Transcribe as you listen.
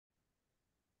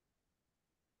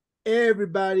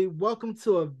Everybody, welcome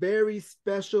to a very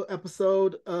special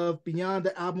episode of Beyond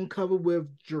the Album Cover with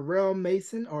Jarrell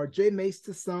Mason, or J Mace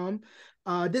to some.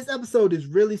 This episode is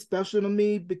really special to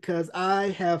me because I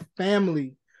have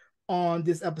family on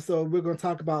this episode. We're going to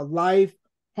talk about life,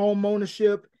 home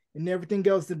ownership, and everything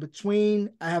else in between.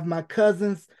 I have my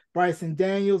cousins, Bryson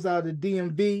Daniels out of the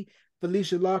DMV,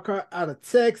 Phylicia Lockhart out of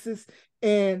Texas,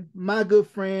 and my good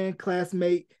friend,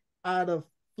 classmate out of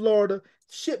Florida.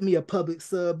 Ship me a public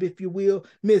sub, if you will,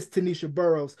 Miss Taneshia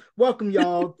Burroughs. Welcome,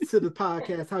 y'all, to the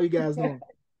podcast. How you guys doing?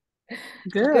 Good,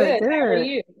 Good. How are good.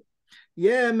 you?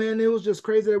 Yeah, man, it was just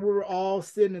crazy that we were all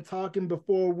sitting and talking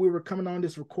before we were coming on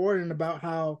this recording about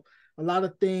how a lot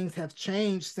of things have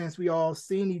changed since we all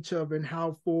seen each other, and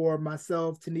how for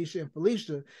myself, Tanisha, and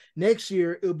Phylicia, next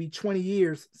year it'll be 20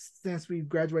 years since we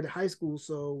graduated high school.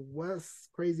 So what's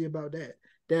crazy about that?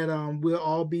 That we'll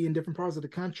all be in different parts of the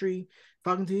country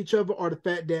talking to each other, or the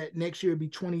fact that next year will be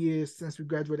 20 years since we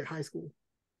graduated high school?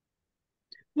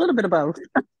 A little bit of both.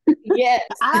 Yes.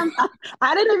 I'm,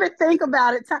 I didn't even think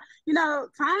about it.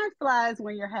 Time flies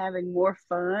when you're having more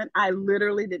fun. I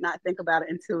literally did not think about it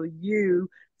until you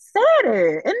said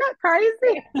it. Isn't that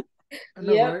crazy? I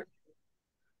know, Yep. right?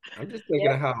 I'm just thinking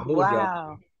Yep. of how old y'all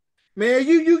Wow. Man,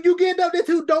 you getting up there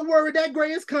too. Don't worry, that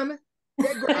gray is coming.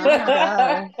 That gray is Oh my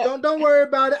coming. gosh. Don't worry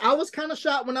about it. I was kind of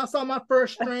shocked when I saw my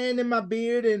first strand in my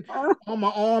beard and on my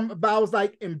arm, but I was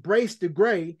like, embrace the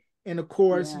gray. And of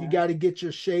course, you Yeah. got to get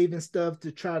your shaving stuff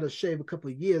to try to shave a couple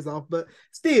of years off. But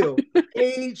still,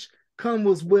 age come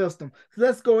with wisdom. So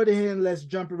let's go ahead and let's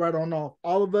jump it right on off.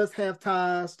 All of us have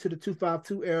ties to the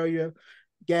 252 area,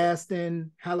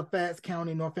 Gaston, Halifax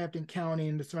County, Northampton County,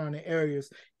 and the surrounding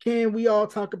areas. Can we all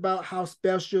talk about how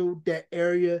special that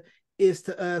area is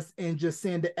to us, and just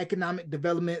seeing the economic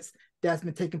developments that's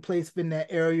been taking place in that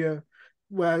area?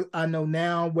 Well, I know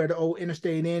now where the old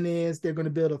Interstate Inn is, they're going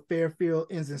to build a Fairfield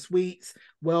Inns and Suites.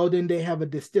 Weldon, they have a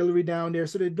distillery down there.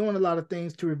 So they're doing a lot of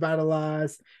things to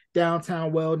revitalize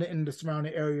downtown Weldon and the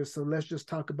surrounding areas. So let's just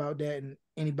talk about that, and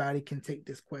anybody can take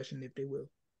this question if they will.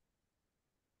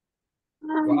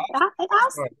 Well,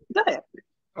 Go ahead.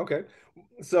 okay.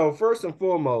 So first and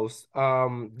foremost,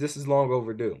 this is long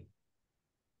overdue.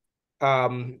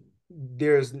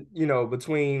 There's,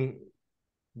 between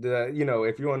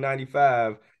if you're on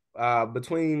 95,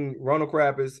 between Roanoke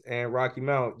Rapids and Rocky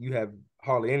Mount, you have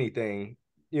hardly anything,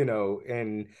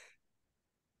 and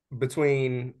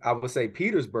between, I would say,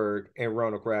 Petersburg and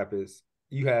Roanoke Rapids,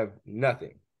 you have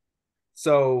nothing.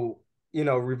 So,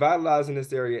 revitalizing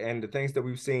this area and the things that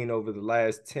we've seen over the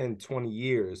last 10, 20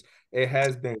 years, it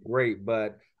has been great.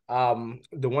 But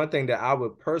the one thing that I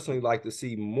would personally like to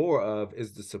see more of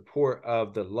is the support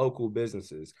of the local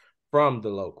businesses from the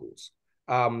locals.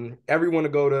 Everyone to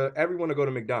go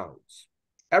to McDonald's.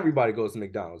 Everybody goes to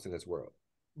McDonald's in this world.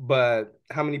 But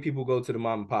how many people go to the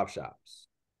mom and pop shops?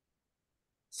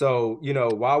 So,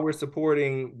 while we're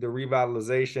supporting the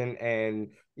revitalization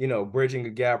and, bridging a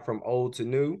gap from old to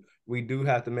new, we do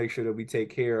have to make sure that we take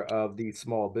care of these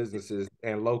small businesses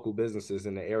and local businesses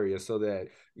in the area so that,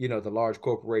 the large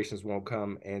corporations won't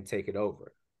come and take it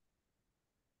over.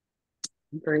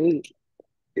 Great.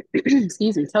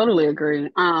 Excuse me, totally agree.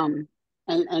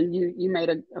 And you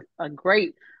made a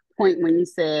great point when you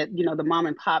said, the mom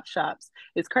and pop shops.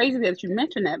 It's crazy that you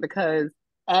mentioned that because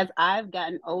as I've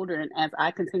gotten older and as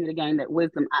I continue to gain that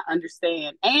wisdom, I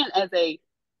understand. And as a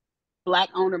Black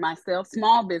owner myself,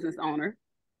 small business owner,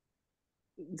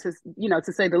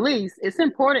 to say the least, it's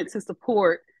important to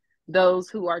support those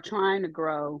who are trying to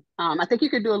grow. I think you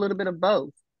could do a little bit of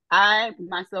both. I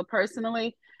myself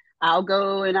personally, I'll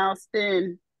go and I'll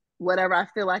spend whatever I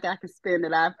feel like I can spend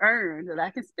that I've earned that I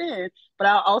can spend, but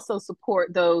I'll also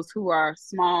support those who are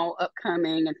small,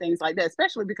 upcoming, and things like that,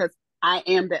 especially because I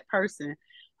am that person.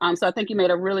 So I think you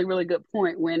made a really, really good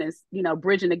point when it's,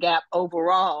 bridging the gap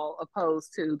overall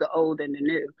opposed to the old and the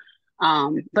new.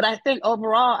 But I think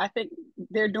overall, I think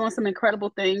they're doing some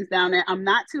incredible things down there. I'm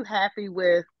not too happy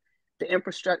with the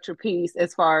infrastructure piece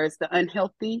as far as the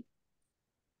unhealthy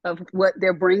of what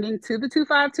they're bringing to the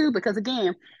 252, because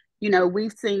again,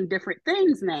 we've seen different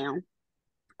things now.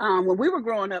 When we were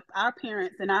growing up, our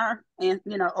parents and our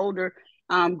older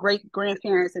great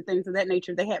grandparents and things of that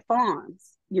nature, they had farms.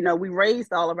 We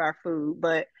raised all of our food,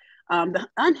 but the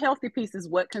unhealthy piece is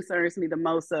what concerns me the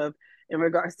most of in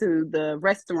regards to the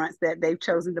restaurants that they've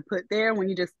chosen to put there when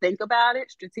you just think about it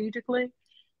strategically.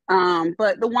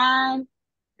 But the wine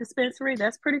dispensary,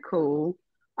 that's pretty cool.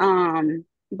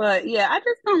 But yeah, I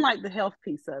just don't like the health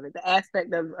piece of it, the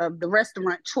aspect of the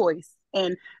restaurant choice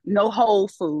and no whole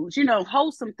foods,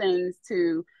 wholesome things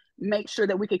to make sure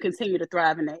that we can continue to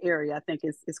thrive in that area. I think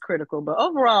is critical. But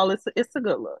overall, it's a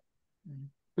good look.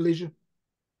 Phylicia?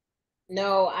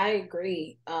 No, I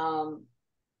agree.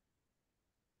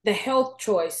 The health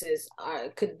choices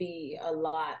could be a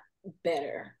lot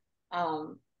better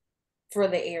for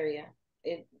the area.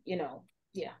 Yeah.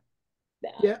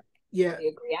 Yeah, I totally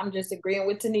agree. I'm just agreeing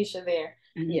with Taneshia there.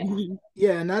 Yeah.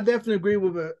 Yeah, and I definitely agree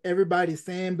with what everybody's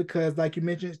saying because, like you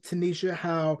mentioned, Taneshia,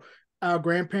 how our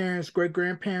grandparents, great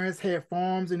grandparents had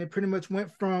farms, and it pretty much went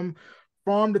from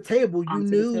farm to table. You Onto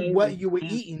the knew what table. you were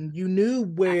Yeah. eating. You knew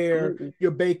where Absolutely.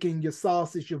 your bacon, your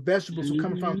sausage, your vegetables were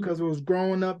coming from because it was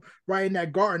growing up right in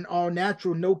that garden, all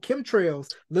natural, no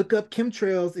chemtrails. Look up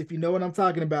chemtrails if you know what I'm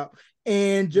talking about.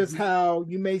 And just how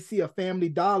you may see a Family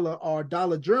Dollar or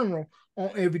Dollar General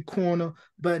on every corner,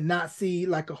 but not see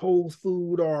like a Whole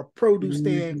Food or a produce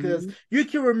stand, because you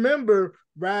can remember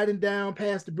riding down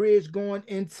past the bridge going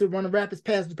into Runner Rapids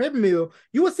past the paper mill,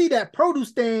 you will see that produce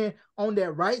stand on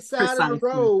that right side of the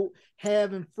road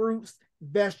having fruits,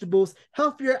 vegetables,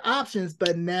 healthier options.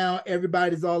 But now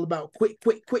everybody's all about quick.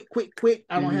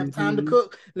 I don't have time to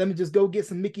cook. Let me just go get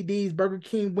some Mickey D's, Burger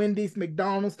King, Wendy's,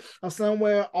 McDonald's, or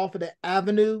somewhere off of the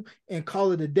avenue and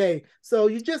call it a day. So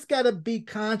you just got to be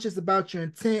conscious about your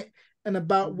intent and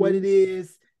about what it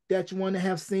is that you want to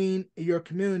have seen in your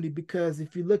community. Because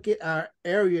if you look at our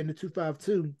area in the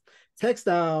 252,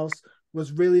 textiles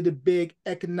was really the big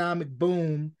economic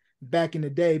boom back in the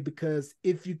day, because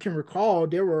if you can recall,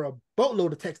 there were a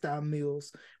boatload of textile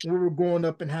mills when we were growing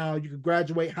up, and how you could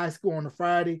graduate high school on a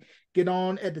Friday, get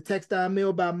on at the textile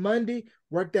mill by Monday,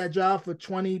 work that job for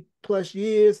 20 plus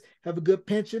years, have a good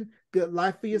pension, good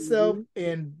life for yourself.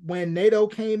 And when NATO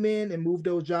came in and moved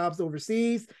those jobs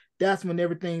overseas, that's when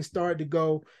everything started to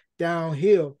go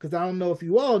downhill. Because I don't know if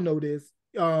you all know this,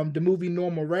 the movie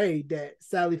Norma Ray that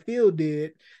Sally Field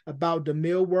did about the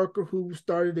mill worker who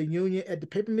started a union at the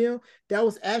paper mill, that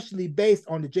was actually based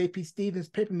on the J.P. Stevens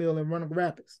paper mill in Running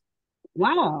Rapids.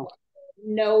 Wow.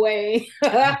 No way.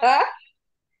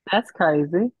 That's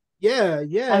crazy. Yeah.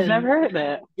 I've never heard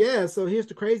that. Yeah, so here's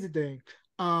the crazy thing.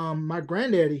 My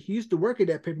granddaddy, he used to work at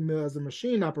that paper mill as a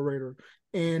machine operator.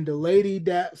 And the lady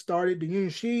that started the union,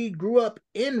 she grew up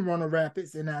in Runner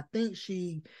Rapids, and I think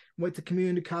she went to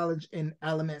community college in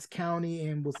Alamance County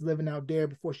and was living out there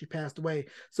before she passed away.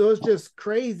 So it's just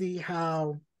crazy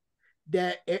how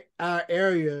that our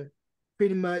area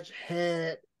pretty much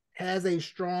has a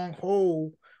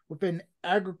stronghold within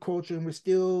agriculture, and we're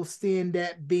still seeing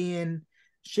that being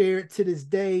shared to this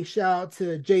day. Shout out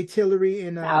to Jay Tillery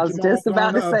and I was Jamal just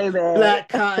about Garner to of say that. Black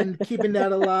Cotton, keeping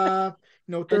that alive.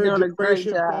 They're Third doing a great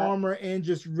generation job. farmer, and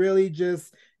just really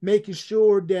just making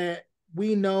sure that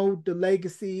we know the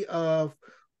legacy of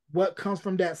what comes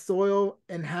from that soil,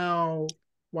 and how,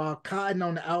 while cotton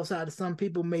on the outside of some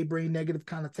people may bring negative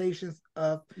connotations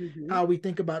of how we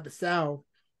think about the South,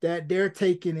 that they're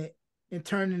taking it and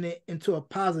turning it into a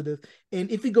positive.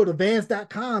 And if you go to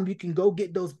Vans.com, you can go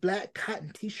get those black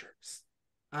cotton t-shirts.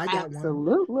 I got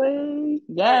Absolutely.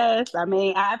 Yes. I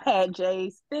mean, I've had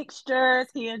Jay's fixtures.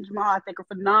 He and Jamal, I think, are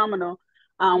phenomenal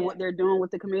what they're doing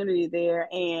with the community there.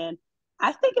 And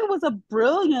I think it was a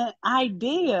brilliant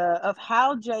idea of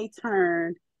how Jay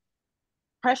turned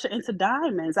pressure into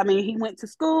diamonds. I mean, he went to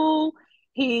school.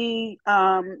 He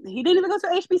didn't even go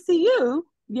to HBCU,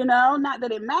 not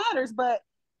that it matters, but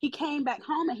he came back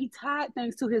home and he tied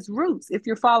things to his roots, if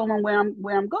you're following where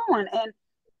I'm going. And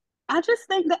I just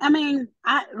think that, I mean,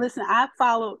 I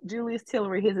followed Julius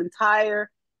Tillery his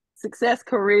entire success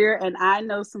career, and I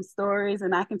know some stories,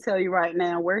 and I can tell you right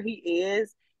now where he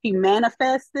is. He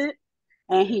manifested,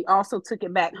 and he also took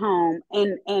it back home.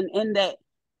 And in that,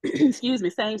 excuse me,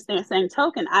 same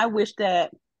token, I wish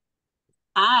that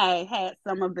I had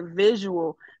some of the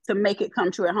visual to make it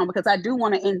come true at home, because I do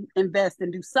want to invest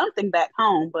and do something back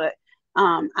home. But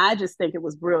I just think it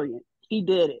was brilliant. He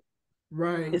did it.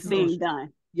 Right. It's being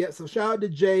done. Yeah, so shout out to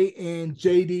Jay and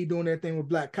JD doing their thing with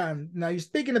Black Cotton. Now, you're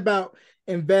speaking about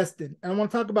investing, and I want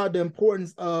to talk about the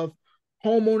importance of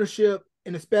home ownership,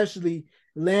 and especially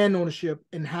land ownership,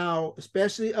 and how,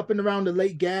 especially up and around the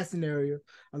Lake Gaston area,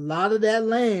 a lot of that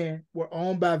land were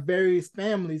owned by various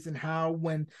families, and how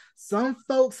when some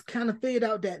folks kind of figured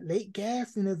out that Lake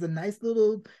Gaston is a nice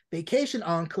little vacation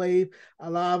enclave, a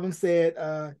lot of them said,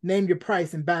 name your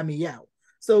price and buy me out.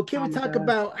 So can we talk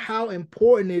about how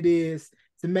important it is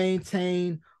to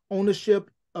maintain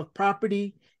ownership of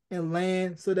property and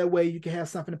land, so that way you can have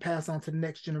something to pass on to the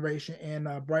next generation?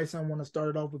 And Bryson, I want to start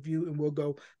it off with you, and we'll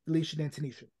go Phylicia, then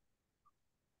Taneshia.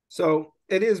 So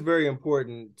it is very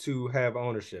important to have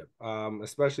ownership,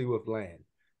 especially with land.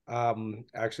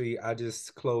 Actually, I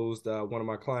just closed one of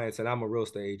my clients, and I'm a real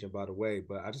estate agent, by the way,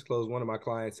 but I just closed one of my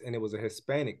clients, and it was a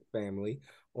Hispanic family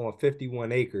on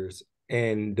 51 acres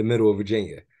in the middle of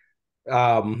Virginia.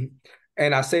 And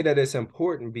I say that it's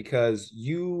important because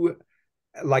you,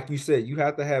 like you said, you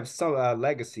have to have some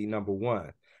legacy, number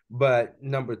one. But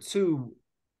number two,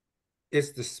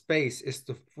 it's the space, it's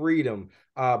the freedom,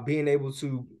 being able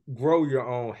to grow your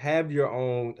own, have your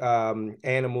own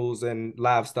animals and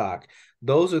livestock.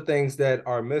 Those are things that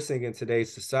are missing in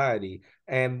today's society.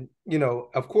 And, you know,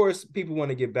 of course, people want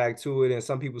to get back to it. And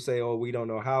some people say, oh, we don't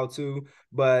know how to.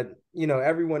 But, you know,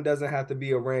 everyone doesn't have to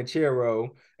be a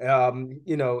ranchero.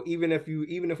 You know, even if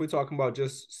we're talking about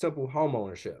just simple home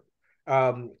ownership,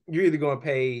 you're either going to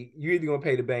pay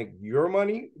the bank your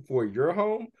money for your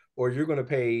home, or you're going to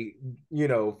pay, you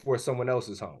know, for someone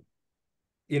else's home.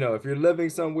 You know, if you're living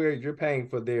somewhere, you're paying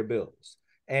for their bills.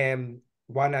 And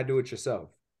why not do it yourself?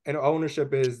 And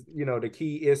ownership is, you know, the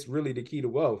key. It's really the key to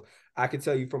wealth. I can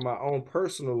tell you from my own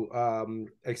personal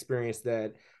experience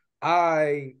that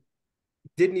I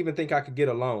didn't even think I could get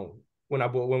a loan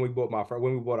when we bought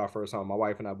our first home. My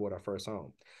wife and I bought our first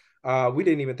home. We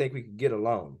didn't even think we could get a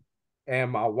loan.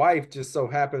 And my wife just so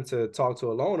happened to talk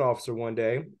to a loan officer one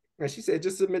day, and she said,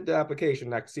 just submit the application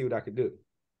and I could see what I could do.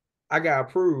 I got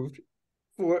approved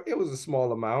for, it was a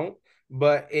small amount,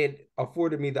 but it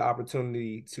afforded me the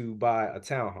opportunity to buy a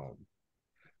townhome.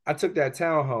 I took that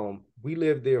townhome. We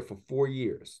lived there for 4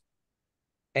 years.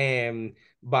 And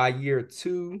by year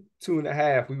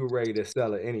 2.5, we were ready to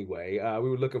sell it anyway. We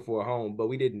were looking for a home, but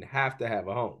we didn't have to have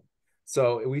a home.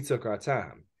 So we took our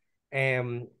time.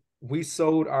 And we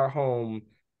sold our home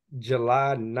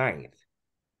July 9th.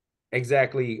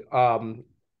 Exactly 3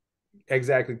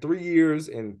 years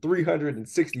and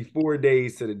 364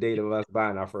 days to the date of us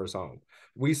buying our first home.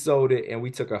 We sold it and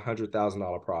we took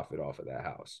 $100,000 profit off of that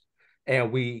house.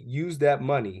 And we used that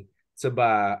money to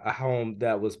buy a home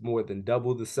that was more than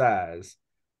double the size,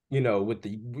 you know, with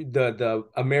the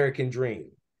American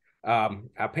dream.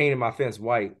 I painted my fence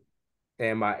white,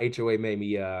 and my HOA made me,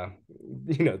 you know,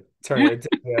 turn it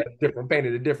into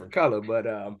painted a different color. But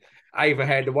I even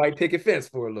had the white picket fence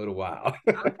for a little while.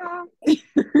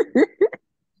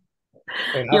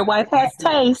 Your wife has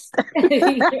taste.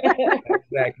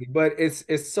 Exactly. But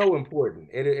it's so important.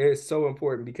 It is so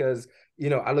important because, you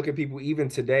know, I look at people even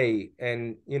today,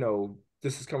 and, you know,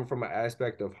 this is coming from an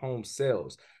aspect of home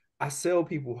sales. I sell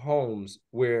people homes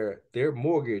where their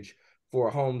mortgage for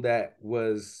a home that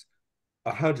was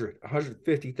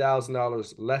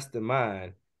 $150,000 less than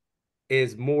mine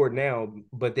is more now,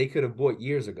 but they could have bought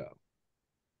years ago.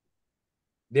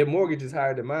 Their mortgage is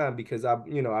higher than mine because I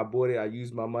bought it. I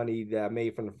used my money that I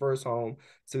made from the first home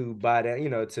to buy that, you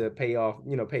know, to pay off,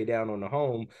 you know, pay down on the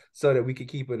home so that we could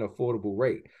keep an affordable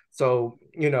rate. So,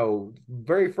 you know,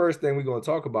 very first thing we're going to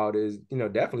talk about is, you know,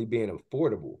 definitely being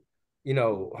affordable. You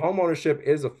know, home ownership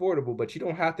is affordable, but you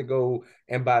don't have to go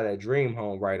and buy that dream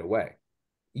home right away.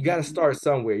 You got to start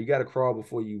somewhere. You got to crawl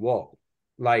before you walk.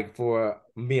 Like for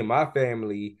me and my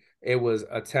family, it was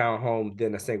a townhome,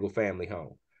 then a single family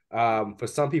home. For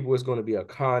some people, it's going to be a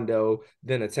condo,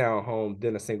 then a townhome,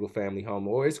 then a single family home,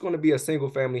 or it's going to be a single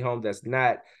family home that's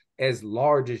not as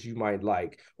large as you might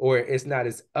like, or it's not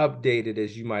as updated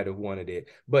as you might have wanted it.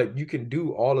 But you can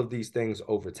do all of these things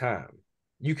over time.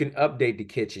 You can update the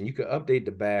kitchen, you can update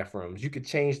the bathrooms, you could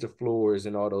change the floors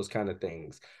and all those kind of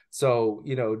things. So,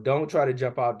 you know, don't try to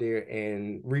jump out there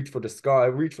and reach for the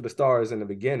stars in the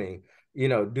beginning. You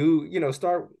know,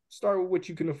 start with what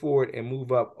you can afford and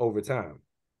move up over time.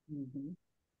 Mm-hmm.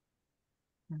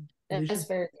 That's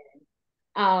very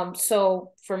good.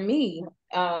 So for me,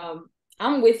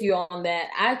 I'm with you on that.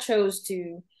 I chose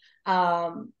to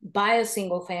buy a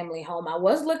single family home. I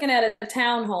was looking at a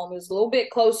townhome. It was a little bit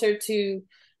closer to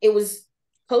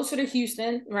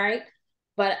Houston, right?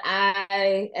 But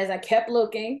as I kept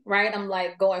looking, right, I'm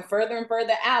like going further and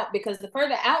further out, because the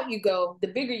further out you go, the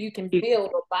bigger you can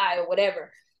build or buy or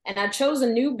whatever. And I chose a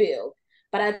new build,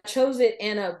 but I chose it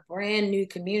in a brand new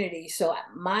community. So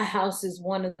my house is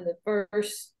one of the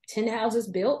first 10 houses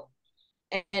built.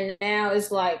 And now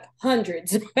it's like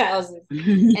hundreds of houses.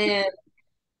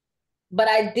 But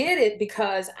I did it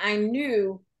because I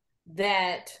knew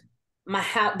that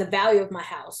the value of my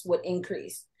house would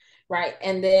increase, right?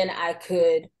 And then I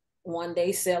could one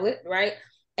day sell it, right?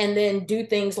 And then do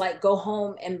things like go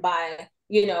home and buy,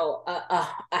 you know,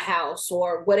 a house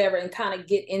or whatever, and kind of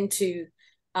get into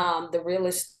the real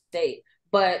estate.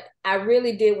 But I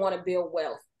really did want to build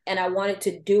wealth, and I wanted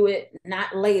to do it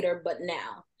not later, but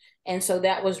now. And so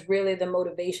that was really the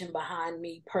motivation behind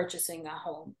me purchasing a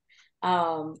home.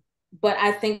 But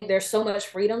I think there's so much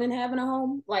freedom in having a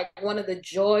home. Like, one of the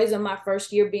joys of my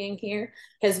first year being here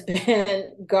has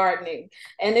been gardening.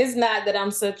 And it's not that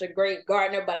I'm such a great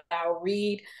gardener, but I'll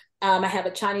read I have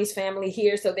a Chinese family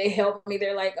here, so they help me.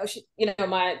 They're like, oh,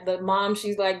 the mom,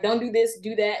 she's like, don't do this,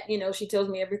 do that. She tells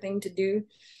me everything to do.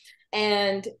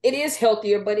 And it is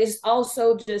healthier, but it's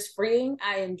also just freeing.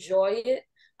 I enjoy it.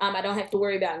 I don't have to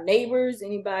worry about neighbors,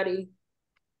 anybody.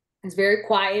 It's very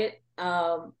quiet.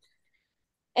 And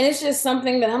it's just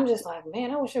something that I'm just like,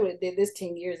 man, I wish I would have did this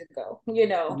 10 years ago,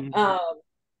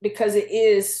 because it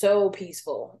is so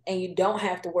peaceful and you don't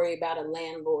have to worry about a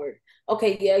landlord.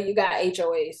 Okay, yeah, you got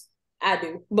HOAs. I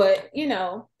do, but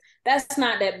that's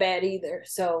not that bad either.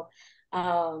 So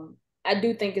I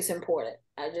do think it's important.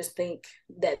 I just think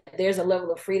that there's a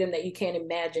level of freedom that you can't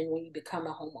imagine when you become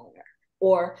a homeowner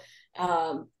or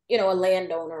a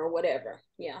landowner or whatever.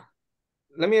 Yeah.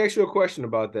 Let me ask you a question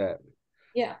about that.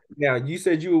 Yeah. Now, you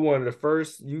said you were one of the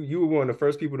first, you were one of the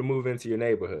first people to move into your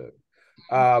neighborhood.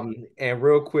 And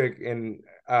real quick, can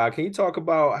you talk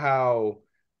about how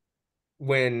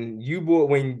when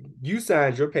you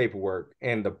signed your paperwork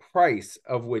and the price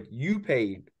of what you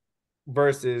paid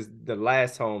versus the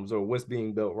last homes or what's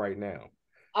being built right now?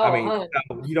 Oh, I mean,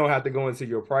 you don't have to go into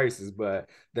your prices, but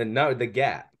the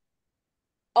gap.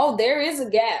 Oh, there is a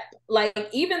gap. Like,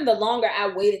 even the longer I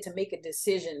waited to make a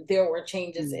decision, there were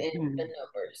changes in the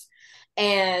numbers.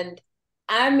 And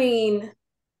I mean,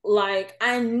 like,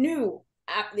 I knew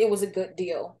it was a good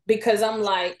deal because I'm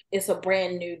like, it's a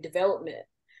brand new development.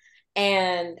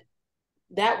 And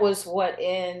that was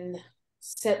in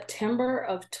September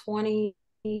of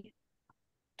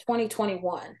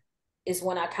 2021 is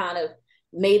when I kind of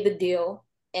made the deal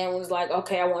and was like,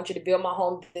 okay, I want you to build my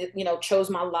home, chose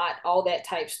my lot, all that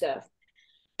type stuff.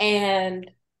 And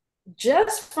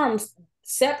just from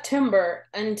September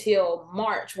until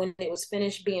March, when it was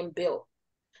finished being built,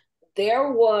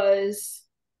 there was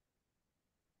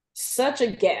such a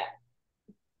gap.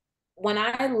 When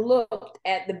I looked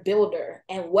at the builder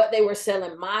and what they were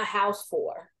selling my house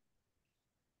for,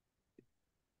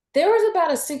 there was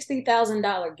about a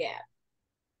 $60,000 gap.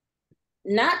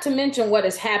 Not to mention what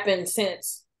has happened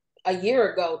since a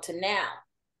year ago to now.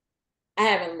 I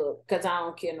haven't looked because I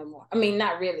don't care no more. I mean,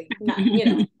 not really. Not,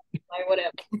 like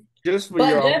whatever. Just for but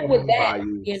your just own with that,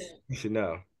 values, you should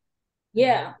know.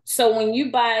 Yeah. So when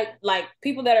you buy, like,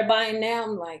 people that are buying now,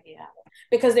 I'm like, yeah,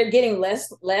 because they're getting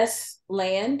less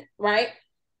land, right?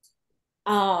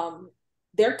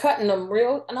 They're cutting them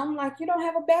real, and I'm like, you don't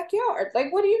have a backyard.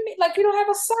 Like, what do you mean? Like, you don't have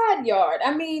a side yard.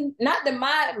 I mean, not that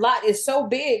my lot is so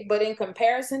big, but in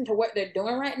comparison to what they're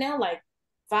doing right now, like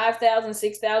 5,000,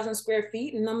 6,000 square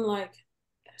feet, and I'm like,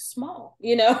 that's small,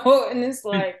 and it's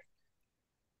like,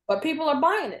 but people are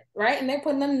buying it, right? And they're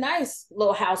putting a nice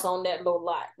little house on that little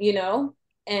lot,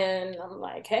 and I'm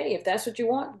like, hey, if that's what you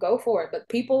want, go for it. But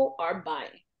people are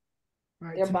buying.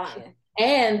 Right, they're buying.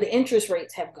 And the interest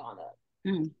rates have gone up.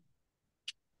 Mm.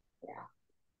 Yeah.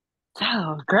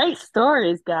 Oh, great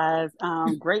stories, guys.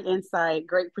 Great insight,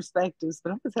 great perspectives.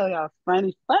 But I'm gonna tell y'all a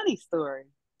funny story.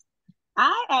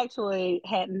 I actually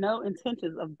had no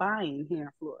intentions of buying here in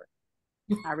Florida.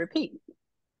 I repeat.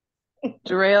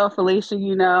 Jarrell,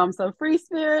 Phylicia, I'm so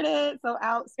free-spirited, so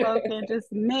outspoken,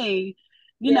 just me.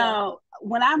 When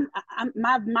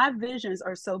my visions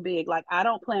are so big. Like, I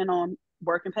don't plan on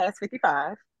working past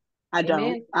 55. I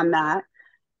don't. I'm not.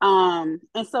 And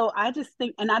so I just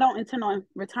think, and I don't intend on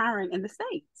retiring in the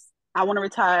States. I want to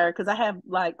retire because I have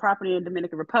like property in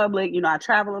Dominican Republic. I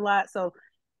travel a lot. So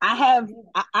I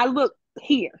look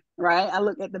here, right? I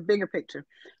look at the bigger picture.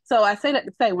 So I say that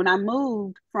to say, when I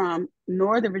moved from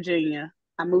Northern Virginia,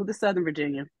 I moved to Southern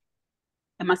Virginia.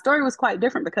 And my story was quite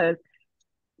different because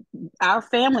our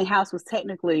family house was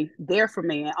technically there for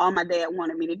me. And all my dad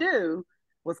wanted me to do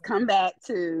was come back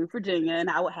to Virginia and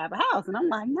I would have a house. And I'm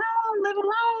like, no, I'm living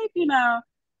life,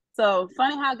 So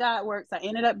funny how God works. I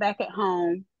ended up back at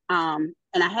home.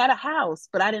 And I had a house,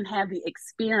 but I didn't have the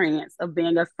experience of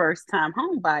being a first-time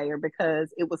home buyer because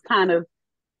it was kind of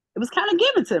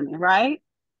given to me, right?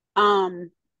 And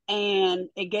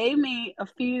it gave me a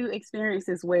few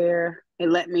experiences where it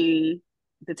let me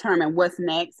determine what's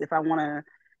next, if I want to,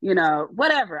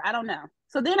 whatever. I don't know.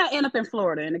 So then I end up in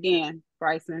Florida. And again,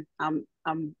 Bryson, I'm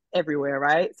everywhere,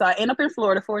 right? So I end up in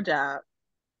Florida for a job.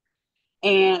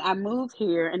 And I moved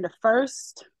here. In the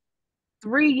first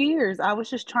 3 years, I was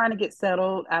just trying to get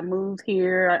settled. I moved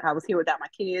here. I was here without my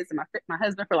kids and my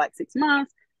husband for like 6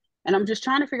 months. And I'm just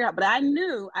trying to figure out, but I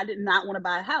knew I did not want to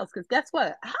buy a house because guess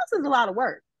what? A house is a lot of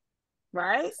work,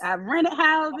 right? I've rented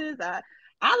houses. I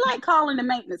like calling the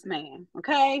maintenance man.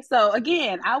 Okay. So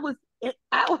again, I was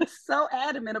so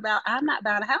adamant about I'm not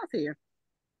buying a house here.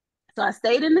 So I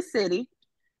stayed in the city.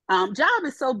 Job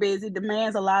is so busy,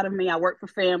 demands a lot of me. I work for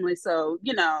family. So,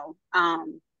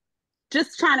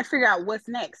 just trying to figure out what's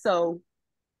next. So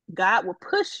God will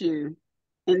push you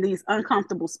in these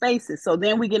uncomfortable spaces. So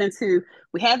then we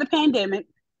had the pandemic,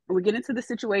 and we get into the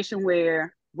situation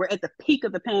where we're at the peak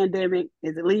of the pandemic.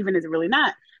 Is it leaving? Is it really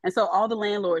not? And so all the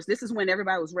landlords, this is when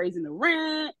everybody was raising the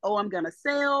rent. Oh, I'm going to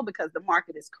sell because the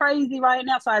market is crazy right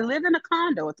now. So I live in a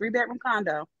condo, a 3-bedroom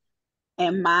condo,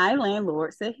 and my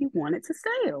landlord said he wanted to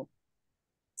sell.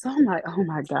 So I'm like, oh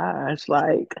my gosh,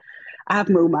 like I've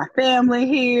moved my family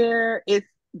here.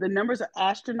 The numbers are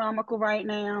astronomical right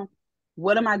now.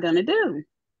 What am I going to do?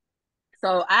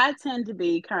 So I tend to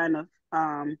be kind of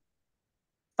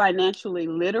financially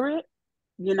literate.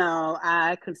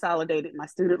 I consolidated my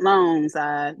student loans.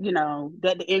 Debt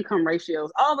to income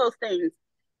ratios, all those things.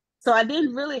 So I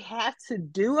didn't really have to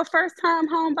do a first time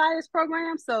home buyers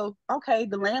program. So, okay,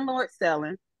 the landlord's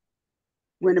selling.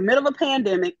 We're in the middle of a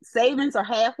pandemic. Savings are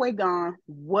halfway gone.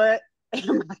 What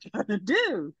am I going to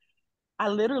do? I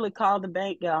literally called the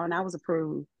bank, y'all, and I was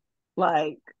approved.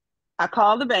 Like, I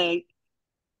called the bank,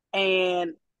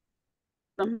 and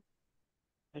so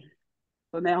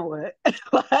now what?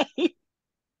 Like,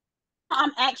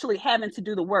 I'm actually having to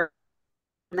do the work.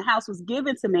 When the house was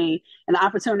given to me and the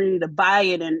opportunity to buy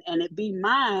it and it be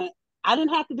mine, I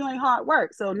didn't have to do any hard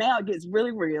work. So now it gets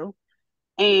really real.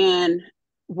 And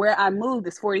where I moved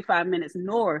is 45 minutes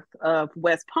north of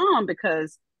West Palm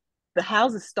because the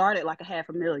houses start at like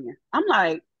 $500,000. I'm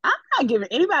like, I'm not giving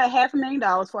anybody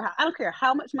 $500,000 for I don't care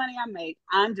how much money I make.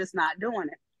 I'm just not doing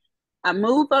it. I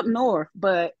moved up north,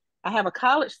 but I have a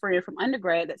college friend from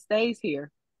undergrad that stays here.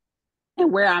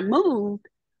 And where I moved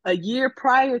a year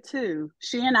prior to,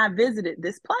 she and I visited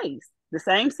this place, the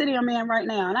same city I'm in right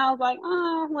now. And I was like,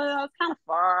 oh, well, it's kind of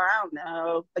far. I don't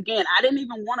know. Again, I didn't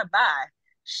even want to buy.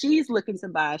 She's looking to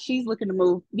buy. She's looking to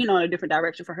move, in a different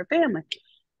direction for her family.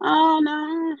 Oh,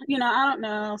 no, I don't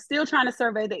know. Still trying to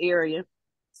survey the area.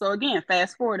 So again,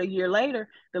 fast forward a year later,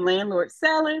 the landlord's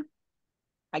selling.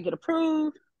 I get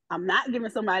approved. I'm not giving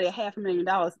somebody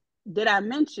 $500,000. Did I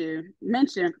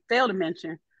fail to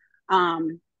mention,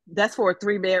 that's for a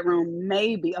 3-bedroom,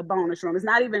 maybe a bonus room. It's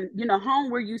not even,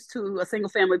 home we're used to a single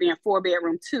family being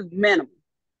 4-bedroom, 2 minimum.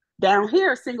 Down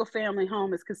here, a single family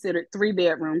home is considered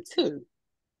 3-bedroom, 2.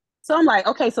 So I'm like,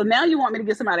 okay, so now you want me to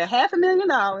give somebody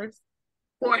 $500,000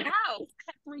 for a house. I have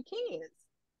 3 kids.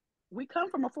 We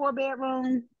come from a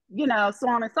 4-bedroom, so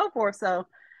on and so forth. So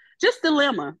just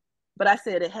dilemma. But I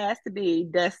said it has to be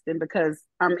destined because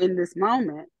I'm in this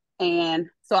moment. And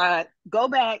so I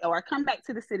come back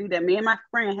to the city that me and my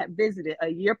friend had visited a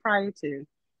year prior to.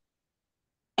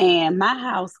 And my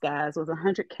house, guys, was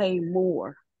 $100K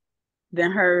more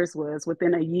than hers was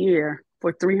within a year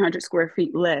for 300 square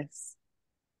feet less.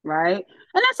 Right.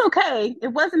 And that's okay. It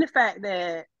wasn't the fact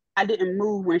that I didn't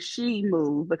move when she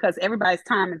moved, because everybody's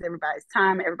time is everybody's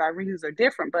time. Everybody's reasons are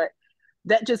different. But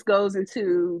that just goes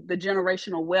into the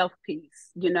generational wealth piece.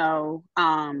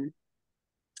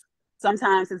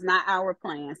 Sometimes it's not our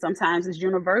plan. Sometimes it's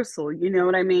universal. You know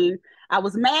what I mean? I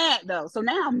was mad though. So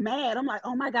now I'm mad. I'm like,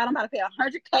 oh my God, I'm about to pay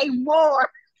 $100K more.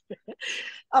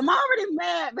 I'm already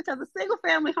mad because a single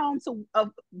family home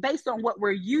based on what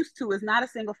we're used to is not a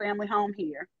single family home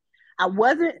here. I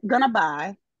wasn't gonna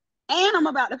buy, and I'm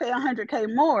about to pay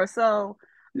 $100K more. So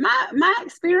my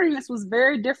experience was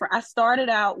very different. I started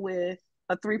out with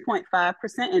a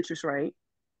 3.5% interest rate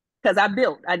because I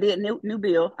did new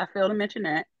build. I failed to mention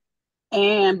that.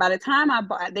 And by the time I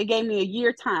bought, they gave me a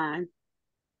year time,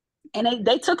 and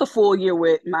they took a full year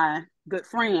with my good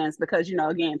friends because,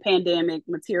 again, pandemic,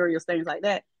 materials, things like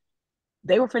that.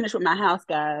 They were finished with my house,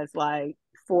 guys, like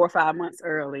 4 or 5 months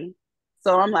early.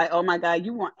 So I'm like, oh my God,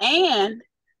 and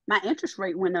my interest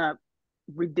rate went up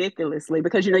ridiculously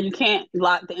because, you can't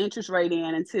lock the interest rate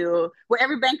in until,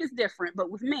 every bank is different.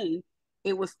 But with me,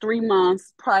 it was 3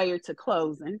 months prior to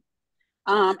closing.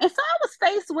 And so I was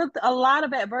faced with a lot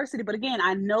of adversity, but again,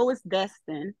 I know it's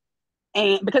destined.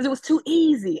 And because it was too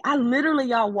easy, I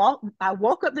literally, I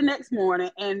woke up the next morning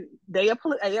and they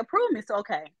approved me. So,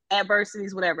 okay,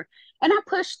 adversities, whatever. And I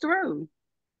pushed through.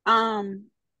 And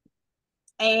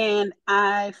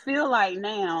I feel like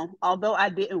now, although I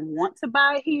didn't want to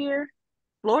buy here,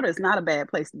 Florida is not a bad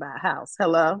place to buy a house.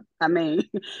 Hello. I mean,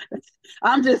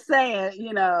 I'm just saying,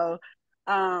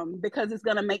 because it's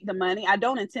going to make the money. I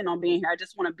don't intend on being here. I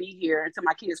just want to be here until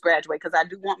my kids graduate because I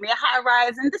do want me a high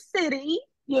rise in the city,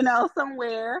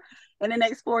 somewhere in the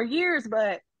next 4 years.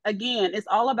 But again, it's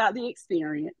all about the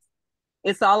experience.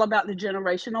 It's all about the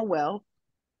generational wealth,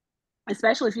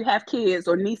 especially if you have kids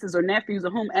or nieces or nephews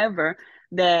or whomever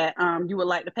that you would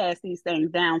like to pass these things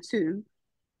down to.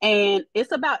 And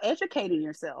it's about educating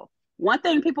yourself. One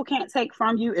thing people can't take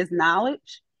from you is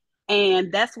knowledge.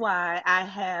 And that's why I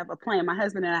have a plan. My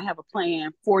husband and I have a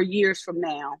plan 4 years from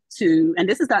now to, and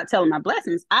this is not telling my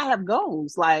blessings. I have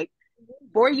goals. Like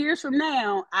 4 years from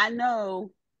now, I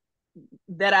know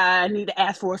that I need to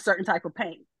ask for a certain type of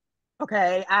paint.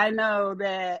 Okay. I know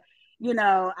that,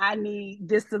 I need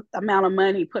this amount of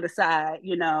money put aside.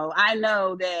 I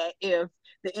know that if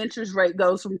the interest rate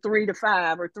goes from 3 to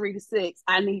 5 or 3 to 6,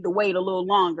 I need to wait a little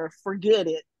longer. Forget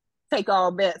it. Take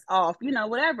all bets off,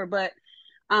 whatever. But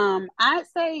I'd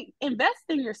say invest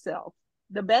in yourself.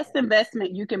 The best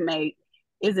investment you can make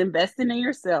is investing in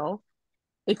yourself.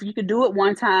 If you could do it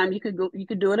one time, you could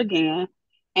do it again,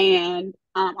 and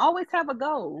always have a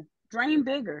goal. Dream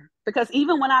bigger, because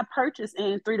even when I purchase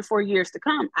in 3 to 4 years to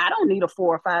come, I don't need a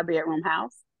 4 or 5 bedroom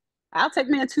house. I'll take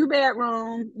me a 2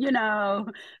 bedroom,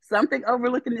 something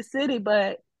overlooking the city,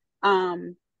 but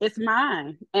it's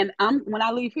mine, and when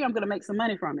I leave here, I'm going to make some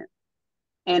money from it,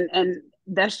 and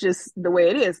that's just the way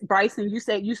it is. Bryson, you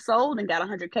said you sold and got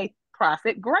 100K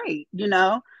profit. Great,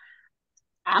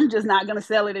 I'm just not going to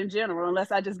sell it in general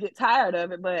unless I just get tired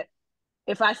of it. But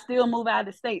if I still move out of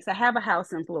the States, I have a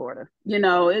house in Florida.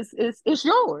 It's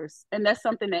yours, and that's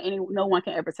something that no one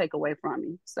can ever take away from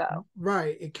you. So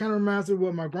right, it kind of reminds me of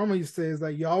what my grandma used to say, is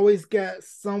like you always got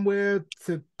somewhere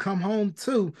to come home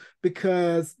to,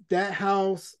 because that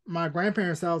house, my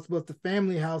grandparents' house, was the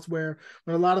family house where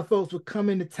when a lot of folks would come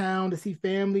into town to see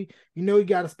family, you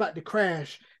got a spot to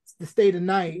crash, to stay the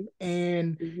night,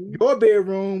 and your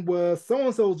bedroom was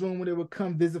so-and-so's room when they would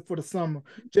come visit for the summer.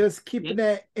 Just keeping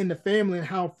that in the family. And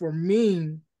how, for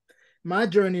me, my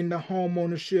journey into home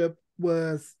ownership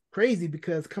was crazy,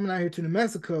 because coming out here to New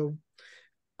Mexico,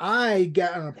 I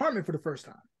got an apartment for the first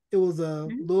time. It was a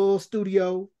little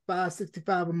studio,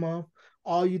 $565 a month,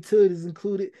 all utilities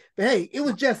included. But hey, it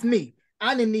was just me.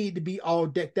 I didn't need to be all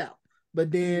decked out. But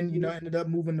then, I ended up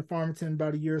moving to Farmington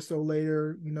about a year or so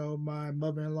later. My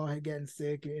mother-in-law had gotten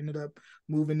sick and ended up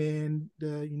moving in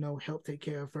to, help take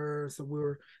care of her. So we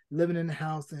were living in the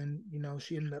house, and,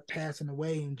 she ended up passing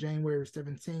away in January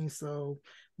 17th. So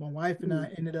my wife and I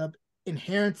ended up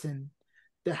inheriting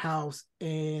the house,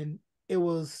 and it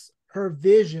was her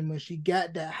vision when she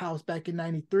got that house back in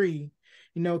 93,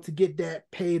 to get that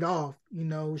paid off.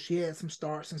 She had some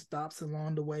starts and stops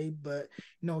along the way, but,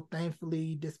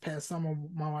 thankfully this past summer,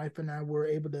 my wife and I were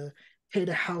able to pay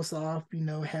the house off,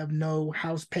 have no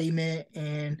house payment,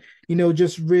 and,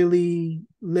 just really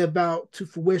live out to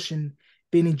fruition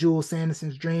Benny Jewel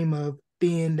Sanderson's dream of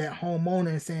being that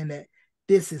homeowner and saying that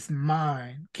this is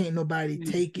mine. Can't nobody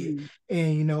take it.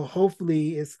 And,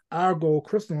 hopefully it's our goal,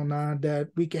 Crystal and I, that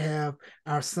we can have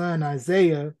our son,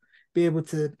 Isaiah, be able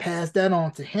to pass that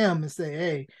on to him and say,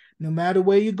 hey, no matter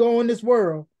where you go in this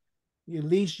world, at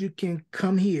least you can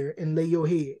come here and lay your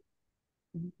head.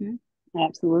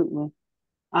 Absolutely.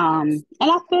 And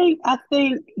I think,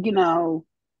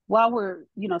 while we're,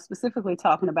 specifically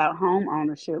talking about home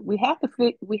ownership, we have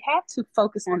to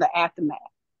focus on the aftermath.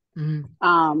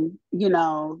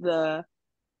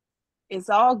 It's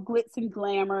all glitz and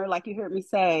glamour, like you heard me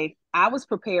say. I was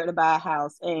prepared to buy a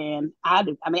house, and I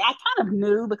kind of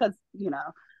knew, because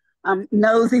I'm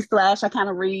nosy / I kind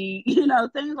of read,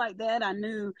 things like that. I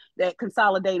knew that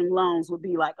consolidating loans would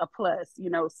be like a plus.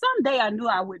 Someday I knew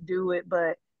I would do it,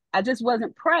 but I just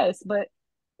wasn't pressed. But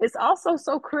it's also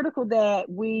so critical that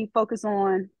we focus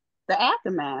on the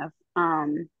aftermath.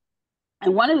 And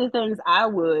one of the things I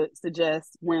would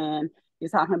suggest when you're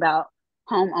talking about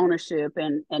home ownership,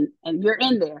 and you're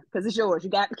in there because it's yours, you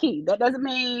got the key. That doesn't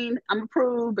mean I'm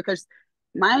approved, because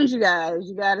mind you guys,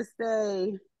 you got to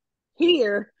stay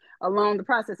here along the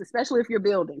process, especially if you're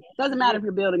building. Doesn't matter if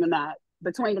you're building or not.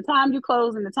 Between the time you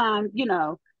close and the time,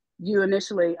 you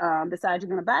initially decide you're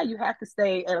going to buy, you have to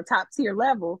stay at a top tier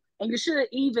level, and you should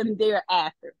even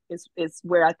thereafter. It's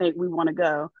where I think we want to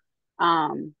go.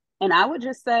 And I would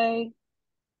just say,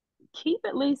 keep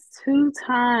at least 2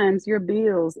 times your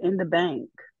bills in the bank,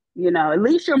 at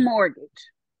least your mortgage,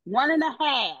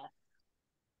 1.5.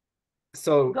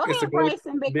 So go ahead,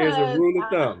 Bryson, because there's a rule of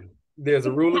thumb. There's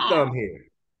a rule of thumb here.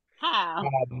 How?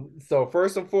 So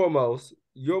first and foremost,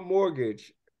 your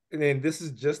mortgage, and then this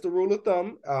is just a rule of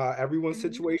thumb. Everyone's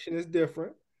situation is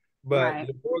different, but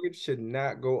your mortgage should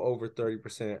not go over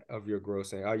 30% of your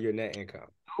gross your net income.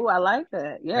 Oh, I like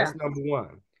that. Yeah. That's number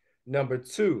one. Number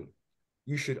two,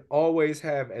 you should always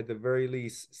have at the very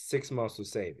least 6 months of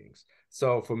savings.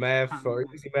 So for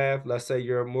easy math, let's say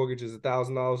your mortgage is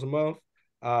 $1,000 a month,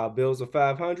 bills are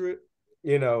 $500.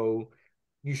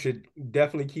 You should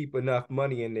definitely keep enough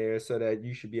money in there so that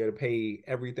you should be able to pay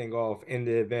everything off in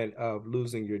the event of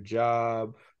losing your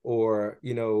job, or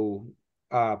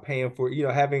paying for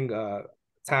having a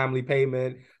timely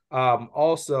payment,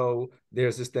 Also,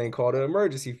 there's this thing called an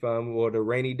emergency fund or the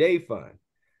rainy day fund.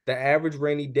 The average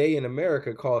rainy day in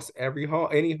America costs any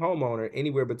homeowner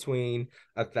anywhere between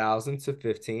 $1,000 to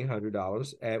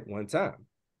 $1,500 at one time.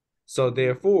 So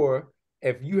therefore,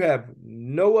 if you have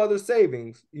no other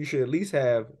savings, you should at least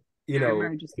have,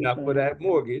 enough for that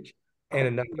mortgage and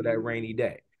enough for that rainy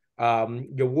day.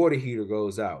 Your water heater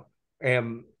goes out.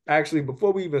 And actually,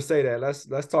 before we even say that,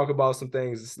 let's talk about some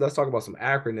things. Let's talk about some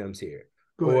acronyms here,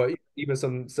 or even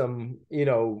some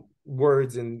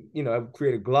words, and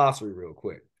create a glossary real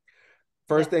quick.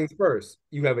 First things first,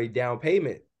 you have a down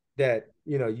payment that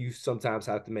you sometimes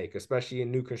have to make, especially in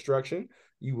new construction.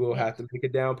 You will have to make a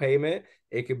down payment.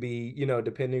 It could be,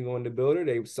 depending on the builder,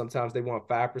 sometimes they want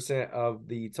 5% of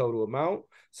the total amount.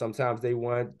 Sometimes they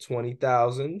want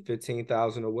 20,000,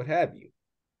 15,000, or what have you.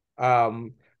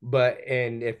 And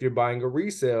if you're buying a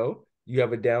resale, you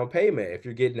have a down payment. If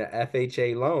you're getting an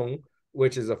FHA loan,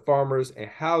 which is a Farmers and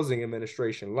Housing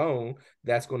Administration loan,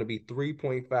 that's going to be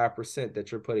 3.5%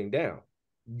 that you're putting down.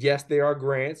 Yes, there are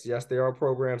grants. Yes, there are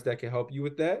programs that can help you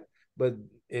with that, but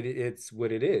it's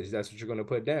what it is. That's what you're going to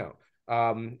put down.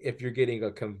 If you're getting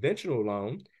a conventional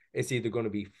loan, it's either going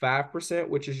to be 5%,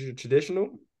 which is your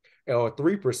traditional, or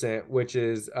 3%, which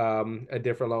is a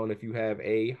different loan if you have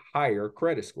a higher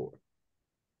credit score.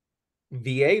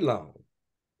 VA loan.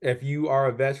 If you are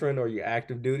a veteran or you're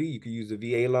active duty, you can use a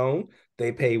VA loan.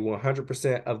 They pay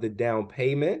 100% of the down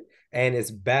payment, and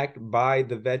it's backed by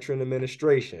the Veteran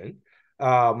Administration.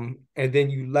 And then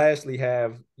you lastly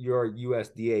have your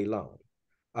USDA loan.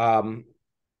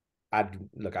 I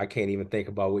can't even think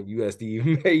about what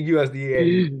USDA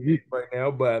right now,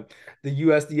 but the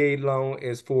USDA loan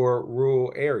is for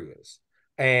rural areas,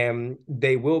 and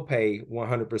they will pay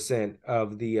 100%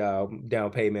 of the down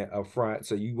payment up front.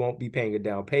 So you won't be paying a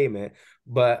down payment.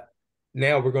 But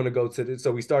now we're going to go to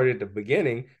so we started at the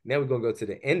beginning. Now we're going to go to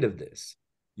the end of this.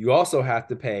 You also have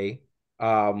to pay.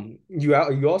 You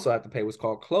also have to pay what's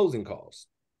called closing costs.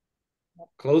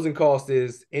 Closing cost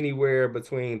is anywhere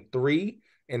between 3%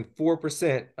 and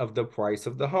 4% of the price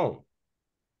of the home.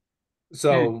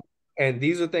 So, and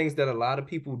these are things that a lot of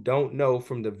people don't know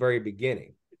from the very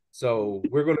beginning. So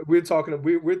we're just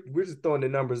throwing the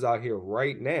numbers out here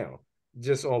right now,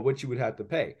 just on what you would have to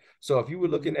pay. So if you were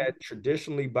looking at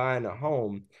traditionally buying a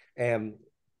home, and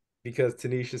because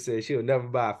Taneshia says she'll never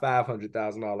buy a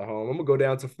 $500,000 home, I'm gonna go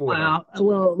down to $400,000. Wow.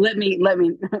 Well, let me,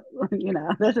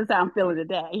 that's just how I'm feeling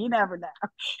today. You never know.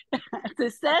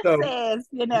 Success says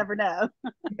you never know.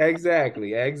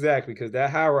 Exactly, because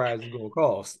that high rise is gonna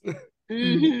cost.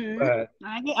 But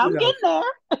I'm getting there.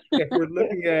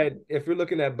 if you're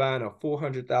looking at buying a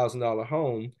 $400,000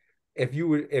 home, if you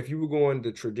were going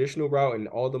the traditional route and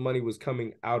all the money was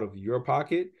coming out of your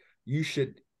pocket, you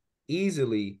should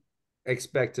easily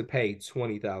expect to pay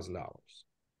 $20,000.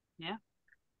 Yeah.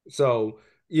 So,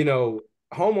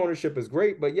 home ownership is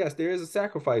great, but yes, there is a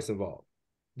sacrifice involved.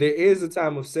 There is a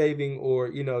time of saving, or,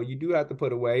 you do have to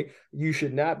put away. You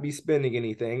should not be spending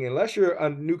anything unless you're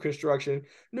on new construction.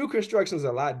 New construction is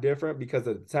a lot different because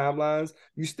of the timelines.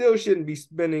 You still shouldn't be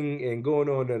spending and going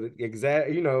on the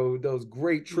exact, those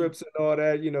great trips and all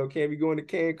that, can't be going to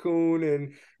Cancun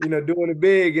and, doing it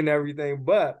big and everything.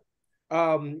 But,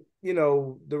 the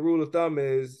rule of thumb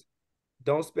is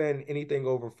don't spend anything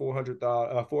over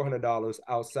 $400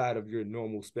 outside of your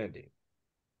normal spending.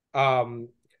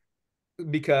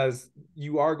 Because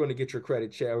you are going to get your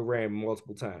credit check ran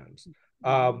multiple times.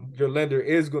 Your lender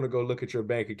is going to go look at your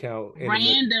bank account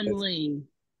randomly.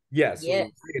 Yes,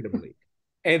 randomly.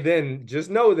 And then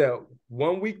just know that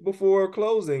 1 week before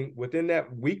closing, within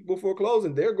that week before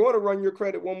closing, they're going to run your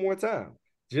credit one more time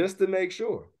just to make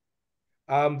sure.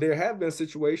 There have been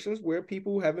situations where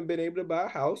people haven't been able to buy a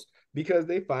house because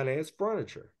they finance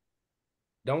furniture.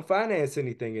 Don't finance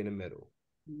anything in the middle.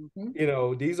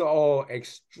 These are all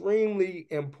extremely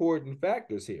important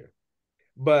factors here.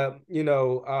 But,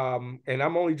 and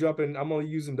I'm only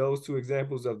using those two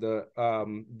examples of the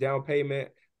down payment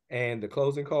and the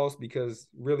closing costs, because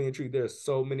really and truly, there's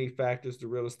so many factors to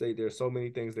real estate. There's so many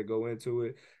things that go into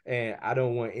it. And I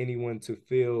don't want anyone to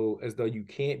feel as though you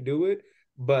can't do it.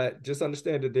 But just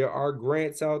understand that there are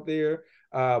grants out there.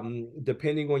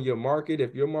 Depending on your market,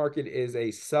 if your market is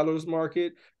a seller's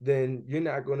market, then you're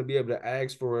not going to be able to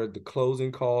ask for the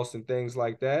closing costs and things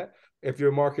like that. If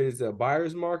your market is a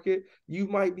buyer's market, you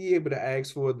might be able to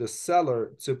ask for the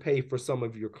seller to pay for some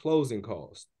of your closing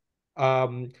costs.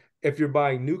 If you're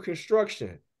buying new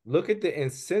construction, look at the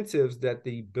incentives that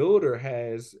the builder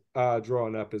has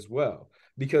drawn up as well,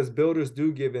 because builders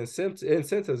do give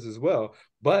incentives as well,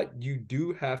 but you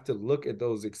do have to look at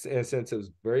those incentives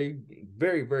very,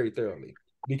 very, very thoroughly,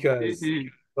 because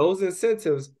those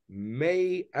incentives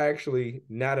may actually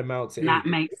not amount to Not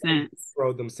anything. make sense.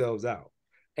 Throw themselves out.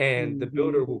 And the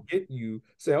builder will get you,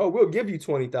 say, oh, we'll give you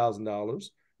 $20,000,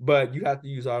 but you have to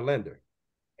use our lender.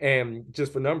 And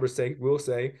just for numbers' sake, we'll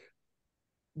say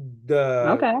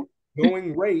the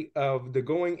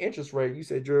going interest rate, you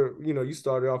said you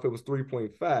started off, it was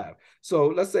 3.5. So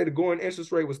let's say the going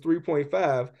interest rate was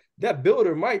 3.5. That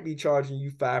builder might be charging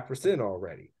you 5%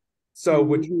 already. So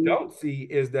what you don't see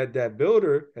is that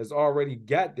builder has already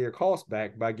got their cost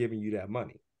back by giving you that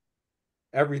money.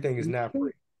 Everything is now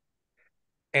free.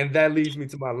 And that leads me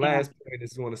to my last point.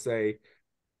 Is going to say,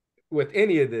 with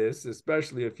any of this,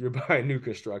 especially if you're buying new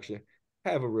construction,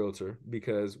 have a realtor,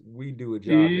 because we do a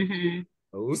job.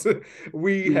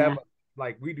 We have,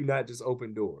 we do not just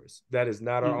open doors. That is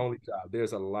not our only job.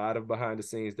 There's a lot of behind the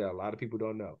scenes that a lot of people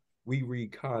don't know. We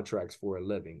read contracts for a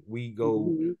living. We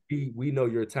go, we know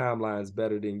your timelines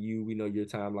better than you. We know your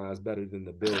timelines better than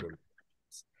the builder.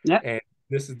 And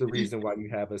this is the reason why you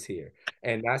have us here.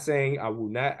 And not saying I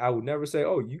would never say,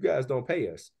 oh, you guys don't pay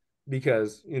us,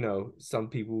 because, some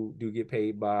people do get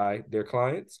paid by their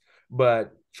clients,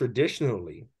 but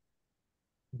traditionally,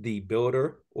 the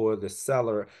builder or the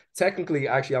seller, technically,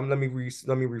 actually, let me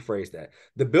rephrase that.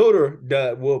 The builder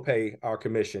will pay our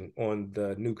commission on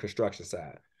the new construction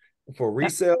side. For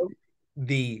resale,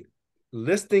 the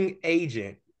listing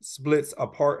agent splits a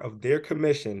part of their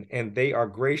commission, and they are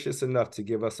gracious enough to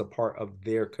give us a part of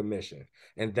their commission.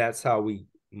 And that's how we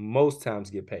most times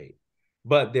get paid.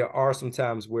 But there are some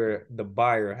times where the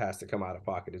buyer has to come out of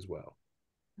pocket as well.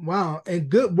 Wow, and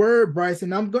good word,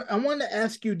 Bryson. I want to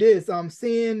ask you this. I'm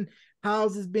seeing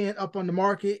houses being up on the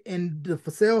market and the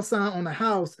for sale sign on the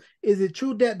house. Is it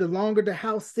true that the longer the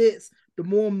house sits, the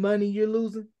more money you're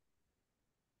losing?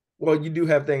 Well, you do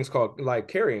have things called like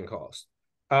carrying costs.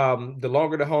 The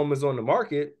longer the home is on the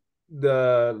market,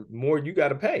 the more you got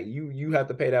to pay. You have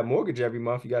to pay that mortgage every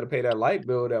month. You got to pay that light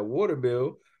bill, that water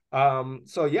bill.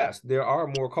 So yes, there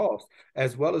are more costs,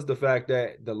 as well as the fact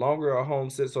that the longer a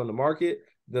home sits on the market,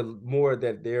 the more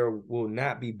that there will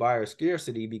not be buyer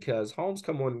scarcity, because homes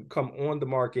come on the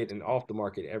market and off the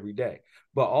market every day.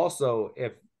 But also,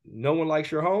 if no one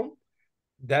likes your home,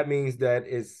 that means that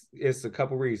it's a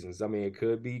couple reasons. I mean, it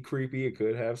could be creepy, it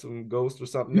could have some ghosts or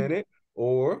something in it,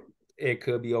 or it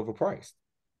could be overpriced.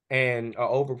 And an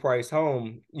overpriced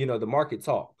home, the market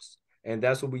talks, and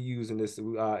that's what we use in this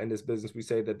business. We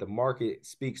say that the market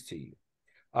speaks to you.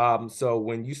 So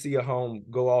when you see a home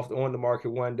go off on the market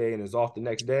one day and is off the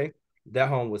next day, that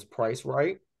home was priced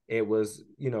right. It was,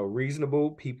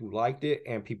 reasonable. People liked it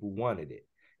and people wanted it.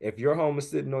 If your home is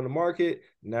sitting on the market,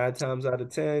 9 times out of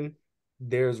 10,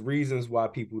 there's reasons why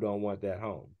people don't want that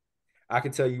home. I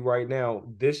can tell you right now,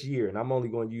 this year, and I'm only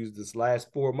going to use this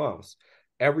last 4 months,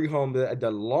 every home that the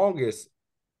longest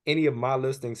any of my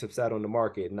listings have sat on the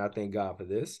market, and I thank God for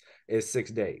this, is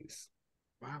 6 days.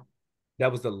 Wow.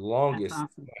 That was the longest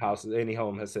house any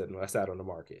home has sat on the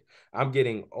market. I'm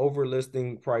getting over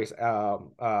listing price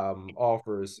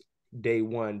offers day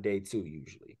 1, day 2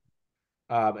 usually.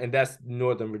 And that's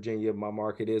Northern Virginia. My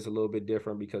market is a little bit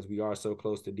different because we are so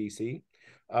close to DC.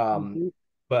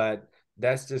 But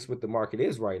that's just what the market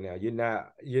is right now. You're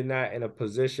not in a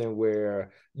position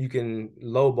where you can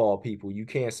lowball people. You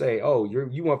can't say, oh,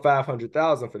 you want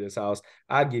 500,000 for this house,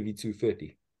 I'll give you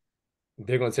 250.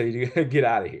 They're going to tell you to get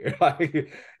out of here.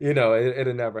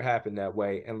 It'll never happen that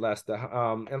way unless the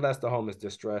home is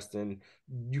distressed, and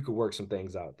you could work some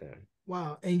things out then.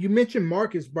 Wow. And you mentioned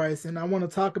markets, Bryson. I want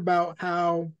to talk about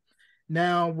how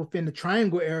now within the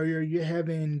Triangle area, you're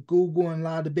having Google and a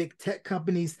lot of the big tech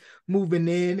companies moving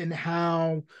in, and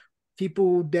how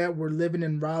people that were living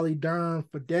in Raleigh, Durham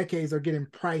for decades are getting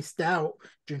priced out,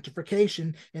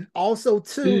 gentrification. And also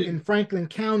too, in Franklin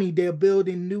County, they're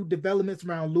building new developments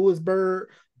around Lewisburg,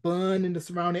 Bunn, and the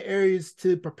surrounding areas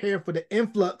to prepare for the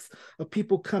influx of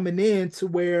people coming in, to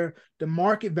where the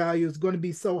market value is going to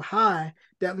be so high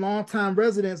that longtime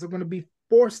residents are going to be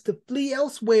forced to flee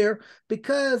elsewhere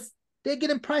because they're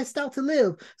getting priced out to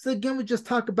live. So again, we just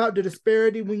talk about the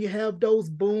disparity when you have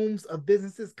those booms of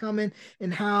businesses coming,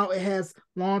 and how it has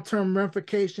long-term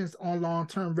ramifications on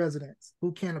long-term residents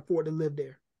who can't afford to live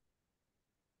there.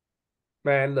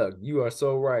 Man, look, you are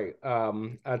so right.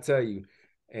 I tell you,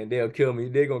 and they'll kill me.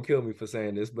 They're gonna kill me for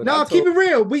saying this, but no, keep it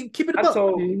real. We keep it up.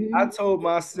 I told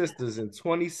my sisters in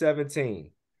 2017,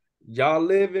 y'all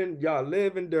live in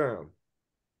Durham.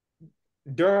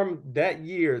 Durham that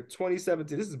year,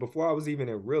 2017. This is before I was even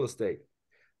in real estate.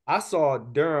 I saw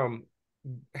Durham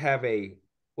have a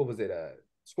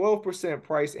 12%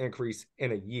 price increase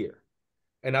in a year,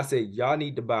 and I said, y'all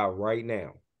need to buy right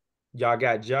now. Y'all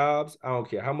got jobs. I don't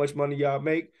care how much money y'all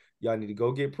make. Y'all need to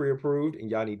go get pre-approved and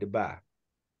y'all need to buy.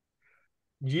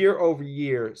 Year over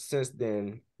year since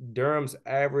then, Durham's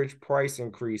average price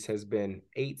increase has been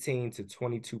 18 to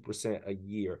 22% a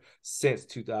year since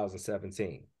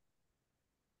 2017.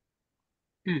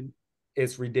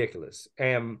 It's ridiculous.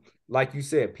 And like you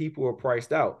said, people are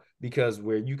priced out because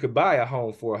where you could buy a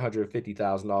home for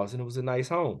 $150,000 and it was a nice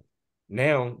home.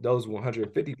 Now those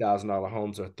 $150,000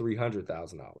 homes are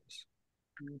 $300,000.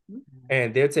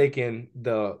 And they're taking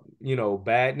the,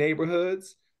 bad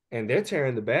neighborhoods and they're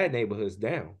tearing the bad neighborhoods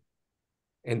down.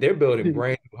 And they're building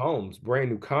brand new homes, brand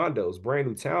new condos, brand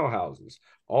new townhouses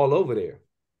all over there.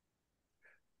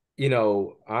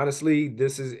 Honestly,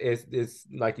 it's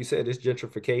like you said, it's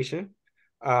gentrification.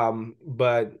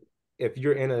 But if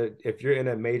you're in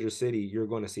a major city, you're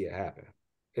going to see it happen.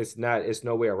 It's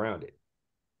no way around it.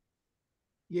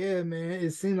 Yeah, man.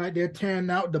 It seems like they're tearing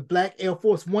out the Black Air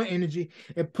Force One energy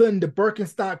and putting the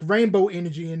Birkenstock rainbow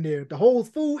energy in there, the Whole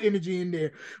Food energy in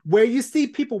there, where you see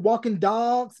people walking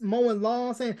dogs, mowing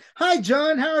lawns, saying, "Hi,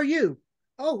 John, how are you?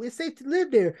 Oh, it's safe to live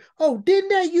there. Oh, didn't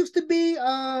that used to be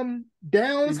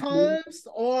Downs Homes?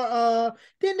 Or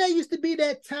didn't that used to be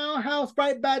that townhouse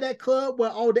right by that club where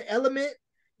all the Element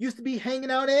used to be hanging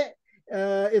out at?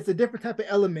 It's a different type of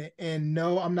Element. And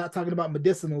no, I'm not talking about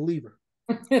medicinal lever."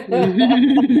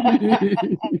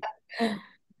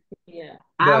 Yeah.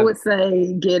 I would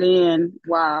say get in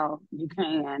while you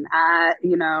can.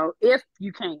 If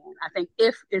you can. I think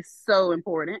if is so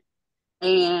important.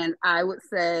 And I would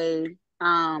say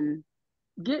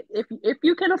if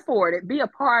you can afford it, be a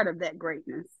part of that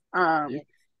greatness.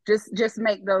 Just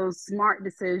make those smart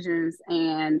decisions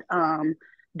and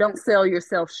don't sell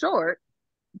yourself short.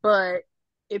 But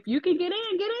if you can get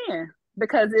in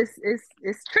because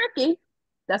it's tricky.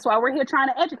 That's why we're here trying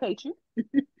to educate you.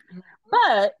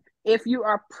 But if you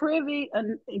are privy,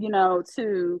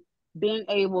 to being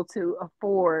able to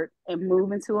afford and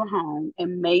move into a home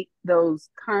and make those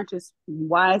conscious,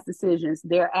 wise decisions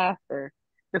thereafter,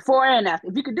 before and after.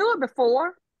 If you could do it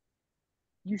before,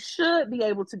 you should be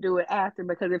able to do it after,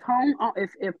 because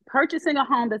if purchasing a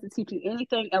home doesn't teach you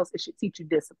anything else, it should teach you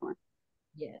discipline.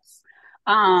 Yes.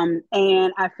 And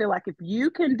I feel like if you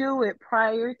can do it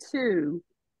prior to,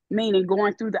 meaning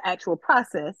going through the actual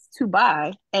process to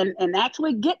buy and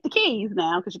actually get the keys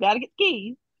now, because you got to get the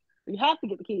keys, you have to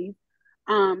get the keys,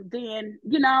 then,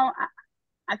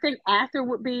 I think after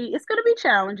would be, it's going to be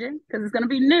challenging because it's going to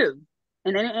be new.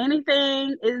 And then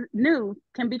anything is new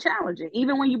can be challenging.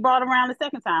 Even when you bought around the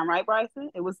second time, right,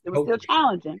 Bryson? It was still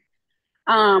challenging.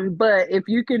 But if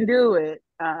you can do it,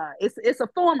 it's a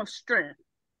form of strength.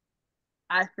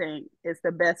 I think it's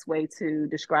the best way to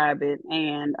describe it.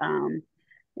 And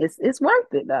it's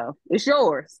worth it though. It's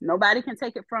yours. Nobody can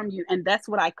take it from you. And that's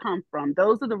what I come from.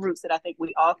 Those are the roots that I think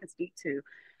we all can speak to.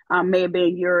 May have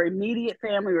been your immediate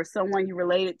family or someone you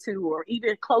related to, or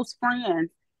even close friends.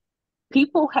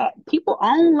 People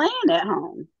own land at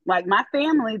home. Like my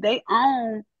family, they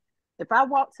own. If I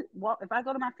if I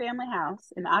go to my family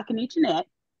house in Akanichinet,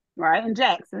 right in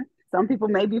Jackson, some people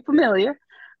may be familiar.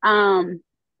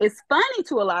 It's funny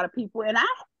to a lot of people, and I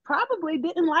probably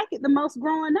didn't like it the most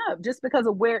growing up just because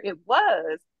of where it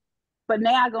was. But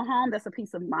now I go home, that's a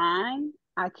peace of mind.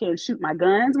 I can shoot my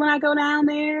guns when I go down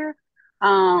there.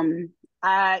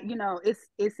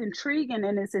 It's intriguing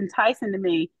and it's enticing to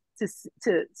me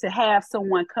to have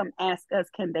someone come ask us,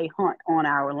 can they hunt on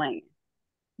our land?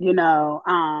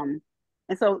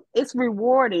 And so it's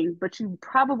rewarding, but you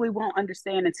probably won't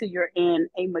understand until you're in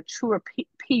a mature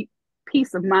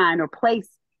peace of mind or place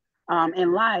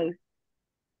in life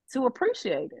to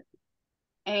appreciate it.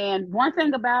 And one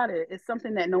thing about it is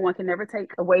something that no one can ever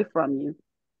take away from you.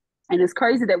 And it's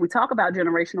crazy that we talk about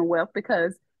generational wealth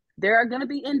because there are going to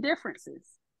be indifferences,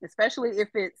 especially if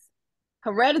it's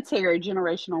hereditary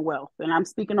generational wealth. And I'm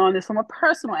speaking on this from a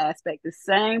personal aspect, the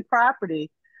same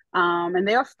property, and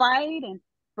they'll fight.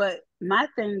 But my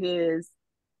thing is,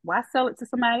 why sell it to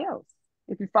somebody else?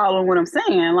 If you follow what I'm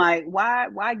saying, like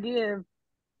why give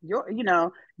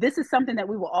this is something that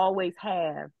we will always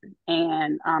have.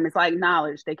 And it's like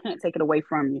knowledge. They can't take it away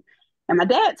from you. And my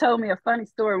dad told me a funny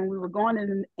story when we were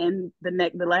going in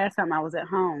the last time I was at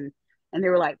home, and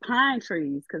there were like pine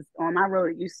trees, because on my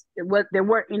road there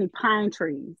weren't any pine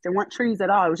trees. There weren't trees at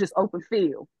all. It was just open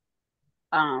field.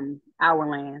 Our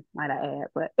land, might I add,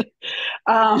 but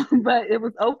but it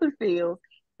was open fields,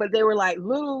 but they were like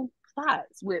little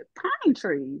plots with pine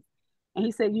trees. And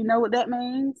he said, "You know what that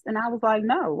means?" And I was like,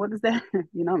 "No, what does that?"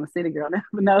 I'm a city girl now,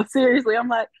 but no, seriously, I'm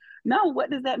like, "No, what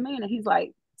does that mean?" And he's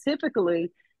like,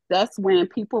 "Typically, that's when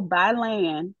people buy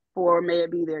land for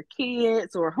maybe their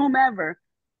kids or whomever,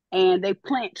 and they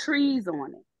plant trees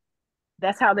on it.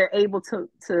 that's how they're able to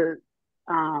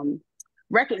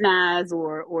recognize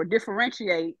or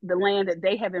differentiate the land that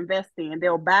they have invested in.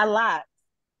 They'll buy lots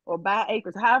or buy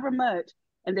acres, however much,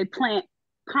 and they plant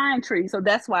pine trees. So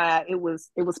that's why it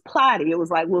was plotty. It was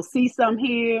like, we'll see some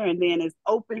here and then it's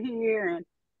open here. And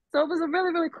so it was a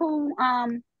really, really cool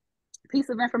piece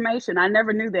of information. I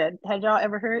never knew that. Had y'all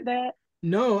ever heard that?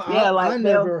 No, Yeah, I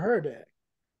never heard that.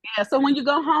 Yeah, so when you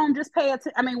go home, just pay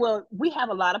attention. I mean, well, we have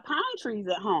a lot of pine trees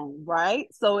at home, right?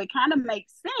 So it kind of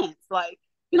makes sense, like,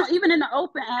 even in the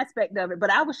open aspect of it.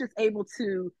 But I was just able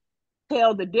to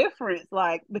tell the difference,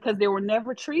 like, because there were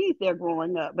never trees there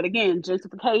growing up. But again,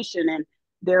 gentrification, and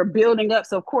they're building up.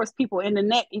 So of course, people in the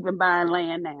neck even buying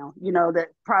land now, that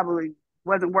probably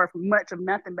wasn't worth much of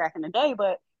nothing back in the day,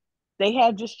 but they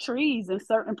have just trees in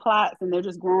certain plots, and they're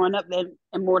just growing up there,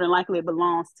 and more than likely it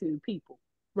belongs to people.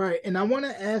 Right. And I want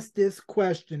to ask this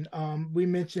question. We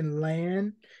mentioned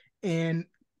land and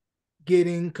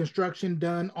getting construction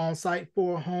done on site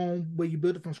for a home where you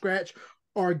build it from scratch,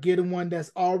 or getting one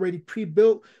that's already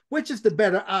pre-built. Which is the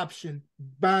better option?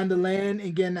 Buying the land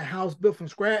and getting a house built from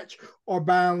scratch, or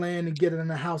buying land and getting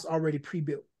a house already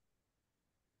pre-built?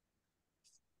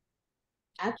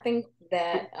 I think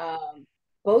that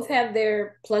both have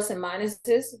their plus and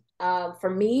minuses. For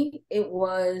me, it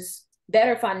was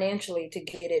better financially to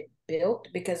get it built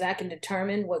because I can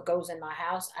determine what goes in my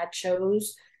house. I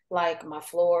chose like my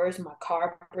floors, my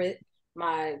carpet,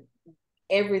 my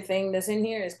everything that's in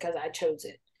here is because I chose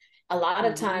it. A lot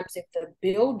of times if the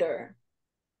builder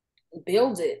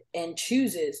builds it and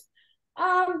chooses,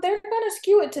 they're going to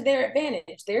skew it to their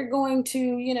advantage. They're going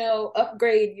to,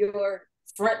 upgrade your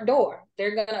front door.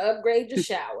 They're going to upgrade your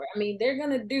shower. I mean, they're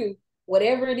going to do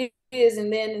whatever it is.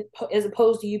 And then as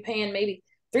opposed to you paying maybe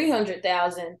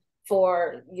 $300,000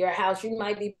 for your house, you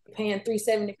might be paying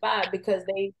 $375 because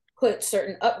they put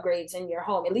certain upgrades in your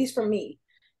home, at least for me.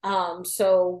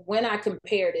 So when I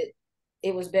compared it,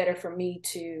 it was better for me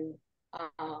to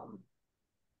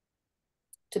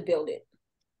build it.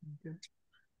 Okay.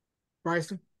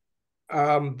 Bryson?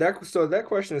 That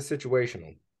question is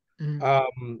situational.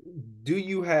 Mm-hmm. Do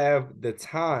you have the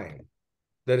time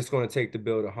that it's going to take to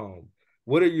build a home?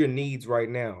 What are your needs right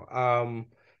now?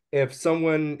 If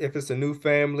it's a new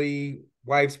family,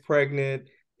 wife's pregnant,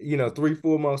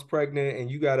 3-4 months pregnant,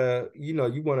 and you gotta,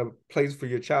 you want a place for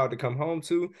your child to come home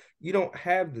to, you don't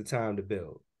have the time to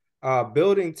build.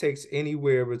 Building takes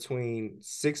anywhere between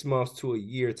 6 months to a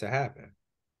year to happen.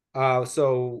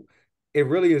 So it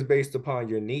really is based upon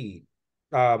your need.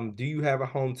 Do you have a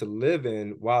home to live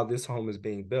in while this home is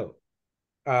being built?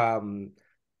 And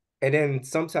then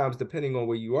sometimes, depending on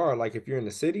where you are, like if you're in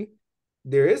the city,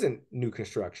 there isn't new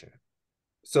construction.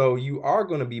 So you are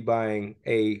going to be buying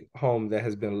a home that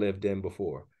has been lived in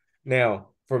before. Now,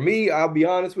 for me, I'll be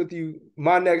honest with you,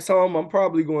 my next home, I'm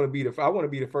probably going to be I want to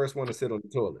be the first one to sit on the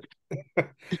toilet.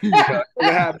 It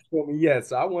happens for me, yes.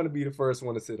 So I want to be the first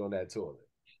one to sit on that toilet.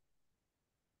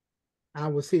 I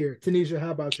was here. Taneshia,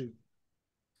 how about you?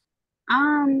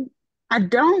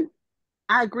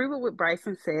 I agree with what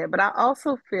Bryson said, but I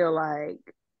also feel like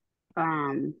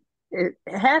it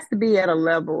has to be at a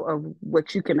level of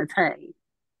what you can attain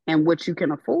and what you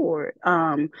can afford.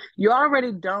 You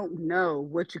already don't know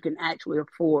what you can actually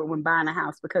afford when buying a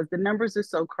house because the numbers are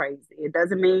so crazy. It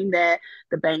doesn't mean that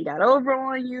the bank got over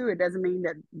on you. It doesn't mean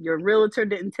that your realtor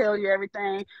didn't tell you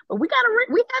everything. But we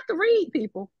have to read,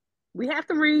 people. We have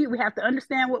to read. We have to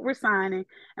understand what we're signing.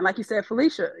 And like you said,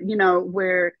 Phylicia,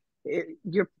 where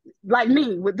you're like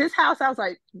me with this house, I was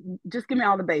like, just give me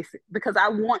all the basics because I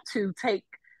want to take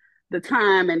the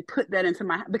time and put that into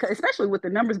because especially with the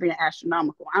numbers being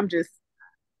astronomical, I'm just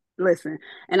listen.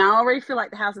 And I already feel like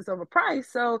the house is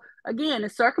overpriced. So again,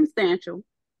 it's circumstantial.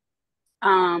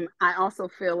 I also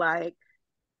feel like,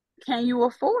 can you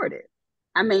afford it?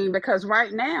 I mean, because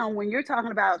right now, when you're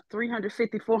talking about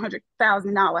 $350,000,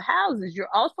 $400,000 houses, you're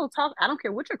also talking, I don't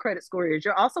care what your credit score is,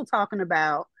 you're also talking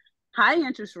about high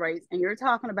interest rates, and you're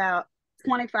talking about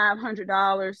 $2,500,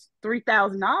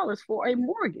 $3,000 for a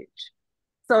mortgage.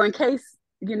 So in case,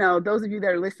 those of you that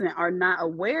are listening are not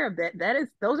aware of that,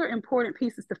 those are important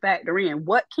pieces to factor in.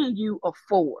 What can you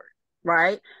afford,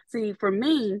 right? See, for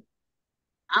me,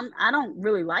 I don't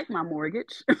really like my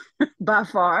mortgage by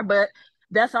far, but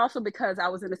that's also because I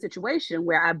was in a situation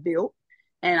where I built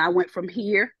and I went from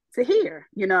here to here,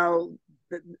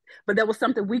 but that was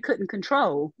something we couldn't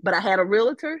control. But I had a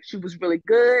realtor. She was really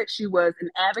good. She was an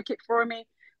advocate for me.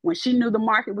 When she knew the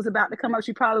market was about to come up,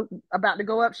 she probably about to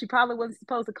go up. She probably wasn't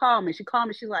supposed to call me. She called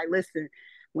me. She's like, listen,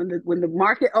 when the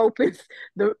market opens,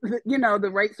 the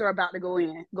rates are about to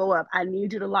go up. I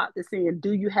need you to lock this in.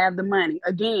 Do you have the money?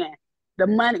 Again, the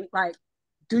money, like,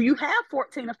 do you have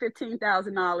 $14,000 or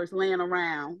 $15,000 laying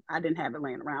around? I didn't have it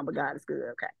laying around, but God is good.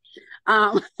 Okay.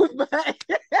 But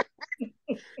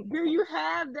do you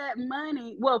have that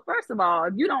money? Well, first of all,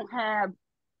 if you don't have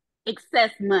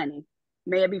excess money,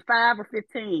 may it be 5 or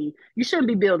 15, you shouldn't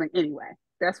be building anyway.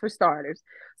 That's for starters.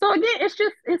 So again,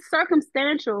 it's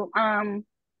circumstantial.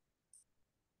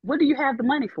 What do you have the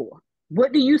money for?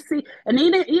 What do you see? And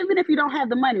even if you don't have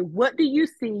the money, what do you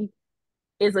see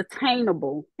is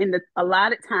attainable in the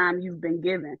allotted time you've been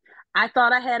given? I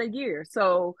thought I had a year.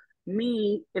 So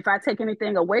me, if I take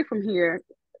anything away from here,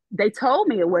 they told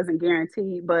me it wasn't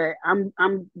guaranteed, but I'm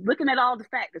looking at all the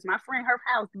factors. My friend, her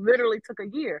house literally took a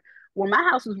year. Well, my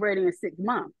house was ready in 6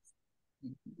 months.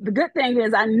 The good thing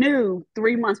is I knew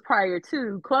 3 months prior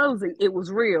to closing it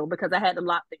was real because I had to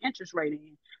lock the interest rate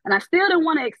in. And I still didn't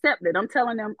want to accept it. I'm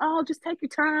telling them, oh, just take your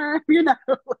time,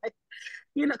 like,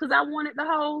 because I wanted the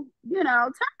whole,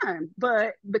 time.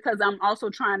 But because I'm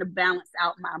also trying to balance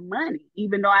out my money,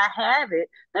 even though I have it,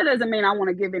 that doesn't mean I want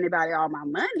to give anybody all my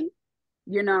money,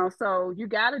 So you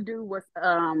got to do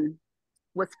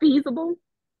what's feasible,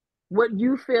 what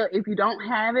you feel. If you don't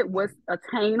have it, what's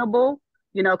attainable,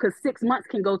 because 6 months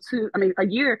can go to, a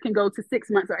year can go to 6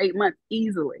 months or 8 months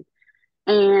easily.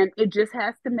 And it just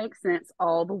has to make sense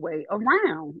all the way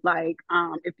around. Like,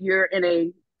 if you're in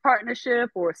a partnership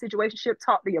or a situationship,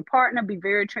 talk to your partner, be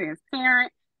very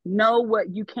transparent, know what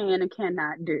you can and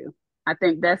cannot do. I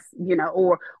think that's,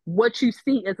 or what you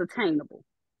see is attainable.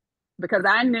 Because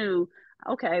I knew,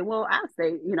 okay, well, I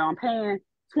say, I'm paying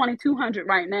 $2,200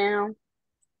 right now.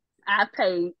 I've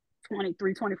paid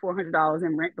 $2,400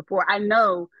 in rent before. I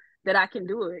know that I can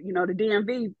do it. The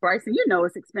DMV, Bryson,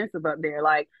 it's expensive up there.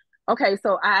 Like, okay,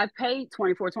 so I've paid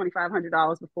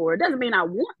 $2,500 before. It doesn't mean I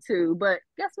want to, but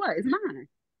guess what? It's mine.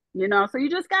 So you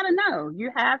just got to know.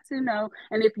 You have to know.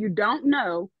 And if you don't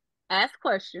know, ask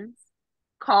questions,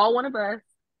 call one of us,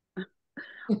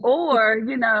 or,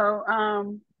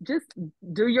 just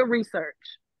do your research.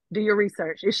 Do your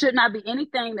research. It should not be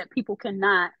anything that people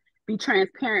cannot be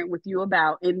transparent with you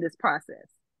about in this process.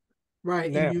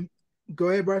 Right. Now, and you go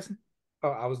ahead, Bryson.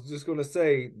 I was just going to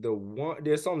say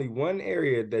there's only one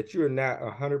area that you're not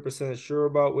 100% sure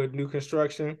about with new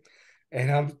construction.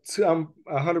 And I'm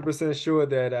 100% sure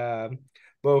that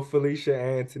both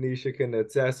Phylicia and Taneshia can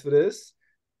attest for this.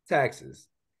 Taxes.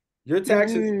 Your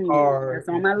taxes are, that's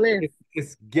on my list.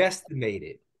 It's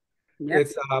guesstimated. Yep.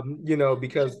 It's,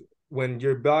 because when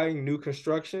you're buying new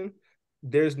construction,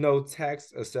 there's no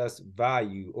tax assessed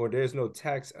value or there's no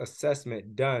tax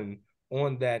assessment done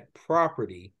on that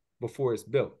property before it's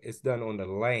built. It's done on the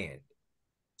land.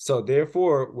 So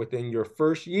therefore, within your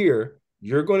first year,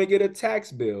 you're going to get a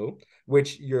tax bill,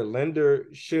 which your lender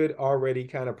should already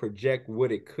kind of project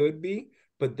what it could be,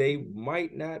 but they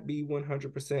might not be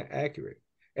 100% accurate.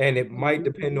 And it might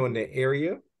depend on the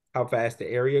area, how fast the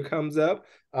area comes up.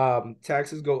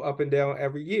 Taxes go up and down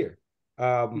every year.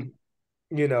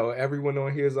 Everyone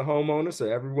on here is a homeowner, so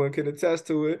everyone can attest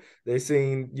to it. They've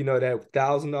seen, that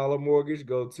 $1,000 mortgage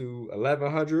go to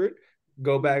 $1,100,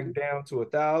 go back down to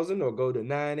 $1,000 or go to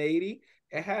 $980.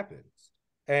 It happens.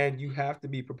 And you have to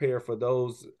be prepared for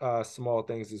those small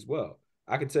things as well.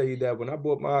 I can tell you that when I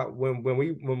bought when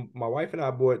my wife and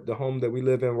I bought the home that we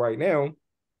live in right now,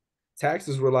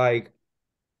 taxes were like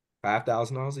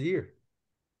 $5,000 a year.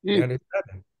 And it's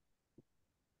nothing.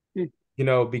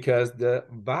 Because the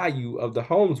value of the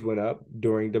homes went up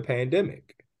during the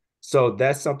pandemic. So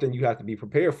that's something you have to be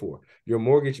prepared for. Your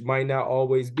mortgage might not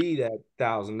always be that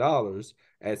 $1,000.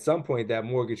 At some point, that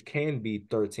mortgage can be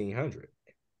 $1,300.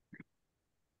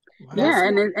 Wow. Yeah,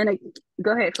 and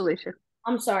go ahead, Phylicia.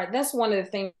 I'm sorry. That's one of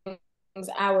the things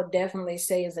I would definitely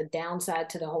say is a downside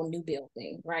to the whole new build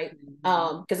thing, right?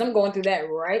 Because I'm going through that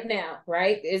right now,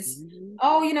 right? It's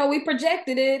we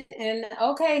projected it, and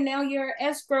okay, now your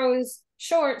escrow is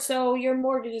short, so your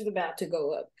mortgage is about to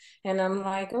go up. And I'm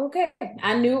like, okay,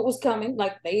 I knew it was coming.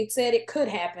 Like they said it could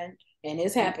happen, and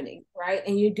it's happening, right?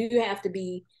 And you do have to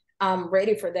be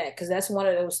ready for that, because that's one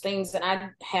of those things that I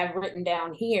have written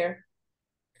down here,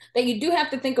 that you do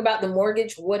have to think about the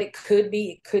mortgage, what it could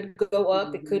be. It could go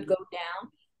up, it could go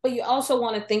down. But you also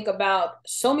want to think about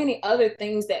so many other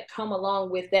things that come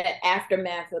along with that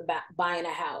aftermath of buying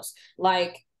a house.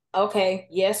 Like, okay,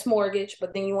 yes, mortgage,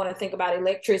 but then you want to think about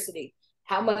electricity.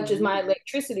 How much is my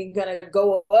electricity going to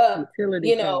go up?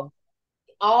 Utility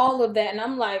all of that. And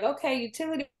I'm like, okay,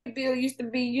 utility bill used to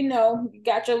be, you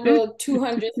got your little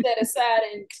 200 set aside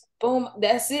and boom,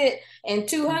 that's it. And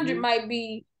 200 might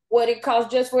be what it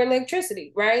costs just for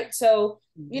electricity, right? So,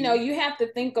 you have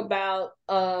to think about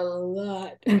a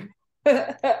lot.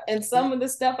 And some of the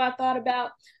stuff I thought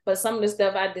about, but some of the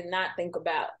stuff I did not think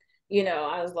about,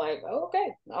 I was like, okay,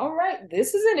 all right,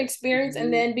 this is an experience.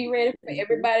 And then be ready for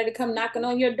everybody to come knocking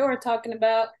on your door talking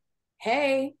about,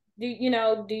 hey,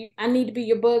 I need to be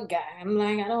your bug guy. I'm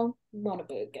like, I don't want a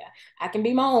bug guy. I can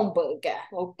be my own bug guy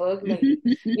or bug lady,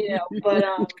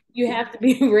 but you have to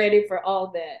be ready for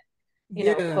all that,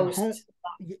 post.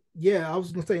 I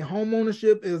was gonna say home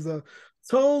ownership is a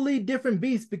totally different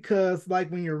beast, because like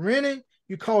when you're renting,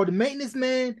 you call the maintenance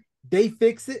man, they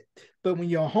fix it. But when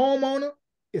you're a homeowner,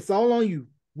 it's all on you.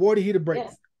 Water heater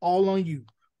breaks, all on you.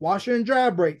 Washer and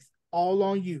dryer breaks, all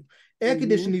on you. Air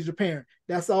conditioning needs repairing,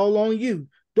 that's all on you.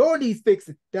 Door needs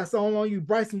fixing, that's all on you.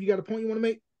 Bryson, you got a point you want to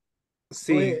make?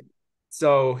 See,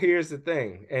 so here's the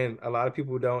thing, and a lot of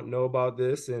people don't know about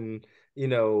this, and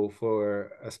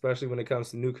for especially when it comes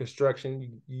to new construction,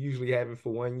 you usually have it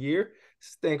for 1 year.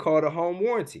 It's a thing called a home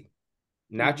warranty.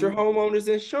 Not your homeowner's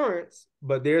insurance,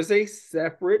 but there's a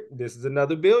separate, this is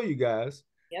another bill, you guys,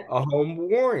 a home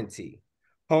warranty.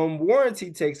 Home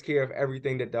warranty takes care of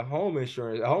everything that the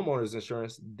homeowner's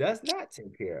insurance does not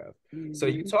take care of. So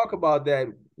you talk about that,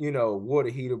 water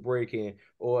heater breaking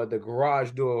or the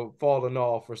garage door falling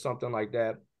off or something like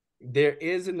that. There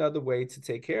is another way to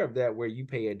take care of that, where you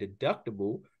pay a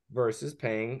deductible versus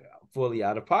paying fully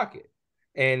out of pocket.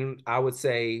 And I would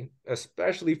say,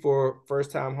 especially for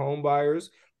first-time home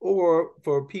buyers or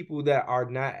for people that are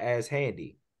not as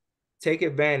handy, take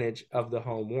advantage of the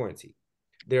home warranty.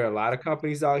 There are a lot of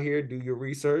companies out here. Do your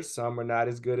research. Some are not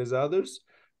as good as others,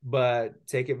 but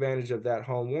take advantage of that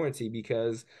home warranty,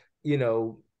 because,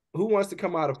 who wants to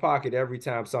come out of pocket every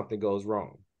time something goes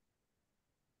wrong?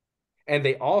 And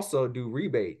they also do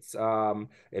rebates.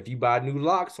 If you buy new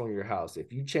locks on your house,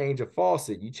 if you change a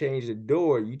faucet, you change a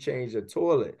door, you change a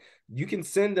toilet, you can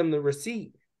send them the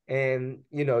receipt, and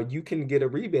you can get a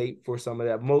rebate for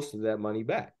most of that money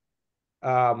back.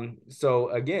 So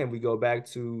again, we go back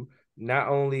to not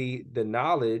only the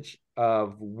knowledge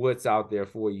of what's out there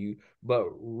for you, but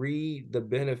read the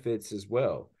benefits as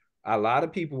well. A lot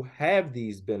of people have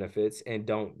these benefits and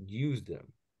don't use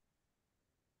them.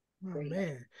 Oh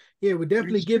man, yeah, we're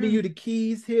definitely giving you the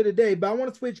keys here today, but I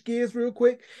want to switch gears real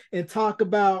quick and talk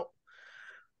about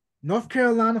North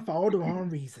Carolina for all the wrong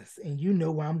reasons, and you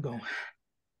know where I'm going.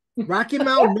 Rocky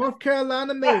Mount, North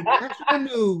Carolina made national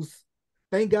news.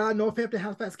 Thank God Northampton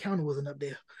Halifax County wasn't up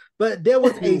there, but there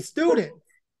was a student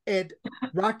at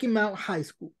Rocky Mount High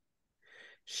School.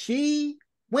 She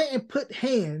went and put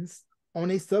hands on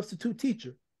a substitute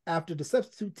teacher after the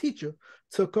substitute teacher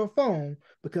took her phone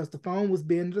because the phone was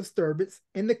being a disturbance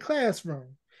in the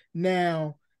classroom.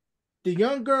 Now, the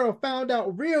young girl found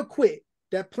out real quick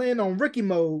that playing on Ricky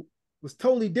mode was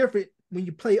totally different when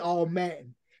you play all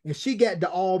Madden, and she got the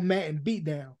all Madden beat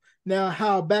down. Now,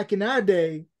 how back in our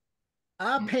day,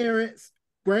 our parents,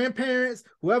 grandparents,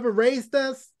 whoever raised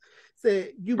us,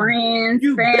 said, friends,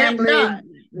 you family,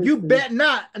 bet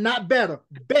not better.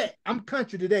 Bet, I'm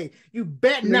country today. You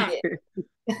bet not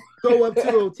go up to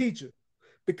the teacher,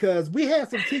 because we had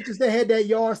some teachers that had that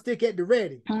yardstick at the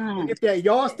ready. And if that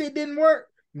yardstick didn't work,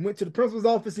 you went to the principal's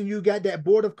office and you got that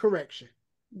board of correction.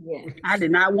 Yeah, I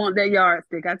did not want that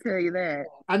yardstick. I tell you that.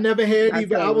 I never had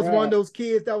either. I was one of those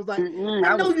kids that was like,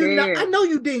 I know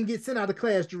you didn't get sent out of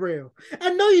class, Jarrell. I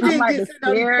know you didn't get sent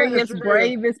out of class, Jarrell. Scariest,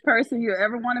 bravest person you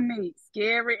ever want to meet.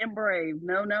 Scary and brave.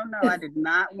 No. I did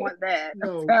not want that.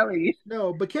 I'm telling you.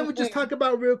 No, but can we just talk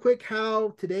about real quick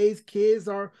how today's kids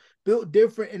are built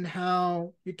different, and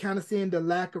how you're kind of seeing the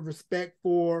lack of respect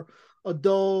for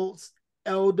adults,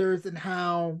 elders, and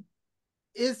how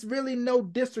it's really no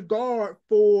disregard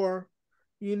for,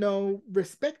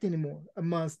 respect anymore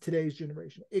amongst today's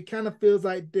generation. It kind of feels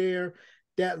like they're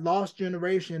that lost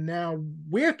generation. Now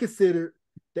we're considered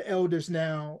the elders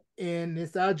now, and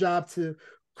it's our job to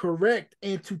correct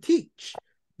and to teach.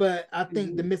 But I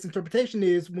think the misinterpretation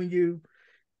is when you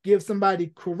give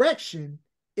somebody correction,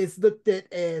 it's looked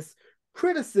at as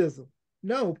criticism.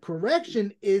 No,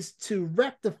 correction is to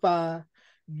rectify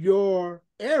your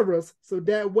errors, so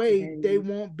that way they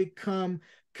won't become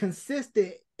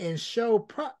consistent and show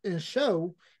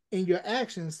in your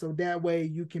actions, so that way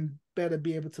you can better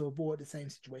be able to avoid the same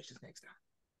situations next time.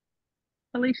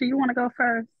 Phylicia, you want to go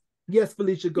first? Yes,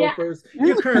 Phylicia, go first.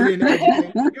 You're currently an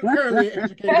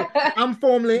educator. I'm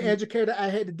formerly an educator. I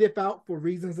had to dip out for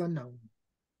reasons unknown.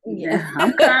 Yeah,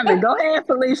 I'm coming. Go ahead,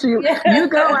 Phylicia. You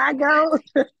go, I go.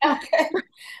 Okay.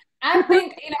 I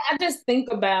think, I just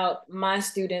think about my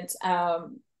students.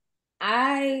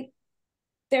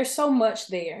 There's so much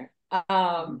there.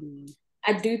 I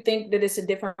do think that it's a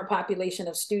different population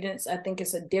of students. I think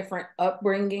it's a different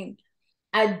upbringing.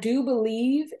 I do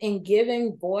believe in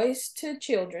giving voice to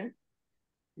children.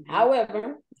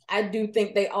 However, I do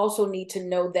think they also need to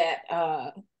know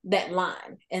that that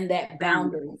line and that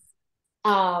boundary.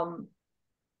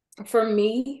 For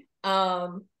me, I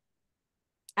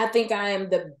think I am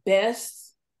the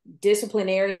best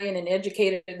disciplinarian and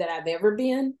educator that I've ever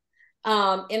been,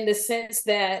 in the sense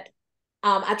that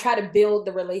I try to build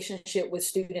the relationship with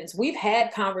students. We've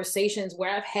had conversations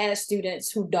where I've had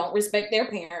students who don't respect their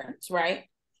parents, right?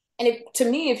 And to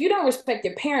me, if you don't respect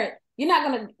your parent, you're not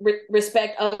going to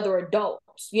respect other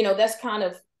adults. That's kind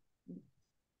of,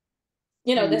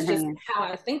 that's just how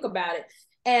I think about it.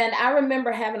 And I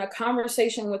remember having a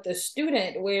conversation with a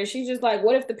student where she's just like,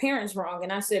 what if the parent's wrong?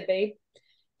 And I said, babe,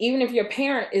 even if your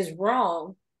parent is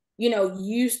wrong,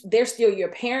 they're still your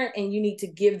parent, and you need to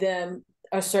give them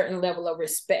a certain level of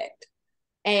respect.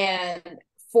 And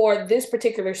for this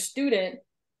particular student,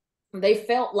 they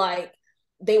felt like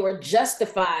they were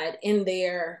justified in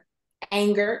their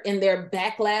anger, in their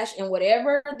backlash, and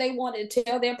whatever they wanted to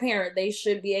tell their parent, they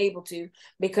should be able to,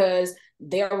 because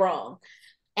they're wrong.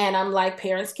 And I'm like,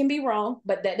 parents can be wrong,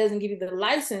 but that doesn't give you the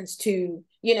license to,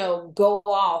 go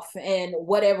off and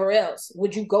whatever else.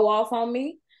 Would you go off on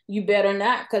me? You better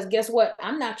not, because guess what?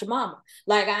 I'm not your mama.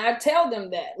 Like, I tell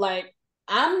them that, like,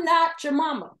 I'm not your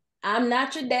mama. I'm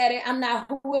not your daddy. I'm not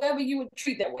whoever you would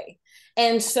treat that way.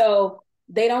 And so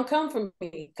they don't come from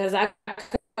me, because I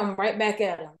come right back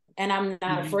at them, and I'm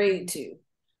not afraid to.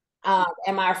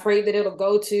 Am I afraid that it'll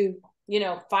go to,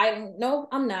 fighting? No,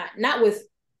 I'm not. Not with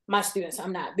my students,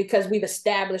 I'm not, because we've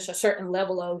established a certain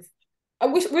level of,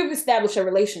 we've established a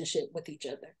relationship with each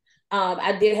other.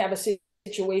 I did have a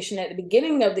situation at the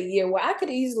beginning of the year where I could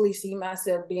easily see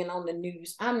myself being on the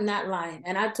news. I'm not lying.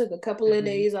 And I took a couple of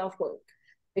days off work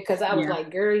because I was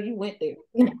like, girl, you went there.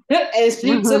 And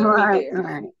she took me there. Right.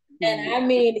 And I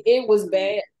mean, it was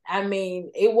bad. I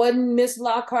mean, it wasn't Miss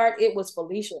Lockhart, it was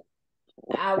Phylicia.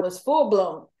 I was full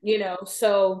blown,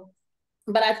 so,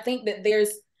 but I think that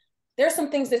there's some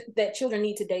things that children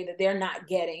need today that they're not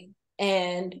getting.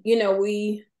 And,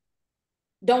 we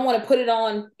don't want to put it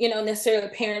on, necessarily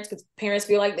parents, because parents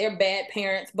feel like they're bad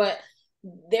parents, but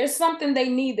there's something they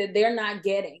need that they're not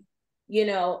getting,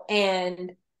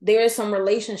 and there are some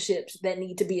relationships that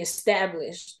need to be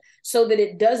established so that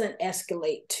it doesn't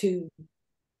escalate to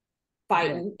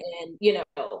fighting and,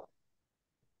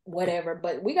 whatever.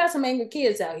 But we got some angry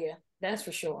kids out here. That's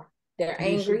for sure. They're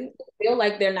angry, they feel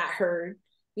like they're not heard,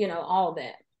 all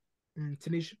that.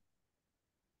 Taneshia?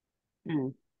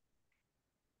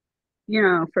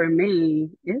 For me,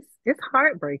 it's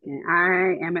heartbreaking.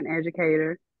 I am an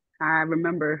educator. I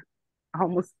remember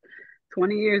almost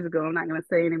 20 years ago, I'm not going to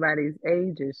say anybody's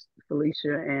ages,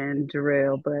 Phylicia and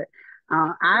Jarrell, but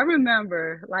I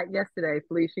remember like yesterday,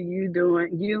 Phylicia,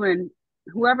 you and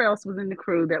whoever else was in the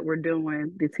crew that were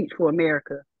doing the Teach for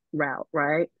America route,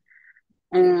 right?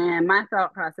 And my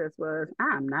thought process was,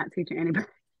 I'm not teaching anybody.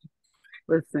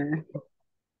 Listen,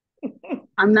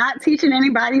 I'm not teaching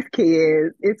anybody's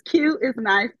kids. It's cute, it's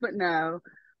nice, but no.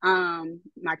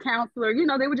 My counselor,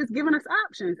 they were just giving us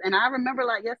options. And I remember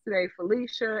like yesterday,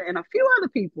 Phylicia and a few other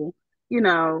people,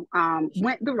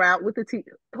 went the route with the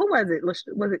teacher. Who was it?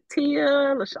 Was it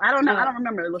Tia? I don't know. I don't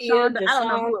remember. LaShonda. I don't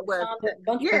know who it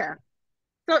was. Yeah.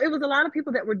 So it was a lot of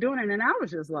people that were doing it. And I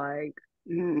was just like,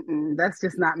 that's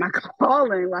just not my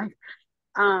calling. Like,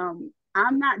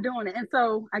 I'm not doing it. And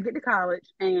so I get to college,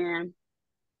 and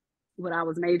what I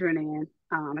was majoring in,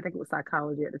 I think it was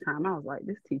psychology at the time. I was like,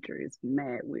 this teacher is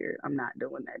mad weird. I'm not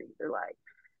doing that either. Like,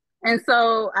 and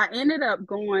so I ended up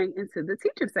going into the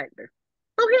teaching sector.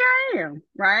 So here I am,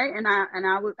 right? And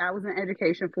I was in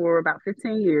education for about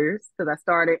 15 years, because I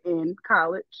started in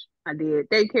college. I did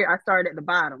daycare. I started at the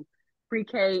bottom,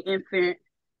 pre-K, infant.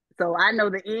 So I know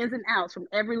the ins and outs from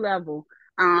every level.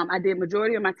 I did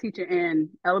majority of my teaching in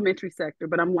elementary sector,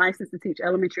 but I'm licensed to teach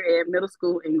elementary ed, middle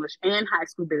school English, and high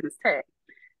school business tech.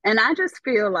 And I just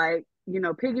feel like,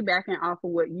 piggybacking off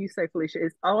of what you say, Phylicia,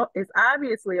 it's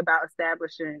obviously about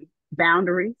establishing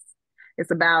boundaries. It's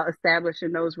about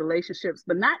establishing those relationships,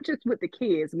 but not just with the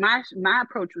kids. My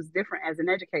approach was different as an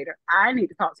educator. I need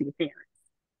to talk to your parents.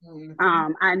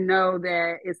 I know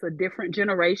that it's a different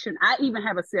generation. I even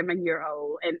have a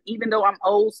 7-year-old, and even though I'm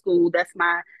old school, that's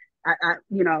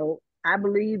I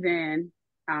believe in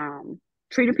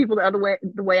treating people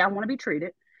the way I want to be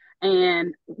treated.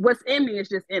 And what's in me is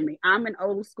just in me. I'm an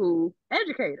old school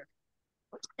educator.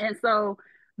 And so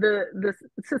the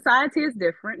society is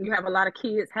different. You have a lot of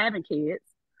kids having kids.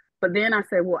 But then I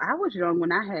said, well, I was young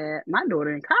when I had my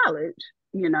daughter in college.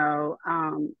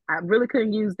 I really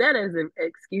couldn't use that as an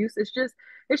excuse. It's just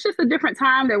a different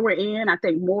time that we're in. I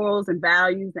think morals and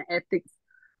values and ethics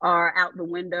are out the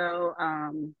window.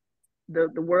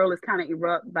 the world is kind of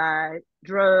erupted by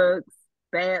drugs,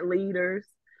 bad leaders,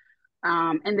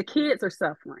 and the kids are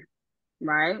suffering,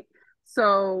 right?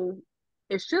 So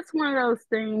it's just one of those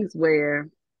things where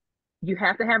you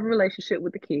have to have a relationship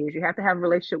with the kids. You have to have a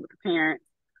relationship with the parents.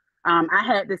 I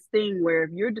had this thing where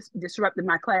if you're disrupting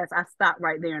my class, I stop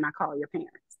right there and I call your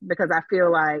parents, because I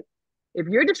feel like if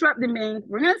you're disrupting me,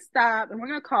 we're going to stop and we're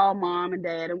going to call mom and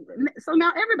dad. And so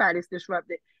now everybody's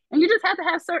disrupted. And you just have to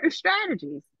have certain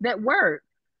strategies that work.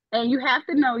 And you have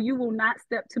to know you will not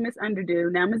step to Miss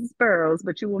Underdo, now Mrs. Burroughs,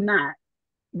 but you will not.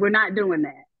 We're not doing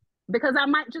that, because I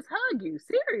might just hug you,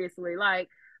 seriously, like,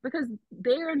 because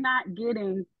they're not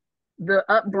getting the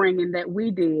upbringing that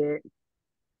we did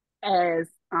as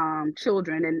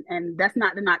children. And that's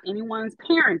not to knock anyone's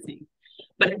parenting,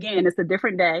 but again, it's a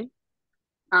different day.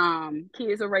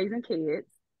 Kids are raising kids,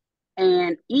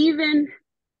 and even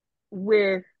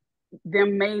with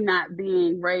them may not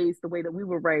being raised the way that we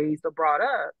were raised or brought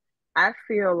up, I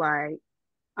feel like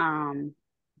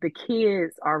the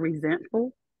kids are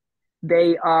resentful.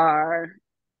 They are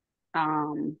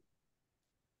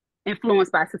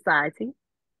influenced by society.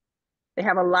 They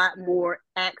have a lot more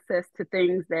access to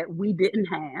things that we didn't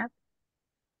have.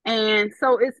 And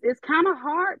so it's kind of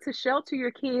hard to shelter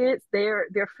your kids. They're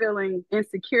feeling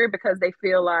insecure because they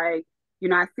feel like,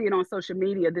 I see it on social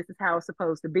media. This is how it's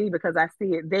supposed to be because I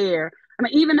see it there. I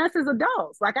mean, even us as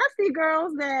adults, like I see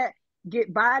girls that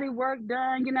get body work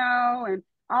done, and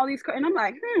all these, and I'm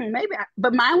like, maybe,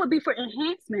 but mine would be for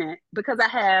enhancement because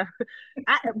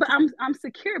but I'm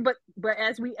secure. But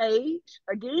as we age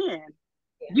again,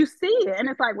 you see it, and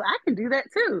it's like, well, I can do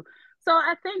that too. So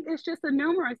I think it's just a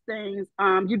numerous things.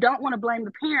 You don't want to blame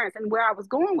the parents. And where I was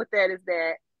going with that is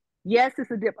that, yes,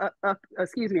 it's a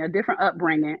different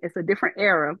upbringing. It's a different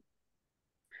era.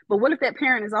 But what if that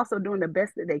parent is also doing the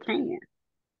best that they can? Right.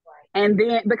 And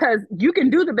then, because you can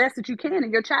do the best that you can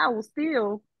and your child will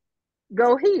still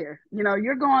go here.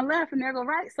 You're going left and they're going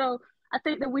right. So I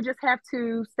think that we just have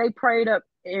to stay prayed up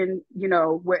in,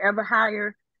 wherever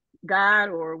higher God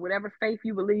or whatever faith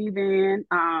you believe in,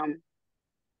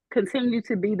 continue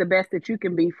to be the best that you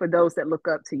can be for those that look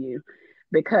up to you,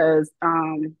 because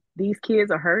these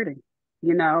kids are hurting,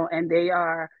 and they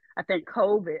are, I think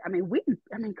COVID,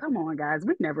 come on guys,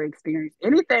 we've never experienced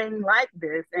anything like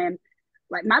this. And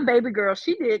like my baby girl,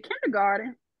 she did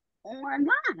kindergarten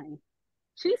online.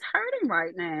 She's hurting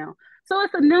right now. So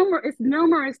it's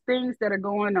numerous things that are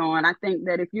going on. I think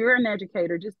that if you're an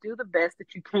educator, just do the best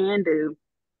that you can do.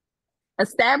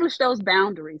 Establish those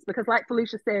boundaries, because like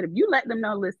Phylicia said, if you let them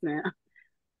know, listen,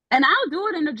 and I'll do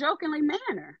it in a jokingly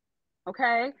manner,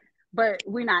 okay? But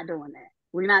we're not doing that.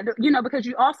 We're not, because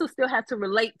you also still have to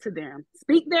relate to them,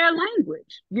 speak their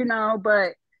language,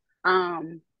 but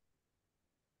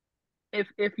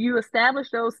if you establish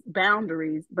those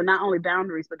boundaries, but not only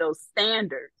boundaries, but those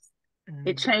standards,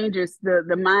 it changes the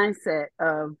mindset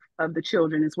of the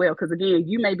children as well. Because again,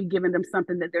 you may be giving them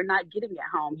something that they're not getting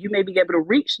at home. You may be able to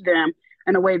reach them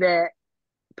in a way that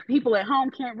people at home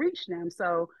can't reach them.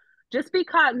 So just be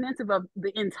cognitive of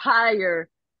the entire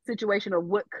situation of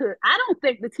I don't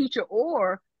think the teacher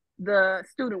or the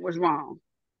student was wrong.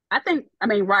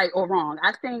 Right or wrong.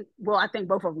 I think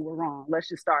both of them were wrong. Let's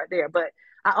just start there. But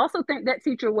I also think that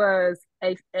teacher was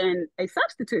a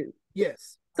substitute.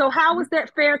 Yes. So how is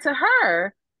that fair to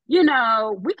her? We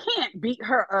can't beat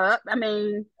her up.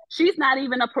 She's not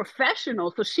even a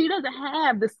professional, so she doesn't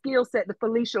have the skill set that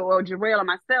Phylicia or Jarrell or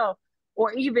myself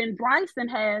or even Bryson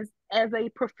has as a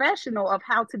professional of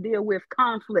how to deal with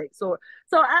conflicts.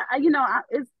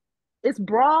 It's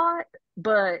broad,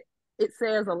 but it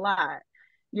says a lot,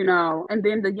 And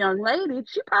then the young lady,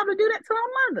 she probably do that to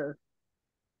her mother.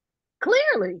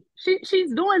 Clearly,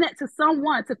 she's doing that to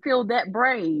someone to feel that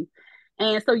brave.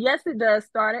 And so, yes, it does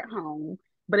start at home,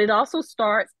 but it also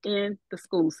starts in the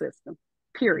school system,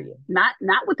 period. Not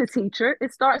with the teacher.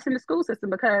 It starts in the school system,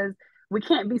 because we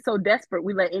can't be so desperate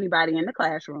we let anybody in the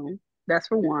classroom. That's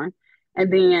for one.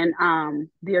 And then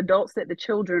the adults that the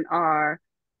children are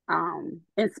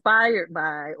inspired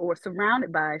by or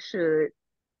surrounded by should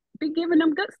be giving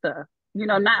them good stuff.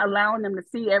 Not allowing them to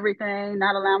see everything,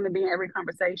 not allowing them to be in every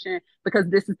conversation, because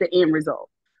this is the end result.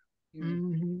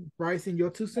 Mm-hmm. Bryson, your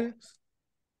 2 cents?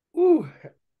 Ooh,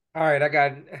 all right, I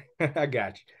got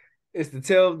you. It's the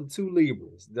tale of the 2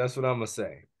 Libras. That's what I'm gonna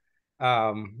say.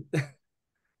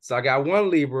 So I got one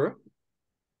Libra,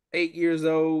 8 years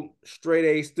old, straight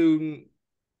A student,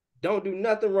 don't do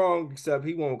nothing wrong except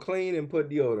he won't clean and put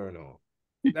deodorant on.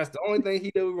 That's the only thing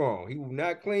he do wrong. He will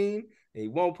not clean and he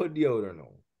won't put deodorant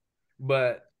on.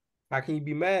 But how can you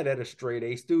be mad at a straight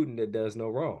A student that does no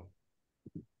wrong?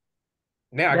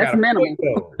 Now I got a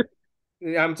 4-year-old.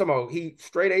 I'm talking about he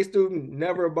straight A student,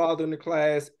 never a bother in the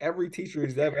class. Every teacher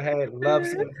he's ever had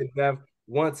loves him to death,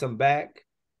 wants him back.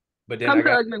 But then Come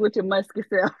hug me with your musky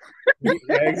self. Yeah,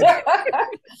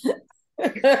 exactly.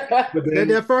 But then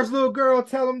that first little girl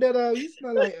tell him that you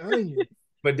smell like onion.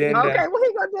 But then okay, what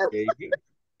he gonna do?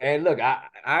 And look,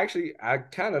 I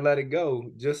kind of let it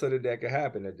go just so that could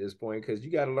happen at this point, because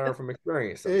you got to learn from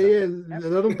experience sometimes. Yeah,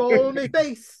 let them fall on their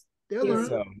face. They'll learn.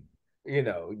 So,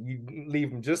 you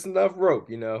leave them just enough rope,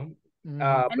 And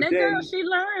then, girl, she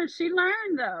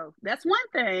learned though. That's one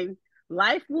thing.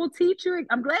 Life will teach you.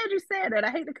 I'm glad you said that.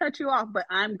 I hate to cut you off, but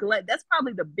I'm glad. That's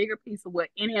probably the bigger piece of what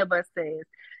any of us says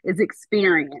is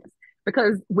experience,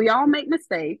 because we all make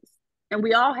mistakes and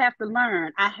we all have to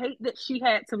learn. I hate that she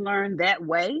had to learn that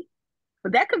way,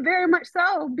 but that could very much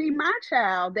so be my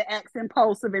child that acts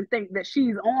impulsive and think that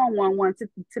she's on one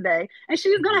today, and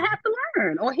she's gonna have to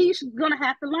learn, or he's gonna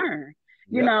have to learn.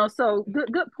 So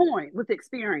good point with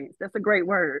experience. That's a great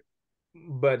word.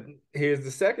 But here's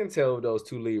the second tale of those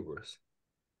two Libras.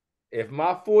 If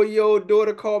my 4-year-old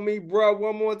daughter called me bruh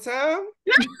one more time,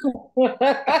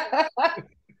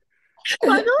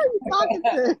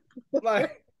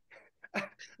 like,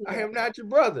 I am not your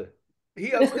brother.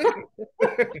 He upstairs.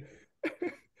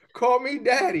 Call me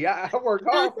daddy. I work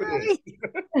hard for this.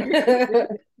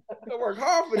 I work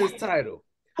hard for this title.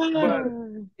 But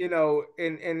and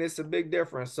it's a big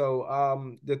difference.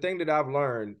 So the thing that I've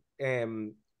learned,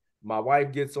 and my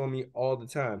wife gets on me all the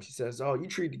time. She says, "Oh, you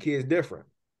treat the kids different."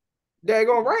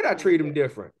 Daggone right, I treat them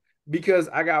different, because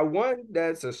I got one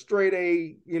that's a straight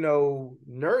A,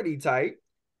 nerdy type,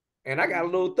 and I got a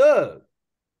little thug.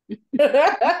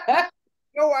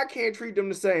 No, I can't treat them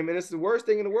the same, and it's the worst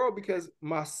thing in the world, because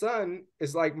my son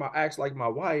acts like my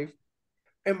wife,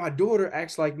 and my daughter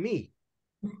acts like me.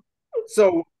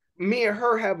 So me and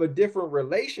her have a different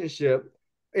relationship,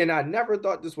 and I never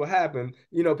thought this would happen.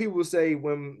 People say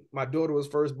when my daughter was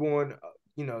first born,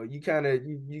 you kind of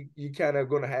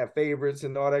gonna have favorites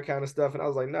and all that kind of stuff. And I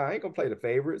was like, nah, I ain't gonna play the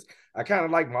favorites. I kind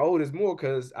of like my oldest more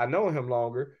because I know him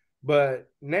longer. But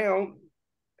now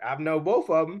I know both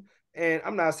of them, and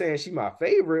I'm not saying she my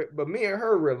favorite, but me and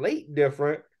her relate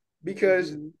different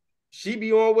because she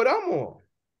be on what I'm on.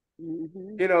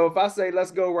 If I say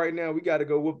let's go right now, we got to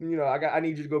go whoop. I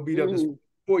need you to go beat up this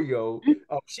 4-year-old.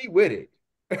 Oh, she with it.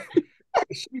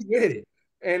 She's with it.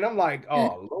 And I'm like,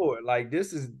 oh Lord, like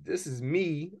this is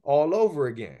me all over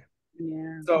again.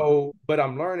 Yeah. So, but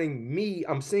I'm learning me.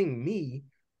 I'm seeing me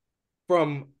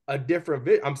from a different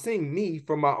I'm seeing me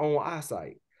from my own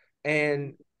eyesight,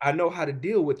 and I know how to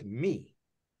deal with me.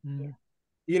 You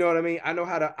know what I mean? I know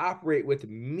how to operate with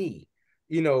me.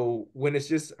 When it's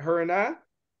just her and I,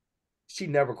 she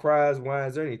never cries,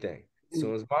 whines, or anything. As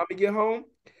soon as mommy get home.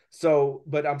 So,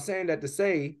 but I'm saying that to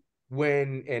say,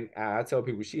 and I tell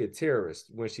people she a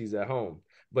terrorist when she's at home,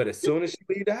 but as soon as she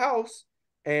leave the house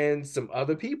and some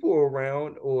other people are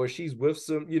around, or she's with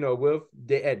some, at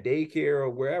daycare or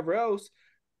wherever else,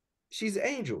 she's an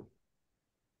angel.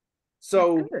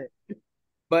 So,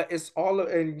 but it's all,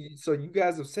 and so you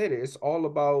guys have said it, it's all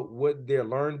about what their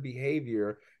learned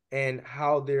behavior and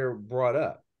how they're brought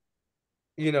up,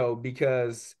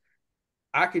 because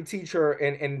I could teach her,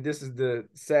 and this is the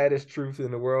saddest truth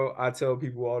in the world. I tell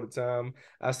people all the time,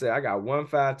 I say, I got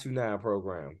 1529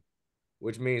 program,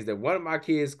 which means that one of my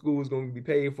kids' school is going to be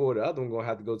paid for, the other one going to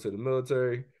have to go to the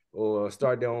military or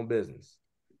start their own business.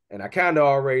 And I kind of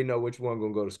already know which one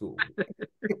going to go to school.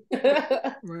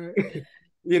 But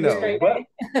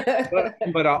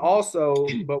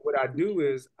what I do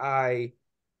is I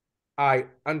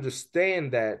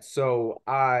understand that, so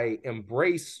I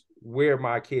embrace where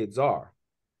my kids are.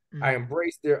 I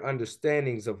embrace their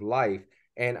understandings of life,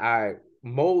 and I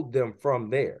mold them from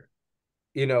there.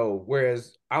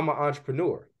 Whereas I'm an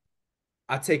entrepreneur,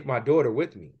 I take my daughter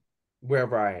with me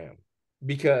wherever I am,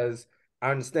 because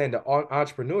I understand that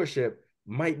entrepreneurship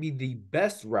might be the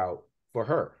best route for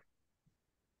her.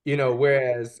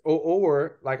 Whereas,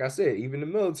 or like I said, even the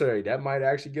military, that might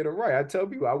actually get her right. I tell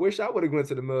people, I wish I would have went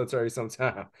to the military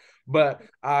sometime, but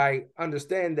I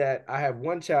understand that I have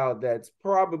one child that's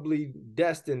probably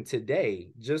destined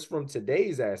today, just from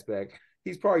today's aspect,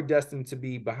 he's probably destined to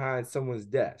be behind someone's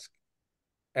desk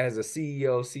as a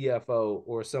CEO, CFO,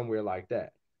 or somewhere like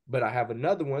that. But I have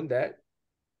another one that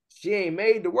she ain't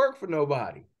made to work for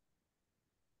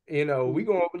we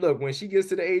gonna look, when she gets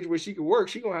to the age where she can work,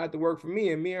 she gonna have to work for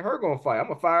me, and me and her gonna fight. I'm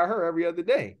gonna fire her every other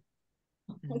day.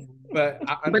 But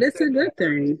it's a good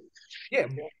thing. Yeah,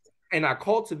 and I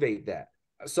cultivate that.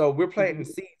 So we're planting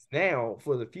seeds now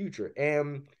for the future,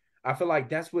 and I feel like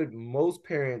that's what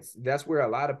that's where a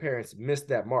lot of parents miss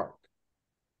that mark.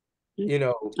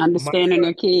 Understanding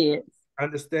their kids.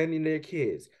 understanding their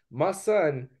kids. My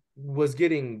son was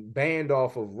getting banned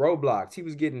off of Roblox. He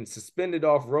was getting suspended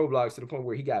off Roblox to the point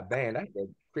where he got banned. I had to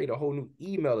create a whole new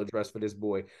email address for this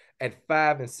boy at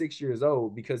 5 and 6 years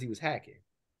old because he was hacking.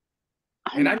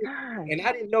 Oh And my God.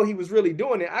 I didn't know he was really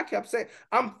doing it. I kept saying,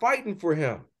 I'm fighting for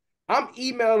him. I'm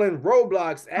emailing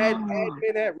Roblox,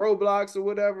 admin at Roblox or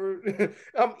whatever.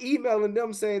 I'm emailing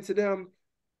them saying to them,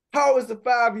 how is the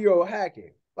 5-year-old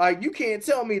hacking? Like, you can't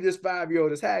tell me this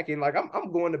 5-year-old is hacking. Like,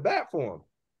 I'm going to bat for him.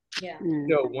 Yeah. You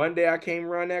know, one day I came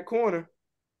around that corner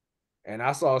and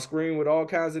I saw a screen with all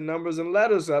kinds of numbers and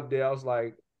letters up there. I was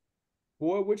like,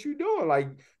 boy, what you doing? Like,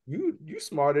 you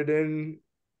smarter than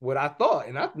what I thought.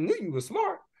 And I knew you were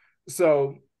smart.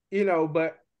 So, you know,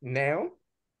 but now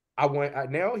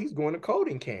now he's going to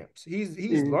coding camps. He's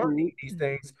learning these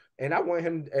things. And I want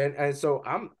him, and so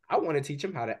I want to teach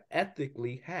him how to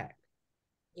ethically hack.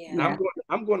 Yeah.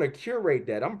 I'm going to curate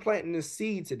that. I'm planting this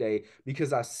seed today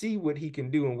because I see what he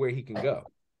can do and where he can go.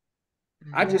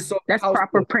 I just sold that's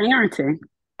proper parenting.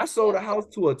 I sold a house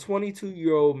to a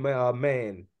 22-year-old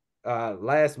man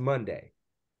last Monday.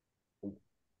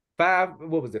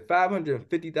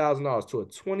 $550,000 to a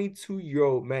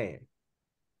 22-year-old man.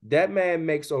 That man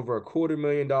makes over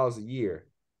 $250,000 a year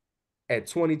at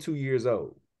 22 years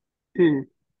old.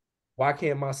 Why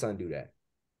can't my son do that?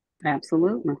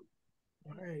 Absolutely.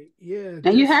 Right. Yeah.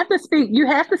 And you have to speak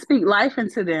life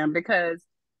into them because,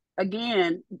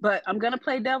 again, but I'm going to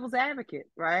play devil's advocate,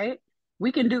 right?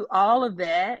 We can do all of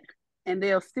that and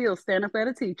they'll still stand up at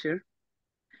a teacher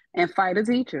and fight a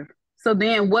teacher. So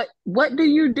then what do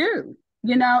you do?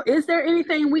 You know, is there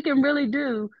anything we can really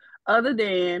do other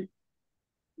than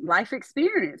life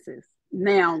experiences?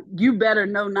 Now, you better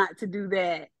know not to do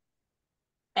that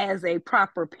as a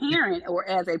proper parent or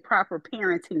as a proper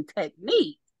parenting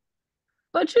technique.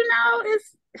 But you know,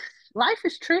 life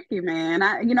is tricky, man.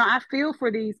 I feel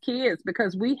for these kids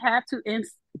because we have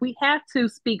to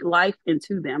speak life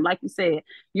into them. Like you said,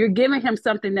 you're giving him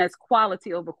something that's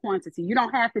quality over quantity. You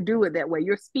don't have to do it that way.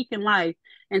 You're speaking life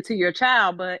into your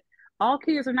child, but all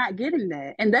kids are not getting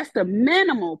that. And that's the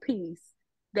minimal piece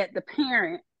that the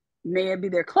parent, may it be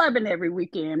their clubbing every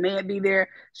weekend, may it be their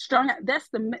strong.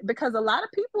 Because a lot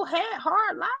of people had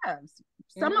hard lives.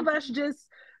 Some of us just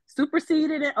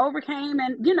superseded and overcame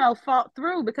and, you know, fought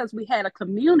through because we had a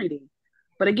community.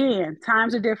 But again,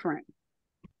 times are different.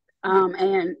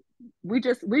 And we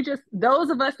just those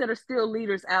of us that are still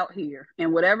leaders out here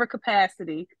in whatever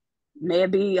capacity, may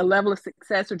it be a level of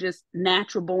success or just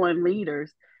natural born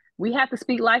leaders, we have to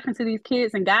speak life into these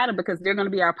kids and guide them because they're going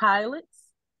to be our pilots.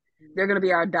 They're going to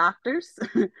be our doctors.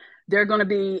 They're going to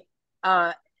be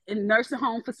in nursing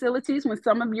home facilities when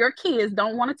some of your kids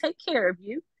don't want to take care of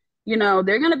you. You know,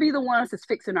 they're going to be the ones that's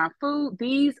fixing our food.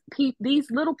 These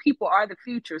little people are the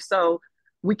future. So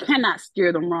we cannot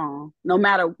steer them wrong. No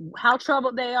matter how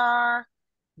troubled they are,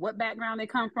 what background they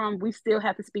come from, we still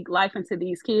have to speak life into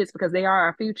these kids because they are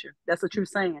our future. That's what you're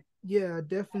saying. Yeah, I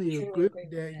definitely agree with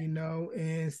that, you know,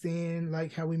 and seeing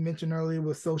like how we mentioned earlier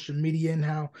with social media and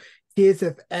how kids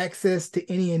have access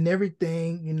to any and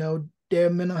everything, you know, their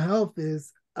mental health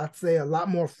is, I'd say, a lot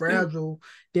more fragile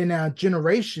than our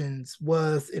generations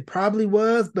was. It probably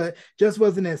was, but just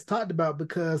wasn't as talked about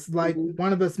because like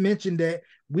one of us mentioned that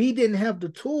we didn't have the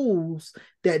tools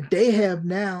that they have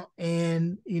now.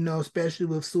 And, you know, especially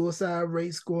with suicide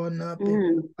rates going up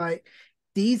and like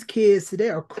these kids today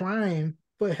are crying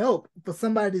for help, for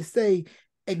somebody to say,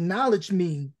 acknowledge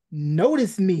me,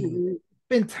 notice me,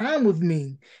 spend time with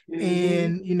me.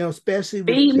 And, you know, especially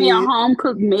with feed kids, me a home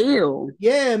cooked meal.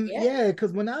 Yeah.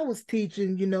 Because when I was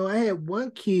teaching, you know, I had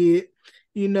one kid,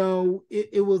 you know,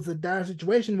 it was a dire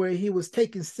situation where he was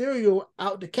taking cereal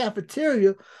out the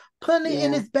cafeteria, putting it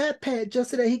in his backpack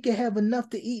just so that he could have enough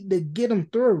to eat to get him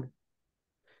through.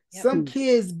 Some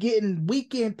kids getting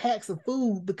weekend packs of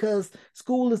food because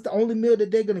school is the only meal that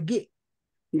they're going to get.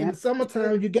 In the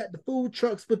summertime, you got the food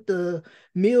trucks with the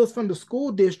meals from the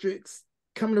school districts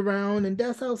coming around, and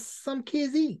that's how some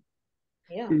kids eat.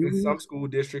 Yeah. And some school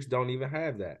districts don't even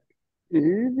have that.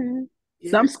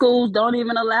 Some schools don't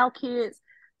even allow kids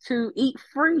to eat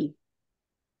free.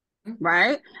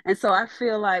 Right? And so I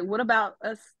feel like, what about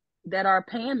us that are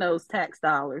paying those tax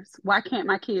dollars? Why can't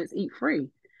my kids eat free?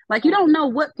 Like, you don't know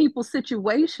what people's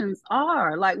situations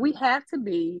are. Like, we have to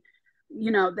be, you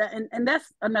know, that, and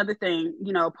that's another thing,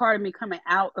 you know, part of me coming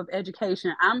out of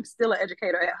education. I'm still an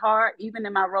educator at heart, even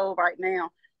in my role right now.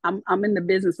 I'm in the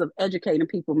business of educating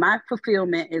people. My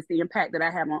fulfillment is the impact that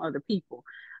I have on other people.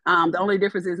 The only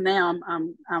difference is now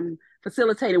I'm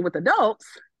facilitating with adults,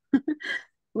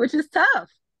 which is tough,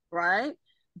 right?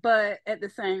 But at the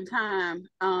same time,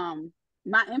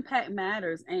 my impact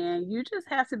matters, and you just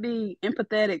have to be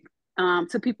empathetic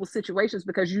to people's situations,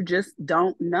 because you just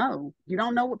don't know. You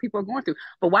don't know what people are going through.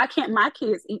 But why can't my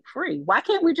kids eat free? Why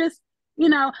can't we just,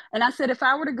 And I said, if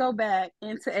I were to go back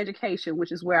into education,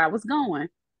 which is where I was going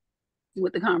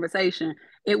with the conversation,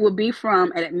 it would be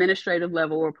from an administrative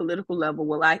level or political level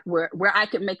where I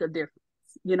could make a difference.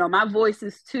 My voice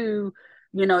is too,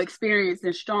 experienced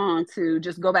and strong to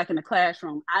just go back in the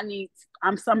classroom.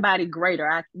 I'm somebody greater.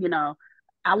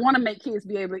 I want to make kids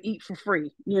be able to eat for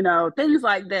free, things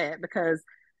like that, because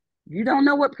you don't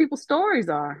know what people's stories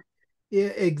are. Yeah,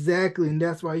 exactly. And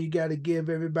that's why you got to give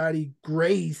everybody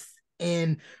grace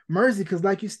and mercy. Because,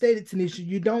 like you stated, Taneshia,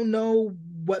 you don't know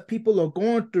what people are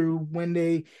going through when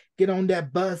they get on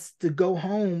that bus to go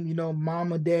home.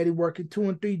 Mama, daddy working 2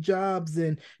 and 3 jobs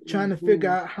and trying to figure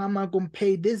out, how am I going to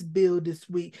pay this bill this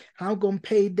week? How I'm going to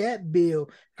pay that bill?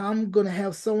 How I'm going to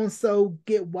have so-and-so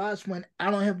get watched when I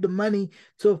don't have the money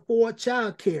to afford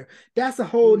childcare. That's a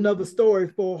whole nother story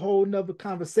for a whole nother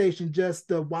conversation. Just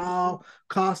the wild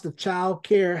cost of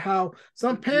childcare, how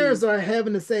some parents are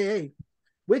having to say, hey,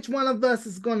 which one of us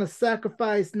is going to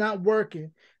sacrifice not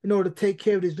working in order to take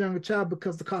care of this younger child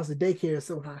because the cost of daycare is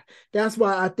so high? That's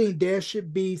why I think there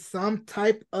should be some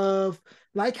type of,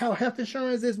 like how health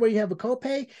insurance is where you have a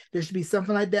copay, there should be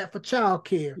something like that for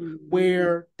childcare,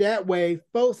 where that way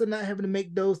folks are not having to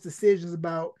make those decisions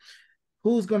about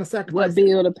who's going to sacrifice what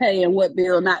bill to pay and what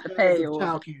bill not to pay, or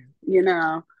childcare.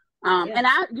 And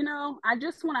I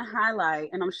just want to highlight,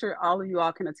 and I'm sure all of you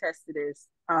all can attest to this.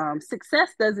 Success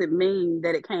doesn't mean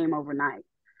that it came overnight.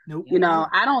 Nope.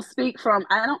 I don't speak from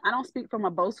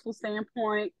a boastful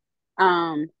standpoint.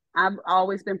 I've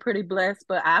always been pretty blessed,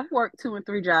 but I've worked 2 and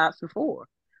 3 jobs before.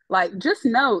 Like, just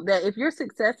know that if your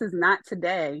success is not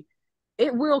today,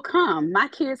 it will come. My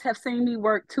kids have seen me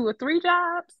work 2 or 3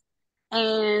 jobs,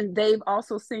 and they've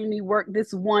also seen me work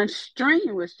this one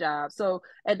strenuous job. So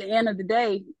at the end of the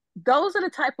day, those are the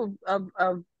type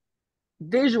of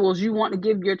visuals you want to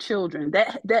give your children,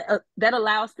 that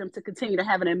allows them to continue to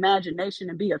have an imagination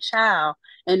and be a child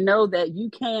and know that you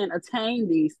can attain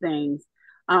these things.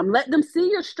 Let them see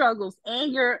your struggles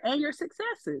and your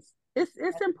successes.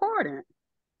 It's important.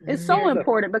 It's so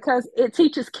important, because it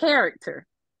teaches character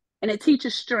and it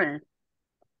teaches strength.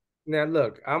 Now,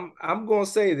 look, I'm gonna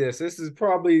say this. This is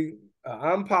probably an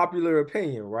unpopular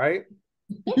opinion, right?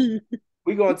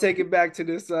 We're gonna take it back to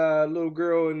this little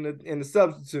girl in the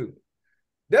substitute.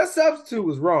 That substitute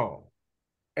was wrong,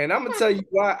 and I'm gonna tell you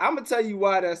why. I'm gonna tell you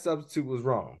why that substitute was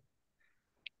wrong.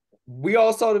 We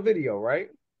all saw the video, right?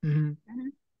 Mm-hmm.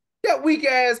 That weak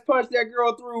ass punch that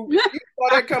girl threw. You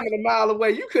saw that coming a mile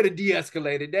away. You could have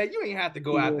de-escalated that. You ain't have to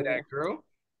go after that girl.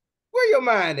 Where your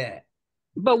mind at?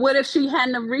 But what if she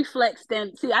hadn't a reflex?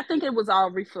 Then see, I think it was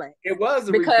all reflex. It was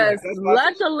a because reflex.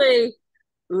 luckily,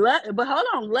 but hold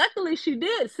on, luckily she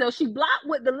did. So she blocked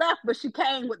with the left, but she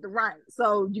came with the right.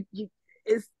 So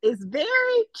it's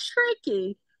very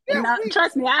tricky. And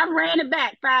trust me, I ran it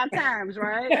back 5 times,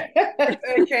 right?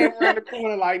 It came around the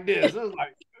corner like this. It was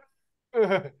like.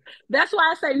 That's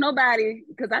why I say nobody,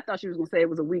 because I thought she was gonna say it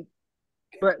was a weak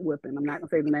butt whipping. I'm not gonna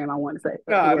say the name I want to say.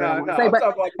 No. I'm talking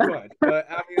about the punch. But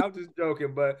I mean, I'm just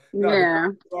joking. But no, yeah,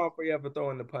 wrong for you ever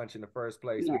throwing the punch in the first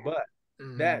place. Yeah. But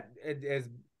that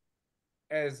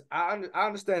as I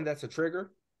understand that's a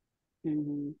trigger.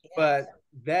 But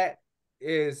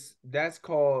that's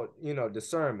called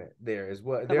discernment. There is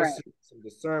what there's some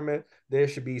discernment. There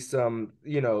should be some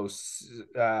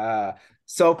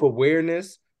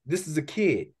self-awareness. This is a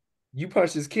kid. You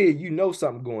punch this kid,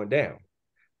 something going down.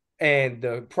 And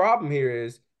the problem here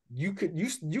is you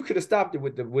could have stopped it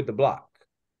with the block.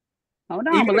 Hold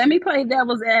on, but let me play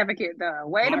devil's advocate though.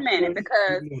 Wait a minute,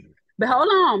 but hold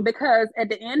on, because at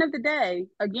the end of the day,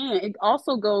 again, it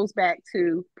also goes back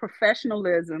to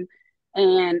professionalism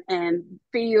and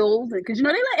fields, because they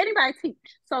let anybody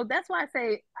teach. So that's why I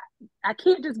say I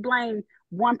can't just blame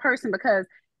one person, because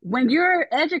when you're an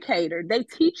educator, they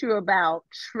teach you about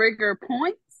trigger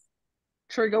points,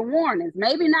 trigger warnings.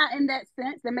 Maybe not in that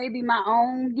sense. That may be my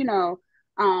own,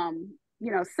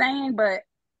 saying, but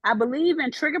I believe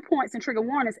in trigger points and trigger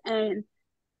warnings. And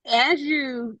as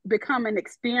you become an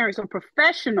experienced or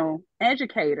professional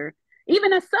educator,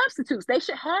 even as substitutes, they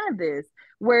should have this,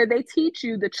 where they teach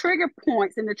you the trigger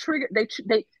points and the trigger.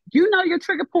 Your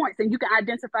trigger points, and you can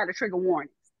identify the trigger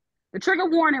warnings. The trigger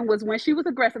warning was when she was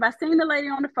aggressive. I seen the lady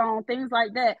on the phone, things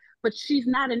like that, but she's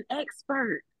not an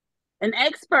expert. An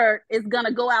expert is going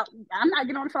to go out. I'm not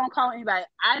getting on the phone calling anybody.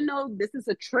 I know this is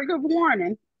a trigger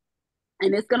warning,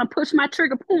 and it's going to push my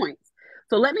trigger points.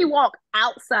 So let me walk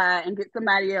outside and get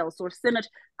somebody else, or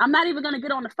I'm not even going to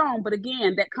get on the phone. But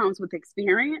again, that comes with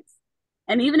experience.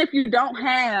 And even if you don't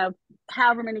have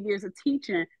however many years of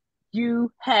teaching,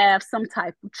 you have some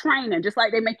type of training, just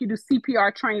like they make you do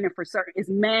CPR training for certain, it's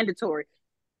mandatory.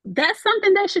 That's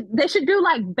something they should do,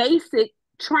 like basic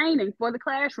training for the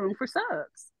classroom for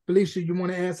subs. Phylicia, you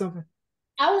want to add something?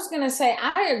 I was gonna say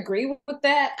I agree with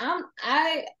that.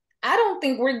 I don't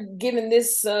think we're giving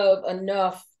this sub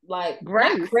enough, like,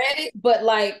 not credit, but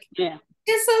like, yeah,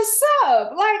 it's a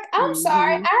sub. Like, I'm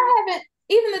sorry, I haven't,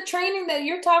 even the training that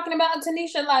you're talking about,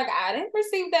 Taneshia, like, I didn't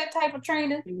receive that type of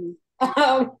training.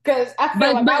 Because I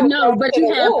feel but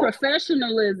you have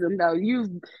professionalism though.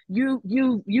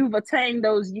 You've attained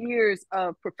those years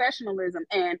of professionalism,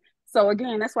 and so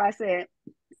again, that's why I said,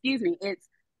 excuse me,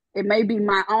 it may be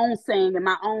my own saying and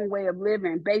my own way of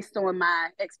living based on my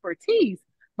expertise.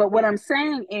 But what I'm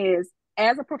saying is,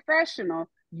 as a professional,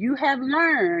 you have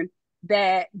learned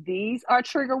that these are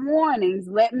trigger warnings.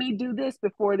 Let me do this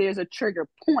before there's a trigger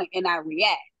point and I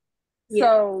react. Yeah.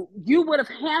 So you would have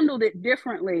handled it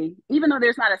differently, even though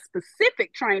there's not a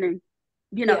specific training.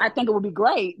 You know, I think it would be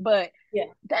great, but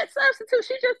that substitute,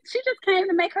 she just came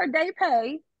to make her day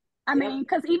pay. I mean,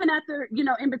 because even after, you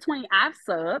know, in between, I've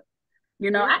subbed.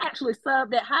 You know, I actually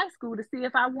subbed at high school to see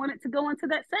if I wanted to go into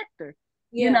that sector.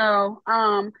 You know,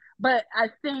 but I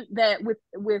think that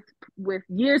with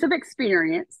years of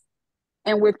experience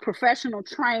and with professional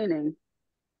training,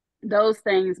 those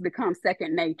things become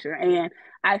second nature. And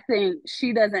I think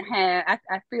she doesn't have,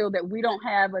 I feel that we don't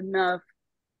have enough,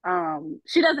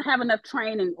 she doesn't have enough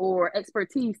training or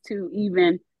expertise to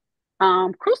even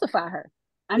crucify her.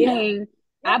 I mean,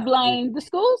 I blame the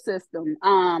school system.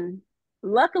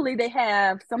 Luckily, they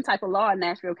have some type of law in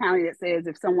Nashville County that says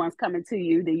if someone's coming to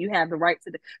you, then you have the right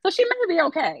to. So she may be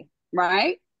okay,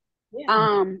 right?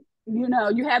 Yeah. You know,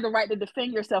 you have the right to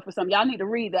defend yourself or something. Y'all need to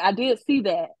read that. I did see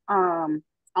that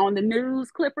on the news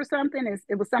clip or something.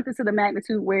 It was something to the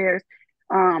magnitude where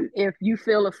if you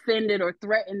feel offended or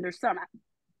threatened or something,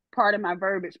 part of my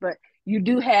verbiage, but you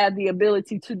do have the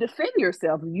ability to defend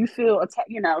yourself. You feel attacked,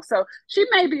 you know, so she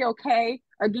may be okay.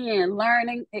 Again,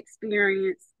 learning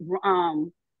experience,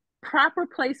 proper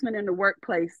placement in the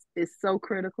workplace is so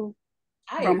critical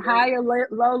from higher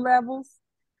low levels.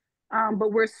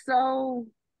 But we're so,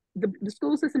 the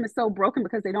school system is so broken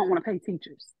because they don't want to pay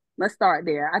teachers. Let's start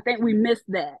there. I think we missed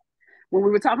that when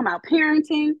we were talking about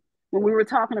parenting, when we were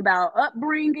talking about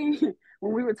upbringing,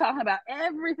 when we were talking about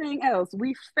everything else.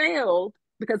 We failed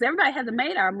because everybody hasn't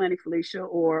made our money, Phylicia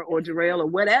or Jarrell or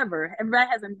whatever. Everybody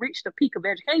hasn't reached the peak of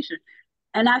education.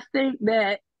 And I think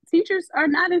that teachers are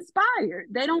not inspired.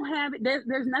 They don't have it.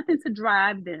 There's nothing to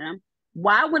drive them.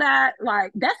 Why would I,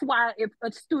 like, that's why if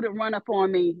a student run up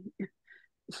on me,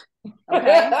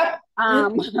 okay,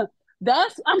 I'm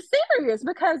serious,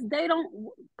 because they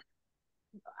don't,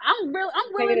 I'm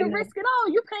willing to risk it all.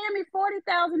 You paying me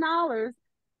 $40,000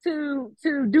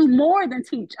 to do more than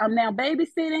teach. I'm now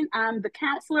babysitting. I'm the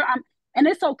counselor. And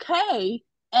it's okay.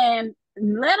 And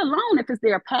let alone if it's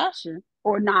their passion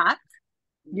or not.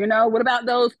 You know, what about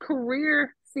those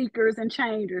career seekers and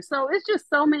changers? So it's just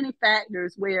so many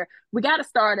factors where we got to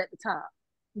start at the top.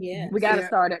 Yeah, we got to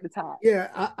start at the top.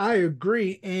 Yeah, I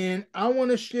agree. And I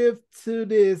want to shift to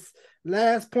this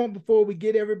last point before we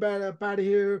get everybody up out of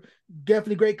here.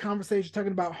 Definitely great conversation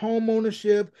talking about home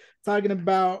ownership, talking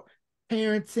about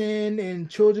parenting and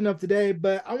children of today.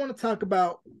 But I want to talk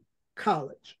about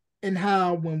college and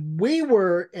how when we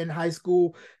were in high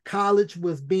school, college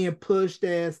was being pushed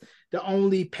as the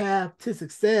only path to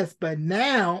success. But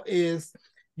now is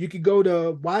you could go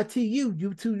to YTU,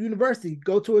 YouTube University,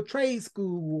 go to a trade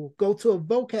school, go to a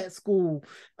VOCAT school,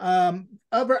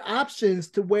 other options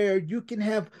to where you can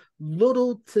have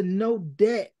little to no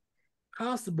debt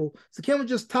possible. So can we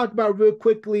just talk about real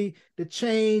quickly the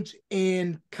change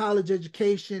in college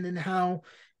education and how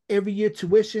every year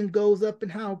tuition goes up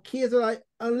and how kids are like,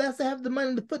 unless I have the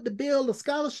money to foot the bill of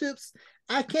scholarships,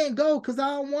 I can't go because I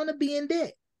don't want to be in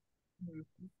debt.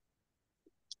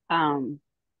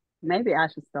 Maybe I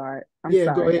should start. I'm sorry,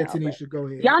 go ahead, Taneshia. Go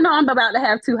ahead. Y'all know I'm about to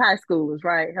have 2 high schoolers,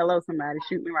 right? Hello, somebody,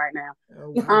 shoot me right now.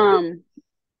 Oh, wow.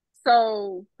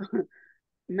 So,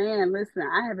 man, listen,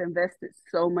 I have invested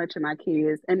so much in my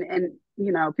kids, and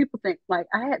you know, people think like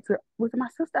I had to. Was it my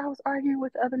sister I was arguing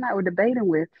with the other night or debating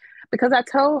with? Because I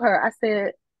told her, I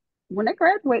said, when they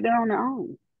graduate, they're on their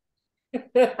own.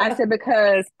 I said,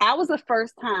 because I was a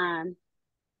first time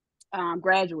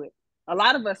graduate. A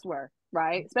lot of us were.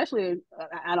 Right, especially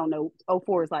I don't know.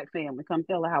 04 is like family, come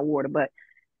hell or high water. But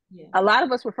a lot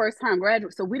of us were first time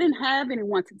graduates, so we didn't have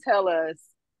anyone to tell us,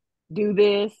 do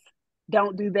this,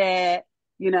 don't do that.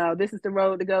 You know, this is the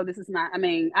road to go. This is not. I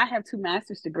mean, I have 2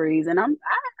 master's degrees, and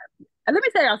let me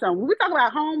tell y'all something. When we talk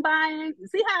about home buying,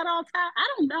 see how it all ties? I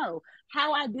don't know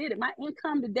how I did it. My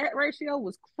income to debt ratio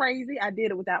was crazy. I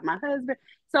did it without my husband.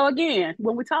 So again,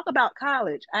 when we talk about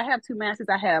college, I have 2 masters.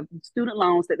 I have student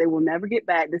loans that they will never get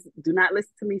back. Do not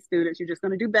listen to me, students. You're just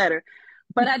going to do better.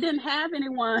 But I didn't have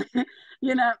anyone,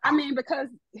 because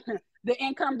the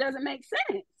income doesn't make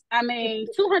sense. I mean,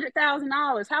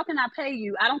 $200,000. How can I pay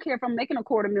you? I don't care if I'm making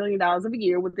 $250,000 a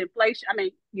year with inflation. I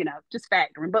mean, just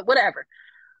factoring, but whatever.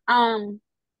 And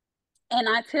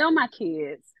I tell my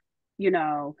kids,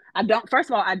 first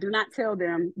of all, I do not tell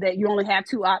them that you only have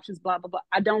 2 options, blah, blah, blah.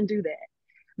 I don't do that,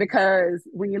 because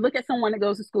when you look at someone that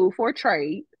goes to school for a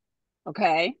trade,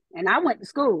 okay, and I went to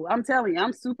school, I'm telling you,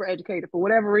 I'm super educated for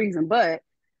whatever reason, but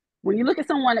when you look at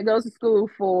someone that goes to school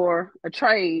for a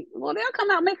trade, well, they'll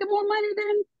come out making more money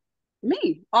than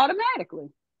me automatically,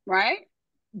 right?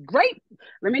 Great.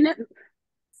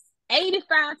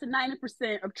 85 to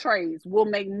 90% of trades will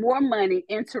make more money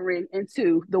entering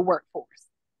into the workforce.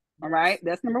 All right.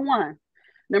 That's number 1.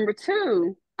 Number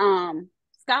 2,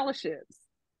 scholarships,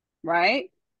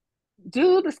 right?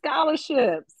 Do the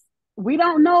scholarships. We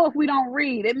don't know if we don't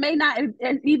read. It may not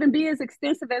even be as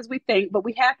extensive as we think, but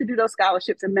we have to do those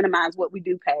scholarships and minimize what we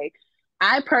do pay.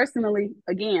 I personally,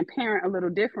 again, parent a little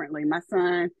differently. My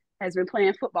son has been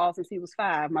playing football since he was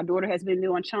 5. My daughter has been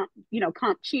doing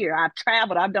comp cheer. I've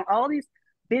traveled. I've done all these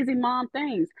busy mom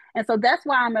things. And so that's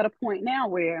why I'm at a point now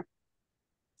where,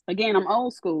 again, I'm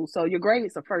old school. So your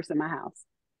grades are first in my house.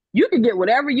 You can get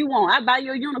whatever you want. I buy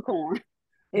you a unicorn.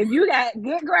 If you got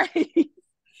good grades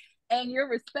and you're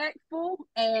respectful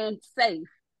and safe,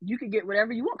 you can get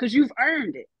whatever you want because you've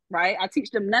earned it, right? I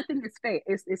teach them nothing is fair.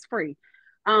 It's free.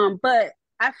 But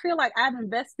I feel like I've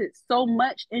invested so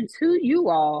much into you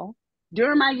all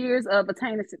during my years of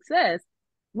attaining success.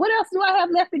 What else do I have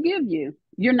left to give you?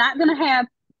 You're not going to have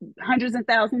hundreds and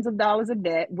thousands of dollars of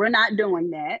debt. We're not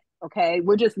doing that. Okay.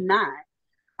 We're just not.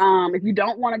 If you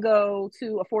don't want to go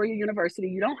to a 4-year university,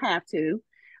 you don't have to.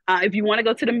 If you want to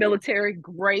go to the military,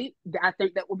 great. I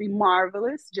think that will be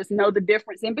marvelous. Just know the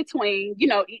difference in between,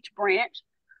 each branch.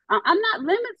 I'm not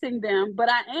limiting them, but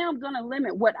I am going to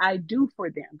limit what I do for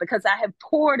them because I have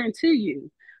poured into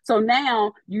you. So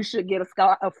now you should get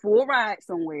a full ride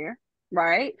somewhere,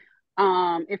 right?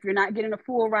 If you're not getting a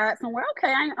full ride somewhere,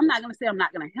 okay, I'm not going to say I'm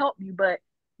not going to help you, but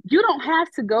you don't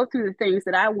have to go through the things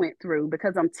that I went through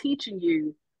because I'm teaching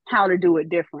you how to do it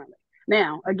differently.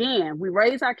 Now, again, we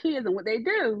raise our kids and what they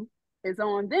do is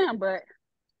on them, but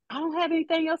I don't have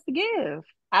anything else to give.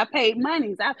 I paid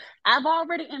monies. I've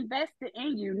already invested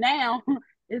in you. Now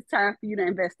it's time for you to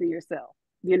invest in yourself.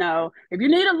 If you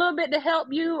need a little bit to help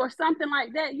you or something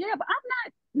like that, yeah, but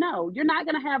you're not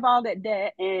going to have all that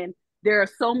debt. And there are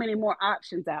so many more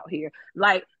options out here.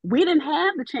 Like, we didn't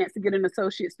have the chance to get an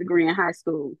associate's degree in high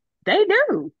school. They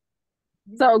do.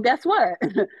 So guess what?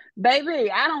 Baby,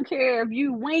 I don't care if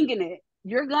you winging it,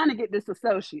 you're going to get this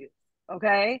associate.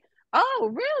 Okay.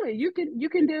 Oh, really? You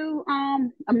can do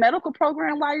a medical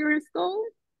program while you're in school?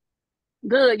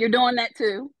 Good, you're doing that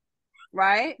too,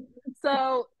 right?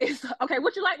 So it's okay.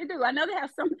 What you like to do? I know they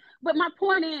have some, but my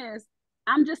point is,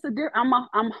 I'm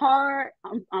hard,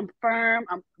 I'm firm,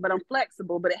 but I'm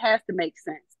flexible. But it has to make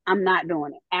sense. I'm not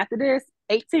doing it. After this,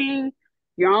 18,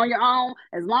 you're on your own.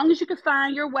 As long as you can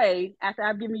find your way. After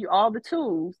I've given you all the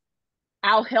tools,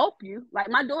 I'll help you. Like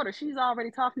my daughter, she's already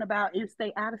talking about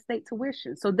in-state, out-of-state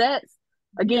tuition. So that's,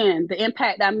 again, the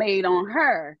impact I made on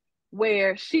her,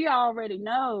 where she already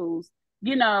knows,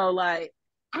 like,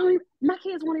 my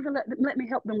kids won't even let me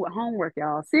help them with homework,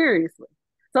 y'all. Seriously.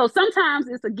 So sometimes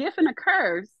it's a gift and a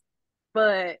curse,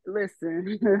 but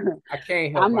listen, I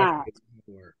can't help my kids with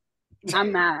homework.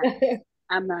 I'm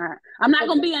not. I'm not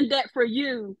going to be in debt for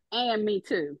you and me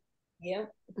too. Yeah.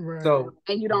 Right. So,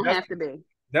 and you don't have to be.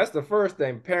 That's the first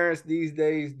thing. Parents these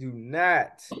days do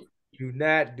not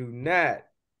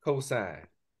co-sign.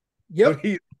 Yep.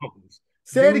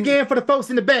 Say it again for the folks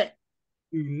in the back.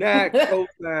 Do not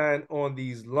co-sign on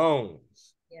these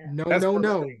loans. Yeah.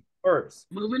 No. First.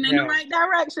 Moving in the right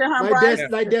direction, huh, Bryson?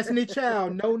 Like Destiny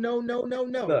Child. No.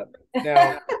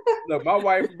 Look, my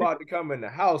wife about to come in the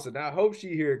house, and I hope she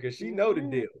here because she know the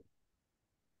deal.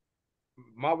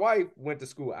 My wife went to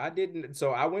school. I didn't,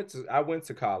 so I went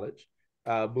to college.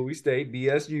 Bowie State,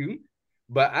 BSU,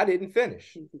 but I didn't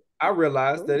finish. I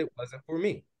realized that it wasn't for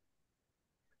me.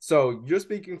 So you're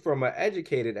speaking from an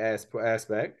educated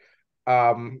aspect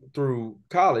through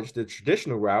college, the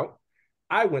traditional route.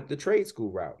 I went the trade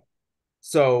school route.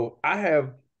 So I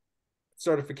have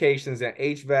certifications in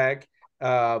HVAC,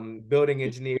 building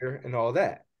engineer, and all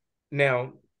that.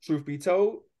 Now, truth be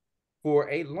told, for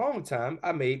a long time,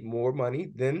 I made more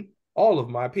money than all of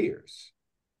my peers.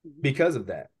 because of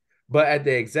that. But at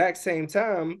the exact same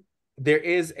time, there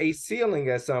is a ceiling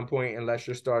at some point unless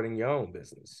you're starting your own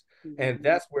business. And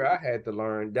that's where I had to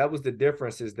learn. That was the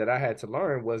differences that I had to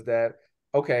learn, was that,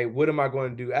 okay, what am I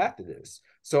going to do after this?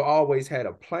 So I always had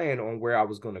a plan on where I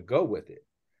was going to go with it.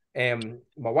 And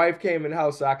my wife came in the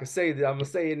house, so I can say that. I'm gonna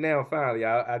say it now. Finally,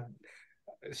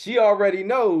 she already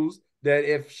knows that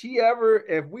if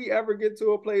we ever get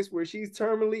to a place where she's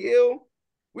terminally ill,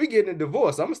 we getting a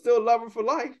divorce. I'm still love her for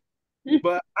life,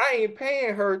 but I ain't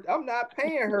paying her. I'm not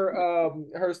paying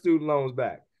her student loans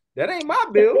back. That ain't my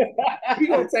bill. We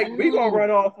gonna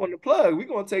run off on the plug. We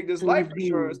gonna take this life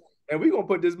insurance and we gonna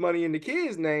put this money in the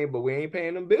kid's name, but we ain't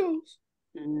paying them bills.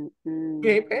 We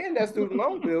ain't paying that student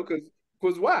loan bill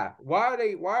because why? Why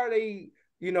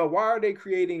are they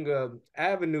creating a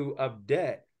avenue of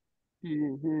debt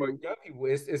for young people?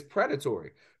 It's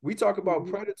predatory. We talk about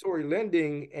predatory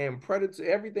lending and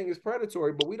everything is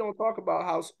predatory, but we don't talk about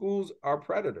how schools are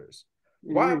predators.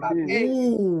 Why am I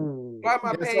paying? Why am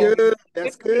I paying?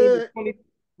 That's good.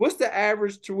 What's the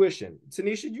average tuition?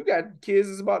 Taneshia, you got kids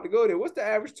that's about to go there. What's the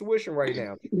average tuition right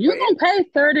now? You're gonna pay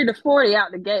 30 to 40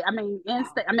 out the gate. I mean,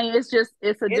 in-state. I mean, it's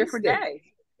a different day.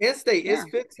 In-state is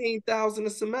 $15,000 a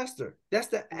semester. That's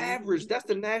the average. That's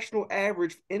the national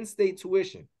average in-state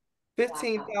tuition.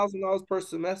 $15,000 per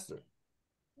semester.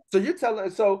 So you're telling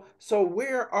so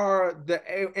where are the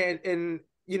and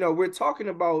we're talking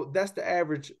about that's the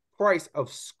average price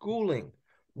of schooling.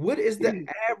 What's the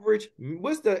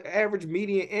average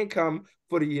median income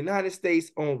for the United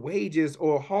States on wages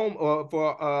or home or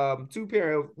for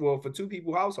for two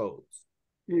people households?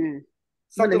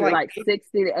 Something like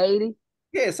 60 to 80?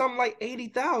 Yeah, something like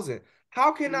 80,000.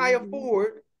 How can I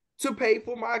afford to pay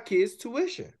for my kids'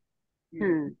 tuition?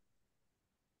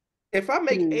 If I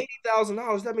make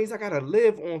 $80,000, that means I gotta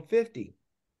live on 50.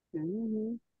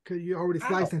 Because you're already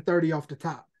slicing 30 off the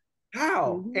top.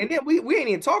 How? And then we ain't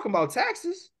even talking about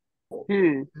taxes.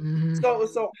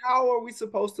 So how are we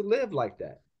supposed to live like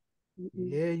that?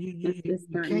 Yeah,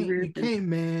 you can't,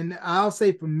 man. I'll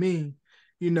say for me,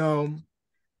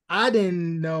 I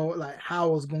didn't know like how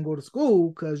I was gonna go to school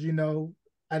because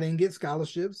I didn't get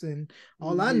scholarships, and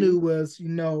all I knew was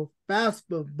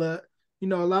FAFSA. But a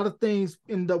lot of things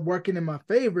end up working in my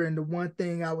favor. And the one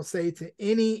thing I would say to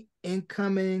any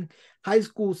incoming high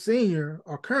school senior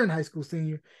or current high school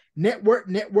senior: network,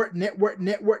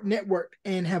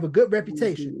 and have a good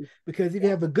reputation. Because if you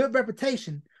have a good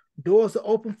reputation, doors are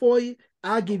open for you.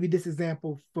 I'll give you this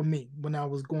example for me when I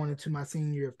was going into my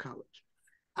senior year of college.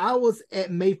 I was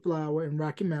at Mayflower in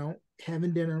Rocky Mount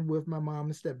having dinner with my mom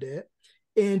and stepdad.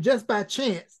 And just by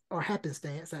chance, or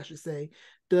happenstance, I should say,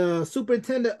 the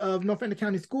superintendent of Northampton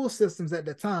County School Systems at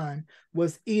the time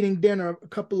was eating dinner a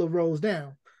couple of rows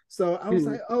down. So I was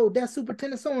like, oh, that's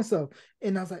Superintendent so-and-so.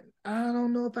 And I was like, I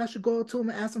don't know if I should go to him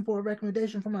and ask him for a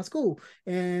recommendation for my school.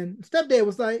 And stepdad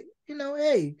was like,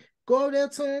 hey, go over there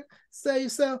to him, say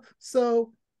yourself.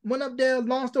 So went up there,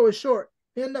 long story short,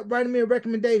 he ended up writing me a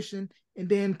recommendation. And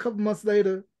then a couple months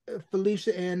later,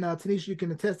 Phylicia and Taneshia, you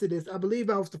can attest to this. I believe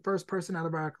I was the first person out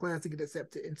of our class to get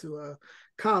accepted into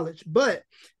college. But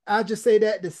I just say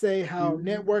that to say how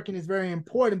networking is very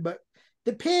important, but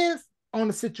depends on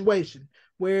the situation.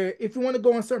 Where if you want to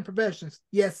go in certain professions,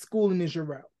 yes, schooling is your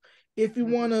route. If you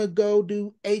want to go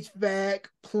do HVAC,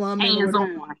 plumbing,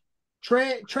 hands-on,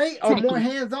 trade or more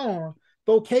hands-on,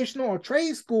 vocational or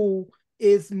trade school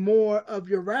is more of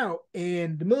your route.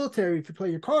 And the military, if you play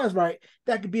your cards right,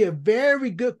 that could be a very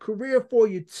good career for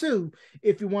you too,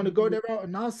 if you want to go that route.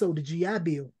 And also the GI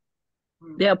Bill.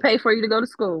 They'll pay for you to go to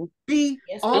school. Be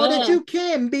all that you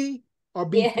can be, or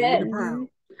be proud.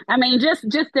 I mean, just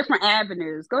different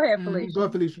avenues. Go ahead, Phylicia. Go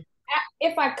ahead, Phylicia.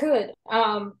 If I could,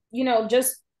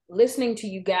 just listening to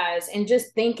you guys and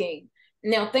just thinking.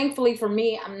 Now, thankfully for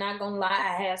me, I'm not gonna lie,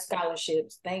 I had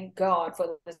scholarships. Thank God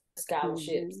for the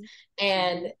scholarships.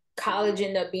 And college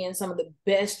ended up being some of the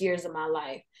best years of my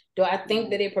life. Do I think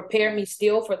that it prepared me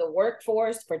still for the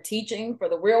workforce, for teaching, for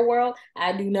the real world?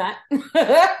 I do not.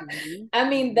 I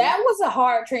mean, that was a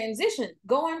hard transition.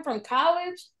 Going from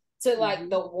college to like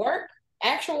the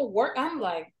actual work, I'm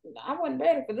like, I wasn't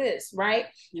ready for this, right?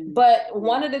 But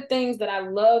one of the things that I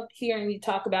loved hearing you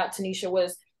talk about, Taneshia,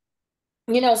 was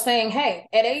saying, hey,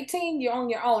 at 18, you're on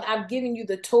your own. I've given you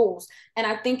the tools. And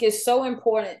I think it's so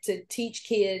important to teach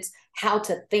kids how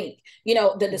to think.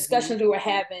 The discussions we were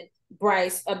having,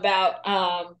 Bryce, about,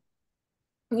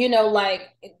 like,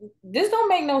 this don't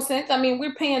make no sense. I mean,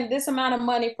 we're paying this amount of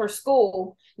money per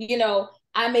school.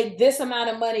 I make this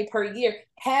amount of money per year.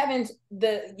 Having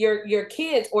your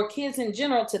kids or kids in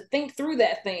general to think through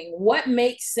that thing. What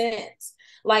makes sense?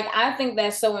 Like, I think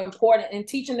that's so important, and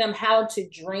teaching them how to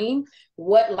dream.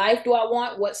 What life do I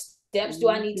want? What steps do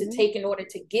I need to take in order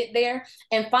to get there?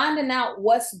 And finding out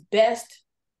what's best.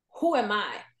 Who am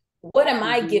I? What am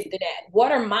I gifted at?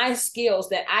 What are my skills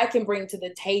that I can bring to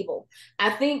the table? I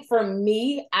think for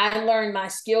me, I learned my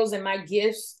skills and my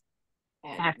gifts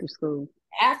after school.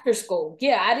 After school.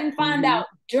 Yeah, I didn't find out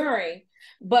during,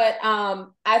 but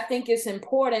I think it's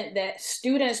important that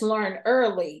students learn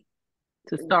early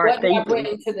to start what thinking. do I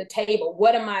bring to the table?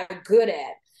 What am I good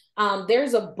at?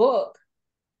 There's a book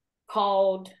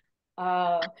called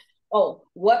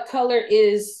What Color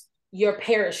Is Your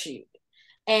Parachute?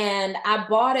 And I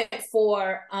bought it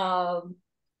for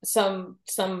some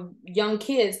young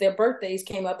kids. Their birthdays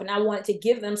came up, and I wanted to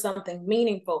give them something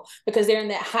meaningful because they're in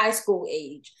that high school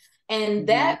age. And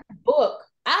that book,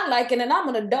 I like it, and I'm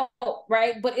an adult,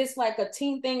 right? But it's like a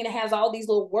teen thing, and it has all these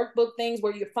little workbook things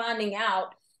where you're finding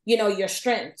out, you know, your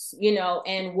strengths, you know,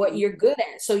 and what you're good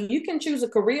at. So you can choose a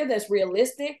career that's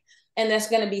realistic and that's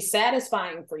going to be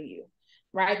satisfying for you,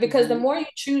 right? Because the more you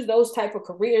choose those type of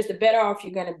careers, the better off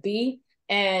you're going to be.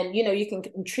 And, you know, you can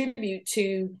contribute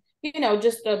to, you know,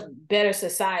 just a better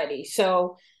society.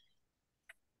 So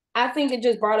I think it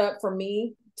just brought up for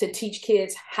me to teach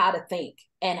kids how to think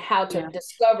and how to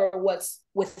discover what's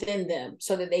within them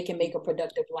so that they can make a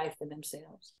productive life for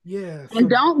themselves. Yeah. And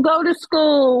don't go to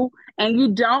school and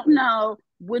you don't know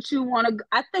what you want to.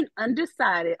 I think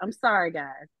undecided. I'm sorry,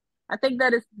 guys. I think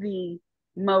that is the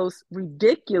most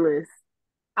ridiculous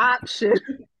option.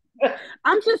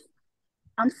 I'm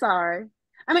sorry.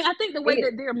 I mean, I think the way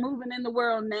that they're moving in the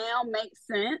world now makes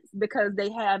sense because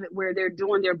they have it where they're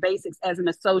doing their basics as an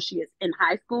associate in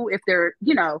high school if they're,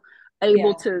 you know,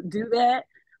 able to do that.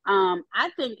 I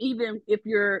think even if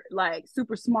you're like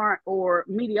super smart or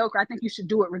mediocre, I think you should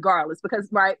do it regardless because,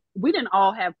 right, we didn't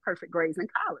all have perfect grades in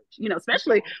college, you know,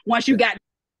 especially once you got.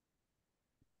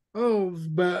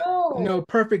 But you know,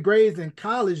 perfect grades in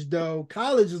college, though.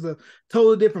 College is a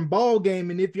totally different ball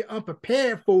game, and if you're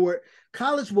unprepared for it,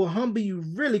 college will humble you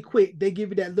really quick. They give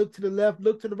you that look to the left,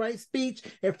 look to the right speech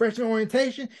at freshman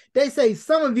orientation. They say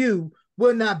some of you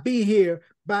will not be here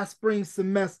by spring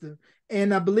semester.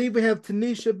 And I believe we have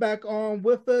Taneshia back on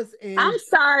with us. And I'm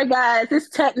sorry, guys. It's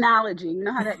technology. You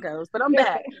know how that goes, but I'm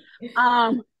back.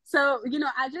 So, you know,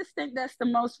 I just think that's the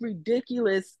most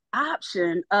ridiculous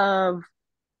option of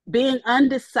being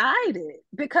undecided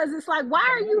because it's like, why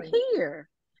are you here?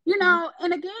 You know,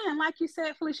 and again, like you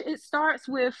said, Phylicia, it starts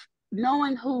with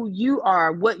knowing who you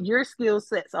are, what your skill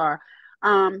sets are,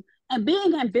 and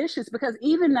being ambitious because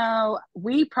even though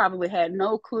we probably had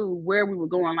no clue where we were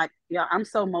going, like, yeah, I'm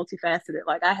so multifaceted.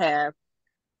 Like I have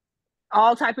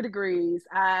all type of degrees.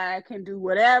 I can do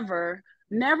whatever.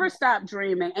 Never stop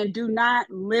dreaming and do not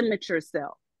limit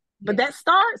yourself. But that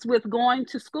starts with going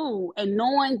to school and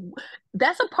knowing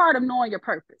that's a part of knowing your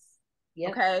purpose.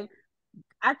 Okay.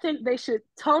 I think they should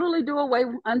totally do away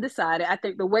with undecided. I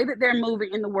think the way that they're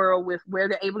moving in the world with where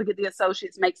they're able to get the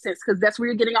associates makes sense because that's where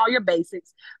you're getting all your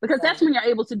basics because that's when you're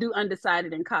able to do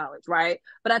undecided in college, right?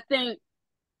 But I think,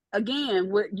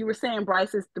 again, what you were saying,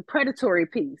 Bryce, is the predatory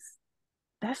piece.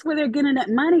 That's where they're getting that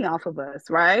money off of us,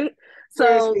 right?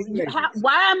 So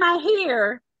why am I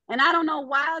here? And I don't know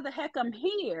why the heck I'm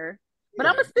here, but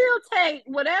I'm going to still take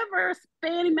whatever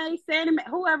Fannie Mae, Sandy Mae,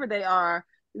 whoever they are,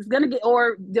 is going to get,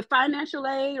 or the financial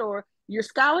aid or your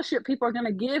scholarship people are going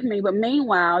to give me. But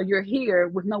meanwhile, you're here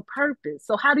with no purpose.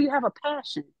 So how do you have a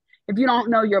passion if you don't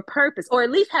know your purpose or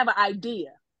at least have an idea,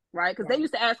 right? Because they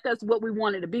used to ask us what we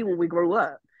wanted to be when we grew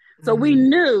up. So we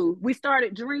knew, we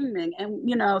started dreaming and,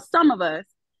 you know, some of us,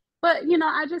 but, you know,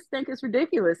 I just think it's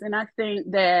ridiculous. And I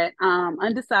think that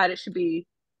undecided should be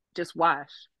just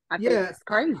washed. I think it's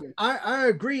crazy. I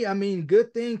agree. I mean,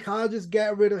 good thing colleges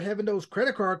got rid of having those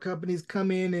credit card companies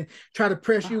come in and try to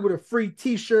press you with a free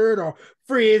t-shirt or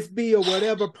frisbee or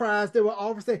whatever prize they were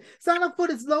offering. Say, sign up for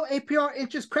this low APR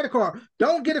interest credit card.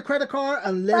 Don't get a credit card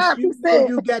unless you know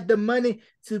you got the money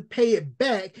to pay it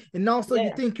back. And also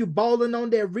you think you're balling on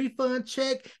that refund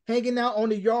check, hanging out on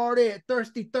the yard at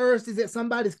Thirsty Thursdays at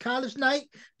somebody's college night.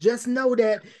 Just know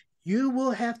that you will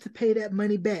have to pay that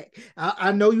money back.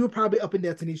 I know you were probably up in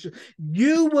there, Taneshia.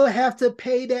 You will have to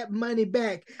pay that money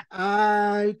back.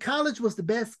 College was the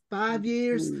best 5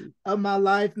 years of my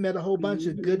life. Met a whole bunch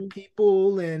of good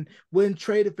people and wouldn't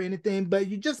trade it for anything. But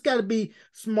you just got to be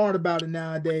smart about it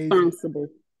nowadays. Responsible.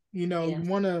 You know,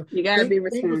 you got to be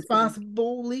responsible. Think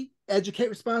responsibly, educate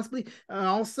responsibly.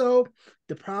 Also,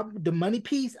 the money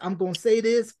piece, I'm going to say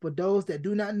this for those that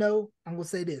do not know, I'm going to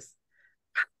say this.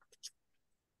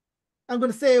 I'm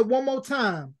going to say it one more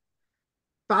time.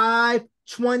 $5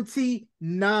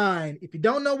 529. If you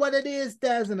don't know what it is,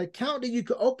 there's an account that you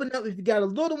can open up. If you got a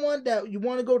little one that you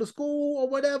want to go to school or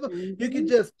whatever, you can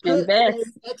just put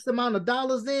X amount of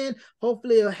dollars in.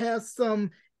 Hopefully it'll have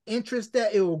some interest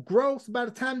that it will grow. So by the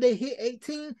time they hit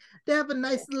 18, they have a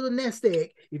nice little nest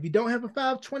egg. If you don't have a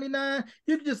 529,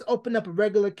 you can just open up a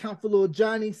regular account for little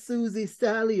Johnny, Susie,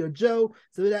 Sally, or Joe,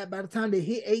 so that by the time they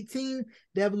hit 18,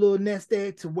 they have a little nest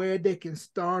egg to where they can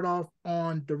start off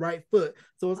on the right foot.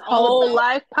 So it's all about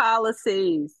life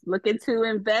policies. Look into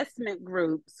investment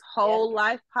groups, whole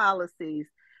life policies.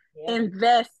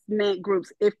 Investment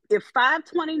groups. If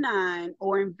 529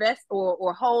 or invest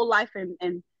or whole life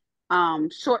and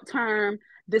short-term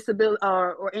disability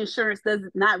or insurance does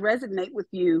not resonate with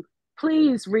you,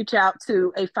 please reach out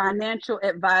to a financial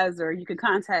advisor. You can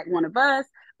contact one of us,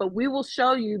 but we will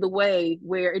show you the way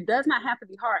where it does not have to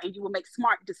be hard and you will make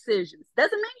smart decisions.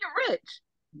 Doesn't mean you're rich,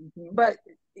 but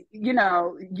you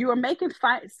know, you are making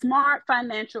smart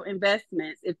financial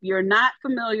investments. If you're not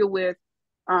familiar with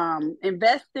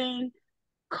investing,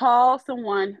 call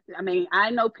someone. I mean, I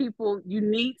know people, you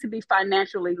need to be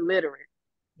financially literate.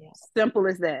 Simple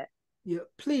as that. Yeah,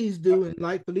 please do. And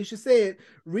like Phylicia said,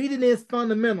 reading is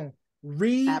fundamental.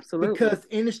 Read. Absolutely. Because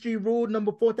industry rule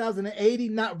number 4080,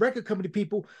 not record company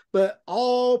people, but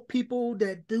all people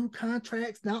that do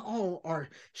contracts, not all, are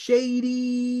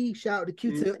shady. Shout out to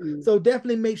Q-Tip. So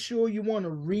definitely make sure you want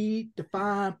to read the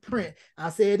fine print.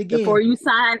 I say it again. Before you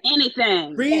sign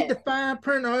anything. Read the fine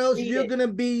print or else you're going to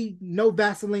be no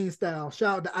Vaseline style.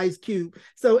 Shout out to Ice Cube.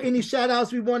 So any shout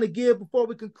outs we want to give before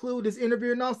we conclude this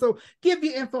interview, and also give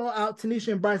your info out,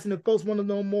 Taneshia and Bryson, if folks want to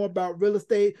know more about real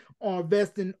estate or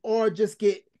investing or just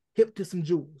get hip to some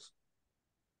jewels.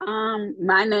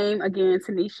 My name again,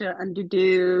 Taneshia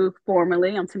Underdew.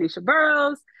 Formerly, I'm Taneshia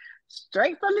Burroughs,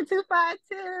 straight from the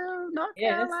 252, North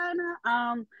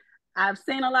Carolina. I've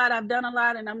seen a lot, I've done a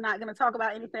lot, and I'm not going to talk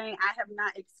about anything I have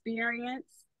not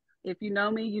experienced. If you know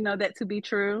me, you know that to be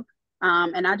true.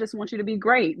 And I just want you to be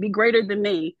great, be greater than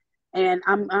me. And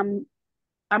I'm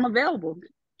available.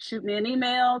 Shoot me an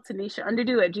email,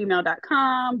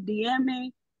 TaneshiaUnderdew@gmail.com, DM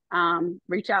me.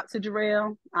 Reach out to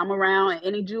Jarrell. I'm around, and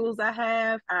any jewels I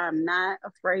have, I'm not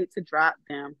afraid to drop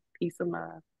them. Peace and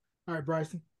love. All right,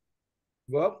 Bryson.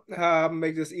 Well, I'll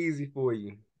make this easy for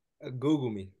you. Google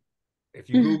me. If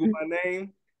you Google my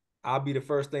name, I'll be the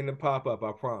first thing to pop up,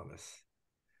 I promise.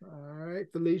 All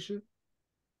right, Phylicia.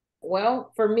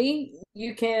 Well, for me,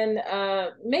 you can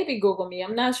maybe Google me.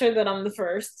 I'm not sure that I'm the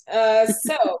first.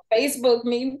 So Facebook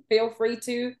me, feel free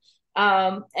to,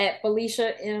 at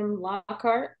Phylicia M.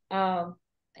 Lockhart.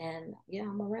 And yeah,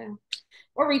 I'm around.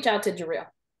 Or reach out to Jarrell.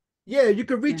 Yeah, you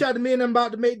can reach out to me, and I'm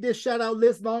about to make this shout out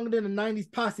list longer than the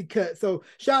 90s posse cut. So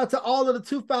shout out to all of the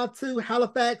 252,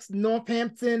 Halifax,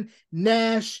 Northampton,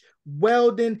 Nash,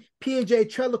 Weldon, P&J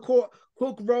Trailer Court,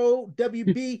 Hook Road,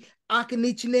 WB,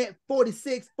 Akanichinet,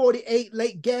 46, 48,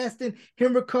 Lake Gaston,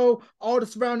 Henrico, all the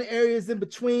surrounding areas in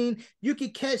between. You can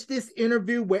catch this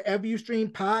interview wherever you stream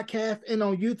podcasts and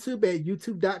on YouTube at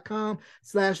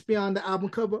youtube.com/Beyond the Album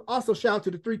Cover. Also, shout out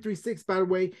to the 336, by the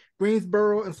way,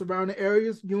 Greensboro and surrounding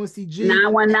areas, UNCG,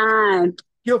 919,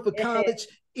 Guilford College,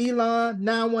 Elon,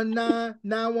 919,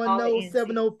 910,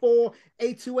 704,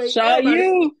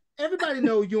 828. Everybody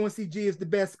knows UNCG is the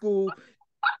best school.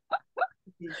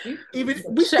 Even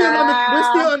we're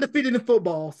still undefeated in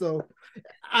football, so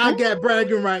I got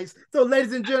bragging rights. So,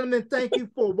 ladies and gentlemen, thank you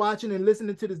for watching and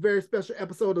listening to this very special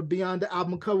episode of Beyond the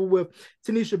Album Cover with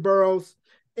Taneshia Burroughs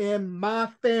and my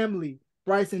family,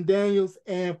 Bryson Daniels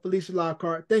and Phylicia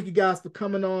Lockhart. Thank you guys for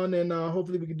coming on, and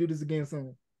hopefully we can do this again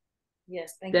soon.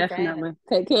 Yes, thank you. Definitely.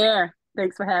 Take care.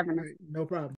 Thanks for having me. No problem.